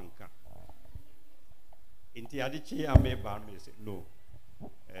Manuanka. In the Adichi, I may ban me say no.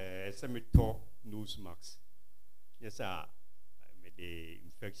 Semi talk nose max. Yes, sir. I made the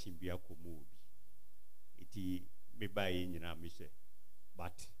infection be a commode. It nti me ba yi nyina me hye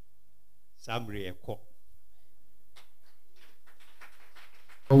but samre ekọ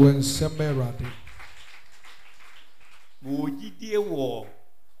Owen Semerade. Mojidie wo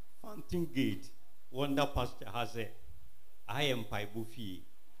Fountain Gate Wonder Pastor has a I am Paibu fee.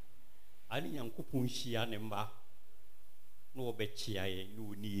 Ani Yankupun Shia Nemba no bechia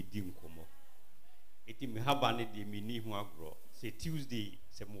no need dinkomo. It me habane de mini huagro. Say Tuesday,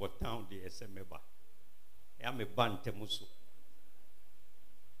 some more town de Semeba. I am a bantemuso.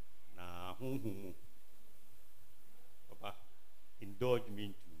 Na hum. Papa, indulge me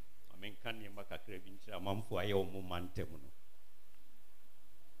to. Menkani maka krebinchira mamfu aye omumante muno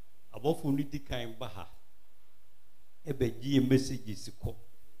abofu ni dikan baha ebeji messages ko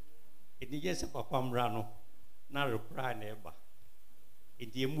eni yese papa mra no na reply na eba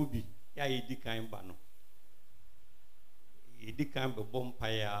edi emubi ya ye dikan ba no e dikan be bompa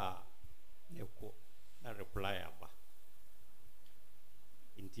ya ne ko na reply aba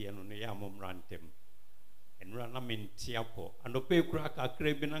inti eno no ya momrantem and run a min tiapo and the pay crack a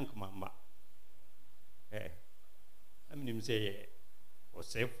craving and mamma. I mean, him say, or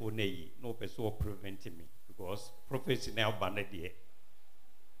say for nay, no person preventing me because prophecy now banned ye.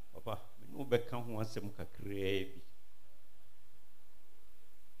 Papa, no back come once some crave.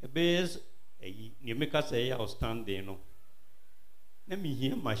 A base, you make us say, I'll stand there. No, let me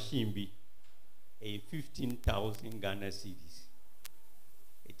hear machine be a 15,000 Ghana cedis.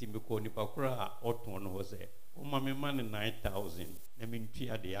 Timiko ni pakura oton was a umami man 9,000. I mean,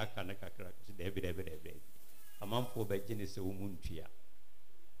 tia de akanaka crack, David. A month for by Genesis Umuntia.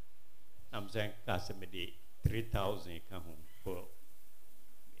 I'm saying, Casamede 3,000 come home for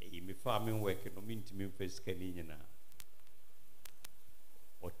a farming work and no mean to me for Scanina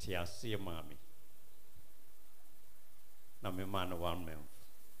or Tia see mammy. Now, my man 1 month.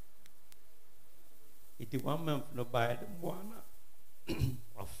 It is 1 month no buy the one.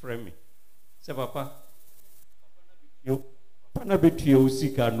 Offer me. Say, Papa, you Papa bit you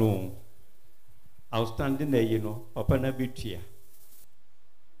sika no. Outstanding there, you know, Papa na bit here.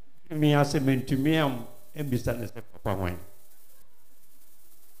 Me as a man to me, I'm business Papa wine.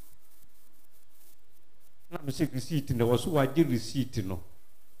 I'm sick receipt, and I was why did receipt, no.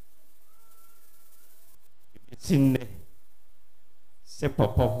 It's in there. Say,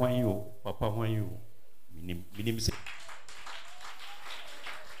 Papa, why you, minim say.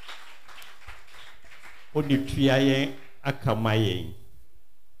 Only triaye akamaye.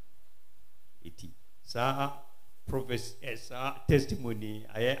 Iti sa prophecy sa testimony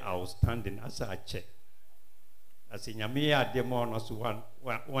aye outstanding as a check. As in yamia demon as one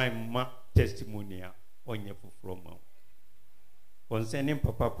ma testimony on your from concerning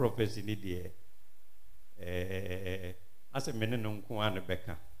Papa prophecy ni dear as a menon kuan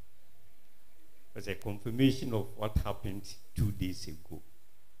Becca as a confirmation of what happened 2 days ago.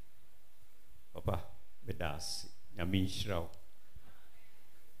 Papa bedas nyame nhyiraw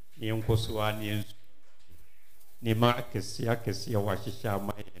ne nkosua ne ma akese wahyehyɛ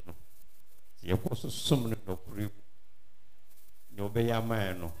amaye no ye koso som no nokuri ne obeya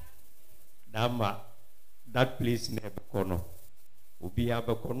amaye no dama that place ne beko no obi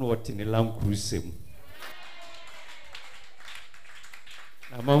abeko no otine lam krusem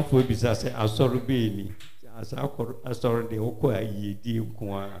na manfo bisa sɛ asɔre be ni asɔre de okɔ ayedi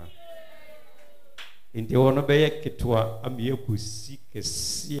nkoa Inte ono beye kitwa amiye kusi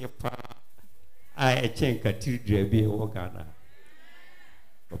kesie pa a echenka tidre be wo Ghana.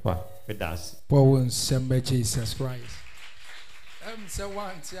 Papa pedas. Paul Sembe Jesus Christ. Say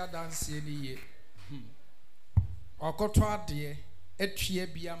one tia dance ni ye. Okoto ade etwie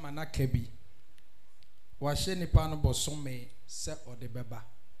bia manaka bi. Wa hye nipa no bosome se ode beba.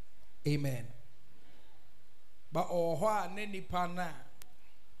 Amen. Ba oho a ne nipa na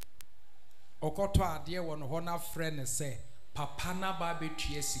Okoto ade wo no ho na frɛ ne sɛ papa na ba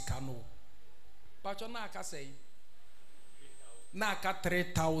betue sika no. Pacho na aka sɛ na aka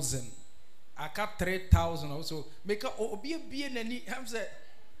 3,000. Aka 3,000 also make obi bie nani am sɛ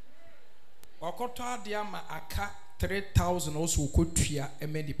okoto ade ama aka 3,000 also kotua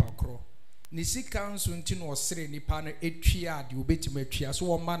emedi pakro. Ni sika nso nti no osere nipa no etua ade obetima atua so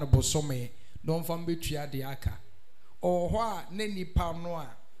wo ma no bosome no mfam betua ade aka. Oho a ne nipa no a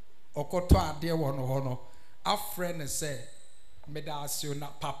okoto ade wo no ho no afre ne se meda asio na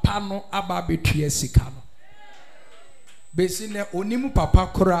papa no aba betua sika no besi ne onimu papa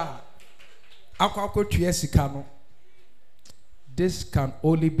kora akwakotua sika no. This can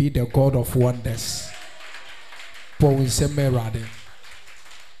only be the God of wonders. Paul Kyeremeh.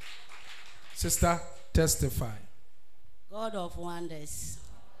 Sister, testify. God of wonders.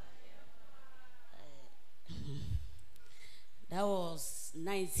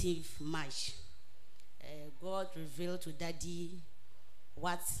 19th March. God revealed to Daddy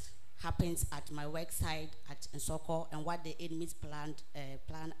what happens at my work site at Nsoko and what the enemies planned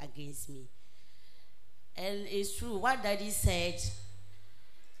against me. And it's true what Daddy said.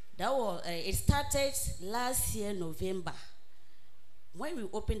 That was it started last year November. When we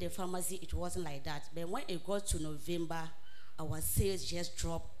opened the pharmacy, it wasn't like that. But when it got to November, our sales just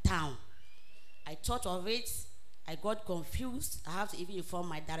dropped down. I thought of it. I got confused. I have to even inform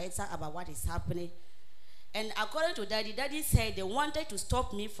my director about what is happening. And according to Daddy, Daddy said they wanted to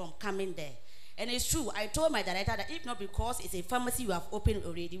stop me from coming there. And it's true. I told my director that if not because it's a pharmacy you have opened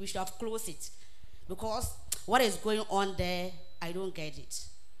already, we should have closed it. Because what is going on there, I don't get it.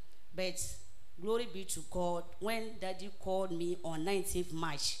 But glory be to God, when Daddy called me on 19th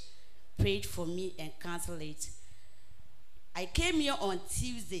March, prayed for me and canceled it. I came here on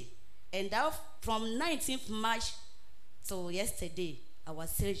Tuesday, and that from 19th March till yesterday, our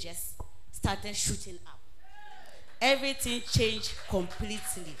sales just started shooting up. Everything changed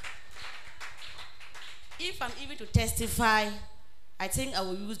completely. If I'm even to testify, I think I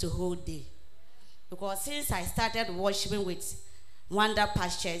will use the whole day. Because since I started worshiping with Wonder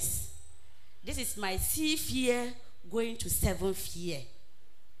Pastures, this is my 6th year going to 7th year.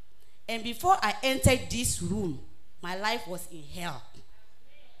 And before I entered this room, my life was in hell.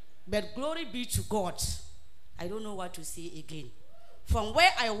 But glory be to God. I don't know what to say again. From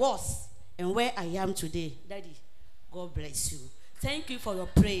where I was and where I am today, Daddy, God bless you. Thank you for your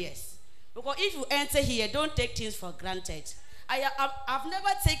prayers. Because if you enter here, don't take things for granted. I've never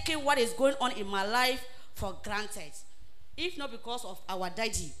taken what is going on in my life for granted. If not because of our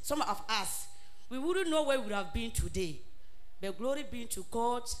Daddy, some of us, we wouldn't know where we would have been today. But glory be to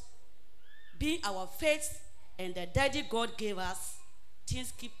God, being our faith and the Daddy God gave us,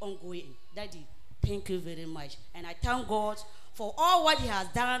 things keep on going. Daddy, thank you very much. And I thank God for all what He has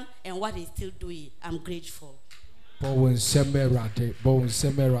done and what He's still doing. I'm grateful. Bowen Semerade.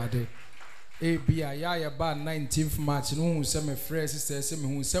 Ebia ya ba 19th March no hu se me fresh se me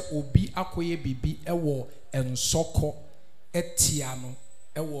hu se obi akoye bibi ewo ensoko etia no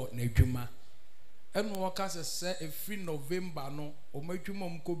ewo n'adwuma eno waka se every November no o madwuma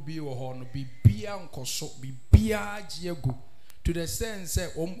mko bi wo ho no bibia nkoso bibia giegu to the sense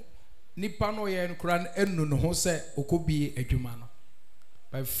nipa no ye nkura enu no ho se okobi adwuma no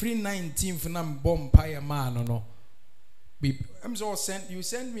by free 19th na mbompa ya man no I'm so you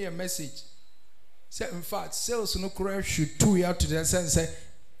send me a message. So in fact, sales no crash should 2 years to the sense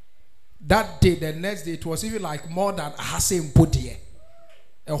that day, the next day, it was even like more than a same put here.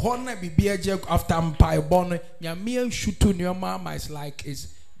 A whole night be after Empire born, your meal shoot to your mama is like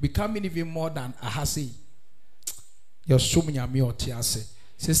it's becoming even more than a hasi. You're assuming your meal tiase.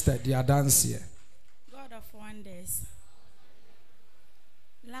 Sister, they are dance here. God of wonders.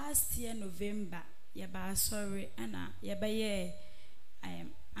 Last year, November, yaba sorry, Anna, yaba ye, I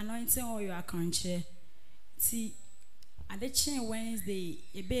am. Anointing all your country. See, at the chain Wednesday,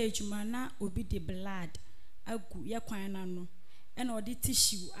 a bedroom na will be the blood. A good yakwana no, and all the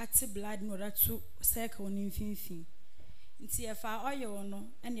tissue at the blood no that to circle in fin. See if I oil no,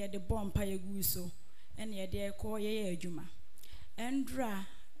 and yet the bomb pay guso, and yet they call ye juma. And dra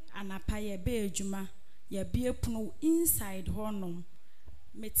and a pay bedroom, ye be a puno inside hornum.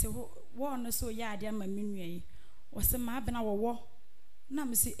 Mete one so yard ya my minway, was a map and our war. Na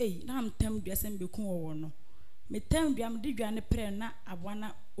me say na am tem dua sem be kun wo no me tem dua me de dua ne pre na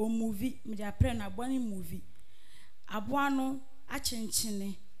aboana o movie me de pre na aboana movie aboano a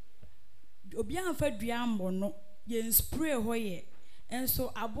chenchene obi anfa dua ambo no ye spray ho ye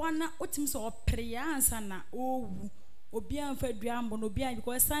enso aboana otim so opre ya ansa na owu obi anfa dua ambo no obi an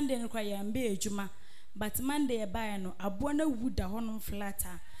because Sunday no kwa ya mbe ejuma but Monday e buy no aboana wu da ho no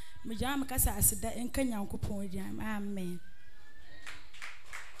flatter me jam kasa asida enka nyankopon di amen.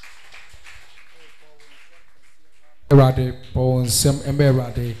 Erade Paul Sem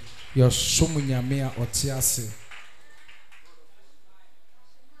Emerade your sumunya mea otiase.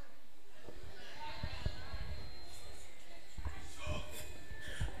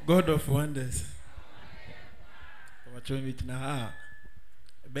 God of wonders. I'm showing it now.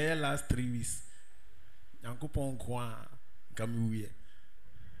 Be last 3 weeks. Yankopon kwa kamuwe.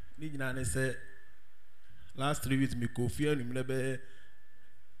 Ni jina ne say last 3 weeks me kofia ni mlebe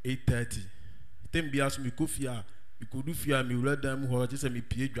 8:30. Tem bias me kofia. You could do fear me, let them who are just a me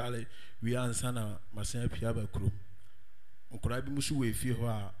pie jolly. We answer now, my son Piaba crew. Uncle Musu way fear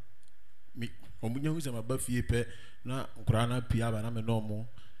me. Omunya who's a buffy pe, na Grana Piaba, and I'm a normal.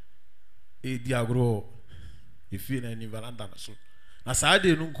 A diagro, if you any valentana so. As I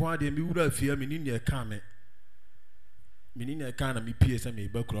didn't quite me would have fear me in your comment. menina ka na me pie se me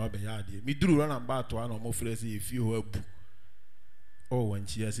ba kura ba ya de me duru run about to an omo frɛ se efie ho abu oh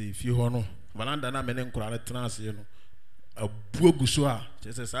wanchi ya se efie ho no balanda na me ne nkura ne trance no abu aguso a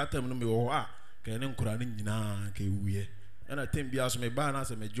che se sa tam no me wo a ka ne nkura ne nyina ka ewuye na tem bia so me ba na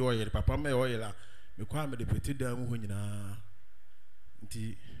se me joy papa me o yela me kwa me de peti da mu ho nyina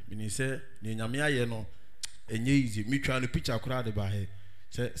nti mini se ne nyame aye no enye easy me twa no picture kura de ba he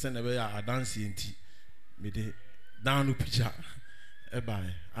se na be ya dance nti me de down no picture e ba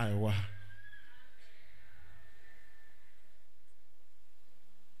ai wa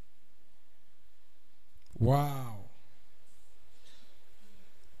wow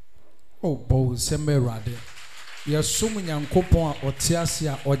oh bo se me rade yɛsom nyankopɔn a ɔte ase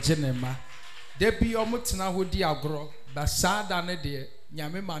a ɔgye ne ma da bi ɔmotena hɔ di agorɔ ba saa da ne deɛ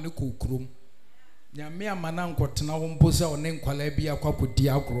nyame ma ne kɔkurom nyame ama na nkɔtena hɔ mpo sɛ ɔne nkwalaa bi akɔkɔdi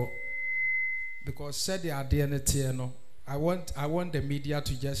agorɔ because said the adeɛ ne teɛ no I want the media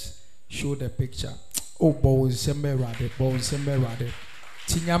to just show the picture oh bo se me rade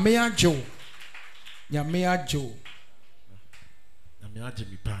ti nyame agyew mi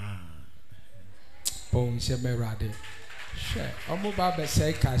pa bon se me rade she omo ba be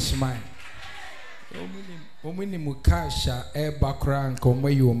say cash mine omini mu cash e bakra nko mo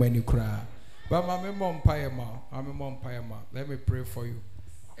yi o mani kra ba ma me mo mpae ma let me pray for you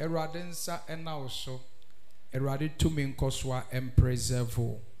erade nsa ena oso erade tumi nkoso a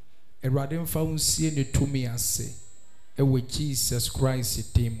preserve erade mfa unsie ne tumi ase e we Jesus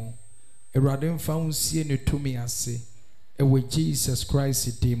Christ demo erade mfa unsie ne tumi ase e we Jesus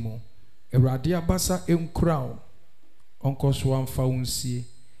Christ demo erade abasa enkrao onkoso amfa unsie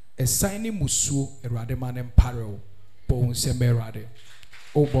esan ni musuo erade manem parel bon semerade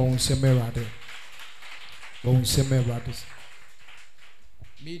o bon semerade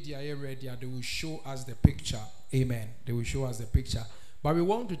media are ready and they will show us the picture. Amen. They will show us the picture. But we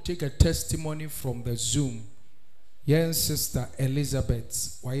want to take a testimony from the Zoom. Yes, Sister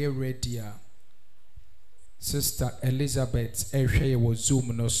Elizabeth, why you ready? Sister Elizabeth, she was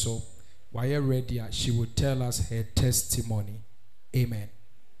Zoom no so. Why you ready? She will tell us her testimony. Amen.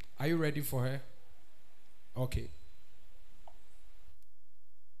 Are you ready for her? Okay.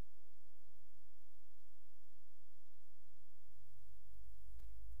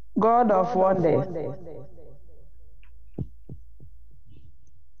 God of wonders.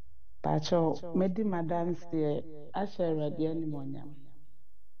 Pacho, medi madam se ashe radio ni monyam.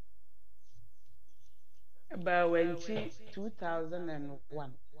 Ba wenchi 2001.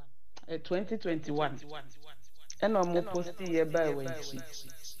 2021. Eno mo posti ye ba wenchi.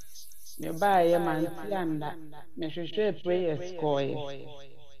 Me ba ye manti anda. Me hwehwe prayers koye.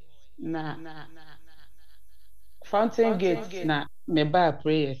 Na Fountain Gate na me ba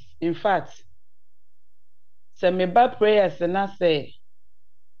prayers. In fact, se me ba prayers na say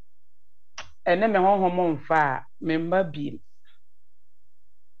ene me honhom mfa me mba bi.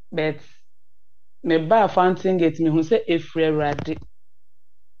 But me ba Fountain Gate me hu se efre rade.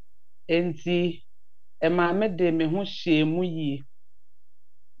 Enti e ma me de me hu hye mu yi.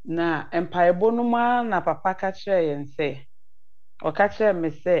 Na empaebo no ma na papa ka kire yen se. O ka kire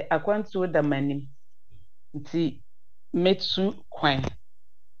me se akwantu da manim. Nti metu kwan.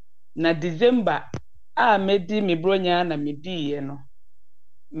 Na December a medi me bronya na medi ye no.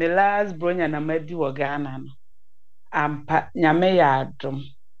 Me last bronya na medi wo Ghana no. Ampa nyame ya adom.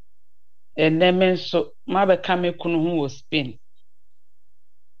 Ene me nso mabeka me kunu hu wo Spain.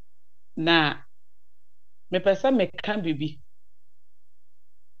 Na me pesa me kan bibi.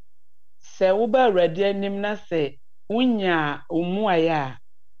 Se wo ba awrade anim na se unya omu aya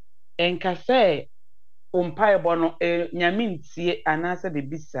enka se umpa ebo no nyame ntie anase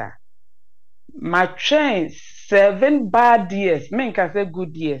bebisa. Ma train 7 bad years, menka say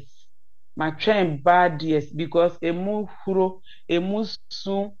good years. Ma train bad years because emu huro, emu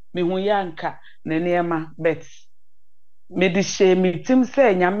su, me hu yanka na nema bet. Me di she me tim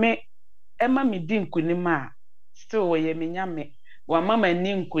say nyame ema me di nkunima still we me nyame. Wa mama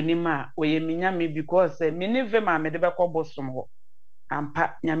ni nkunima we me nyame because me neve ma me de bekọ bosom ho.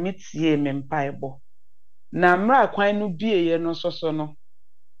 Ampa nyame tie me mpa ebo. Na mra kwan no bieye no soso no.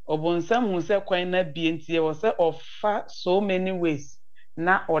 Obonsam hu se kwan na bie ntie wo se ofa so many ways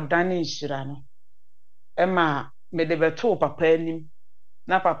na odane nhira no. Ema me de beto papa anim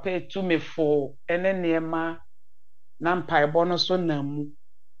na papa etu me fo ene nema na mpa ebo no so na mu.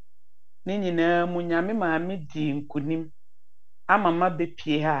 Ni nyina mu nyame ma me di nkunim. Amama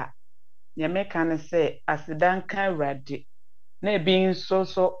bepie ha nyame kan se asidan kan rade na ebi nso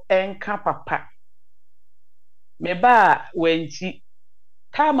so enka papa me ba wanchi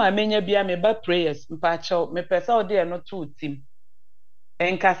time a menya bia me ba prayers mpacho me pesa o de no to tim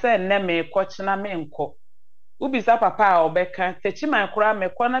enka se nne me kochina me nko ubisa papa a obeka techiman kura me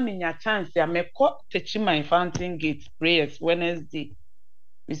kwa na menya chance a me ko techiman fountain gate prayers Wednesday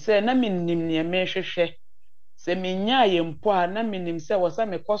we say na minnim ne me hwehwe se menya ye mpo a na minnim se wo sa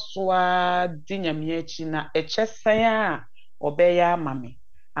me kosoa di nyame achi na echesan a obeya ama me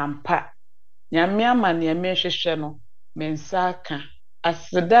ampa nyame ama ne me hwehwe no mensa aka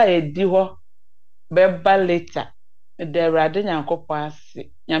aseda edi ho beba later the Awurade Nyankopɔ ase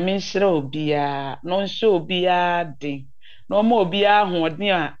nyame nhyira obia no nhyɛ obia den no ma obia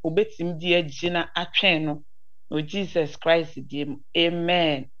ahoɔden a obetim di agina atwen no no Jesus Christ dim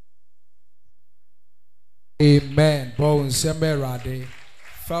amen. Amen. Bon semerade.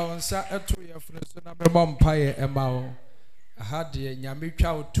 Faunsa eto ye funu so na memo mpaye emawo. Ha de nyame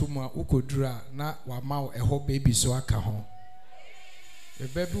twa otuma ukodura na wa mawo eho baby so aka ho. The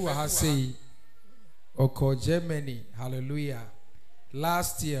baby wa ha say oko Germany. Hallelujah.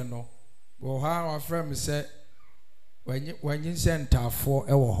 Last year no. Wo ha our friend say when center for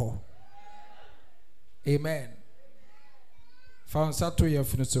ewo ho. Amen.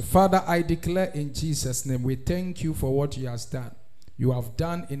 Father, I declare in Jesus' name, we thank you for what you have done. You have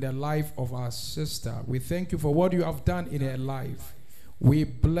done in the life of our sister. We thank you for what you have done in her life. We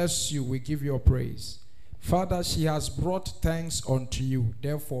bless you. We give you praise. Father, she has brought thanks unto you.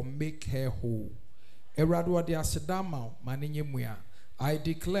 Therefore, make her whole. I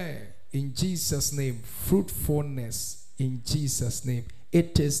declare in Jesus' name, fruitfulness in Jesus' name.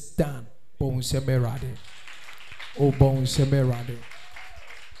 It is done. O bon semerade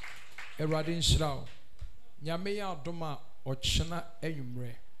eradin shrao nyame ya doma ochena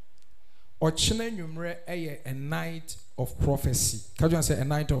enwumre a night of prophecy. Can you say a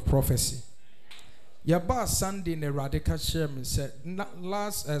night of prophecy? Yaba Sunday ne radical share me said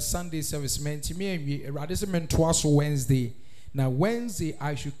last Sunday service meant me and we radicament twice Wednesday. Now Wednesday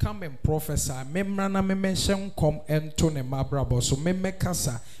I should come and prophesy. Memrana me mention come ento ne mabrabo so me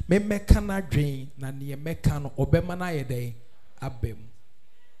mekasa me mekana dream na ne mekano obemana yede abem.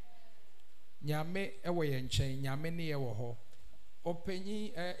 Nyame ewo ye nchen nyame ne ye wo ho.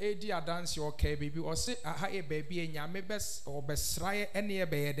 Openyi edi adanse okay baby o se aha e baby nyame bes obesrae ene ye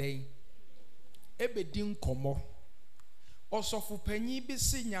be yede. Ebedi nkomo. Osofu panyi bi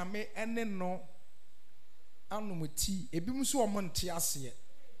si nyame ene no anumuti ebi muso omonte ase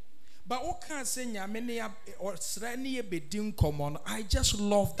but o can say nyame ne or sra ne ye bedi nkomo no. I just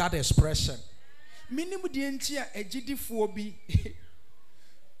love that expression. Minim de enti a agidifo bi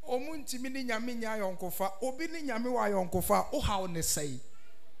omunti mini nyame nya yonkofa obi ne nyame wa yonkofa o haw ne sei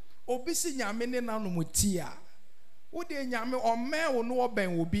obi si nyame ne nanumuti a wo de nyame o me wo no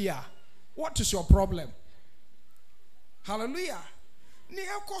oben obi a what is your problem? Hallelujah. Ni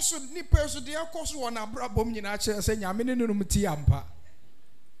ekoso ni peso de ekoso wona brabom nyina kire se nyame ne nunum ti ampa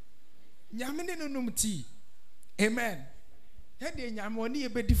nyame ne nunum ti amen he de nyame oni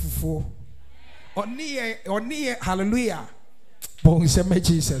ebedi fufuo oni hallelujah bon se me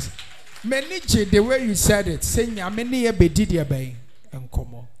Jesus manage the way you said it say nyame ne ebedi de ben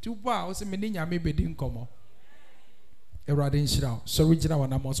enkomo tu ba o se me ne nyame ebedi enkomo erade nshira so regina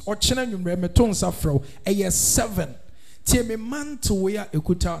wana mos o chena nwumre meton safro eye 7 tie me manto ya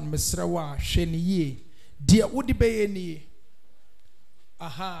ekuta mesrewa hweniye de wodi beye ni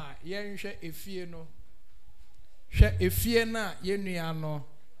aha yenhwe efie no hwe efie na yenua no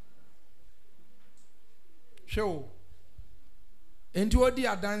show enti odi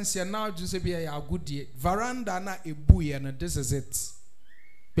adanse na adwuse bi ya agudie veranda na ebuye no this is it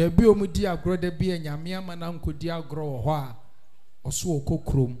baby omudi agro de bi nyame ama na nkodi agro wo ho a oso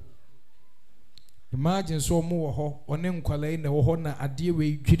okokrom. Imagine so mo wo ho one nkwalai na wo ho na ade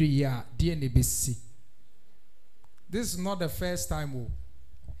we dwiri ya de ne besi. This is not the first time o.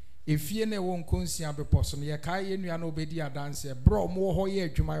 If ye na wo nkonsia beposo no ye kai ye nua na obedi adanse bro mo wo ho ye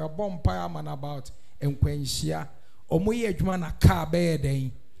adwuma yo bompa ama na about enkwanhia omo ye adwuma na ka be ye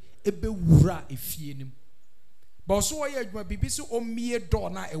den ebe wura efie nim. Ba so wo ye adwuma bibisi omie do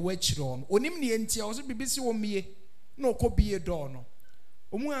na ewa chire on onim ne entia wo so bibisi omie na okobie do no.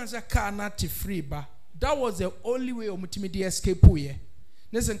 Free ba. That was the only way omutimi de escape ye.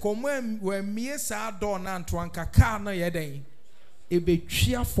 Listen, come when me sa door na antoanka car na ye den. E be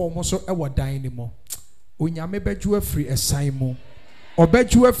twia form so e wadan ni mo. Onyame beju afri esan mo.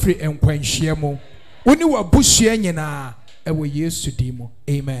 Obeju afri enkwanhie mo. Oni wabusua nyina e wo Yesu di mo.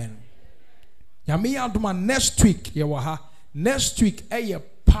 Amen. Nyame adoma next week ye wa ha. Next week e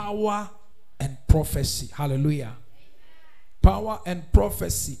power and prophecy. Hallelujah. Power and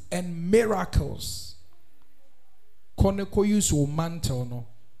prophecy and miracles. Koneko use o mantle no.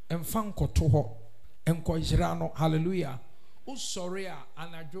 Emfa nkoto ho. Enko yira no. Hallelujah. O sorry a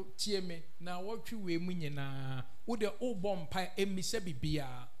anadwo tie me na wotwe we mu nyina. Wo de o bompa emise bibia.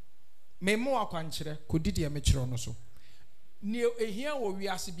 Me mo akwankyere kodidi me kyerɛ no so. Ne ehia wo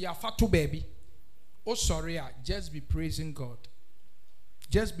wiase bia fato baby. Oh sorry, just be praising God.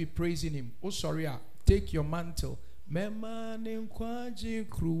 Just be praising him. Oh sorry, take your mantle.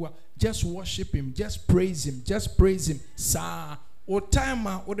 Just worship him. Just praise him. Just praise him. Sa o time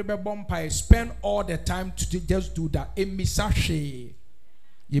o de be bompa spend all the time to just do that. Emisashe.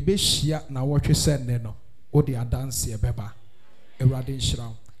 Ye be shia na watwe send no. O de dance ye beba. Erade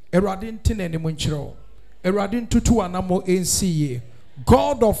nhyira. Erade ntine ne mo nkyerɛ. Erade ntutu anamo ensiye.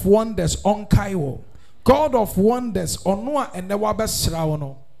 God of wonders on Kaiwo. God of wonders onwa enewa besra wo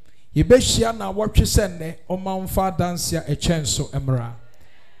no. Ye be hia na watwe sende o manfa dance ya echenso emra.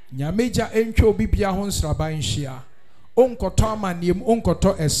 Nyameja entwe obi bia ho nsraba nhia. Onkoto amaniem,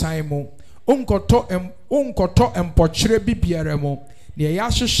 onkoto esan mu. Onkoto empokyere bibiara mu. Ne ya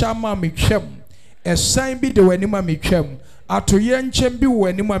hwehwa ma metwam. Esan bi de wani ma metwam. Atoye nchem bi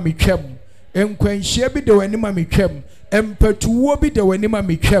wani ma metwam. Enkwanhia bi de wani ma metwam. Empatuwo bi de wani ma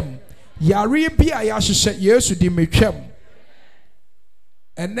metwam. Yare bi a ya hwehwe Yesu di metwam.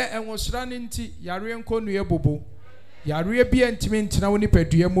 Enne enwosra ne nti yare nkonu ye bobo. Yare bi antimi ntina woni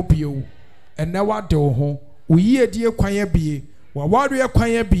padua mu bio. Enne wade wo ho. Oyi edie kwan bie. Wa ware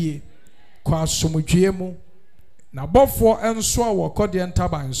kwan bie. Kwa asomdwe mu. Na bofo enso a wokode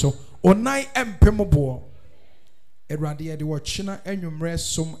ntaban so. Onan empem bo. Erade ye de wo kyena anwumre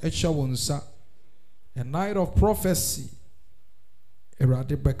som ehye wo nsa. A night of prophecy.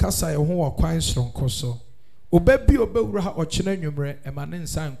 Erade bekasa ye ho wa kwan sronko so. Obabi obewura ochena nwumre emane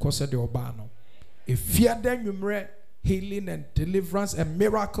nsa nkose de oba no. Efiada nwumre healing and deliverance and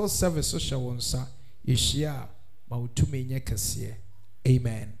miracle service so wo nsa. Yeshia ma utume nye kese.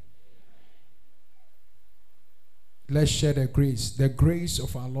 Amen. Let's share the grace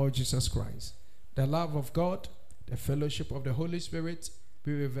of our Lord Jesus Christ, the love of God, the fellowship of the Holy Spirit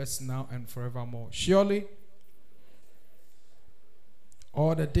be with us now and forevermore. Surely,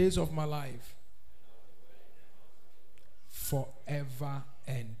 all the days of my life, forever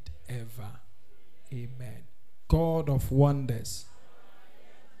and ever. Amen. God of wonders.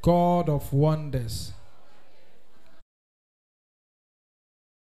 God of wonders.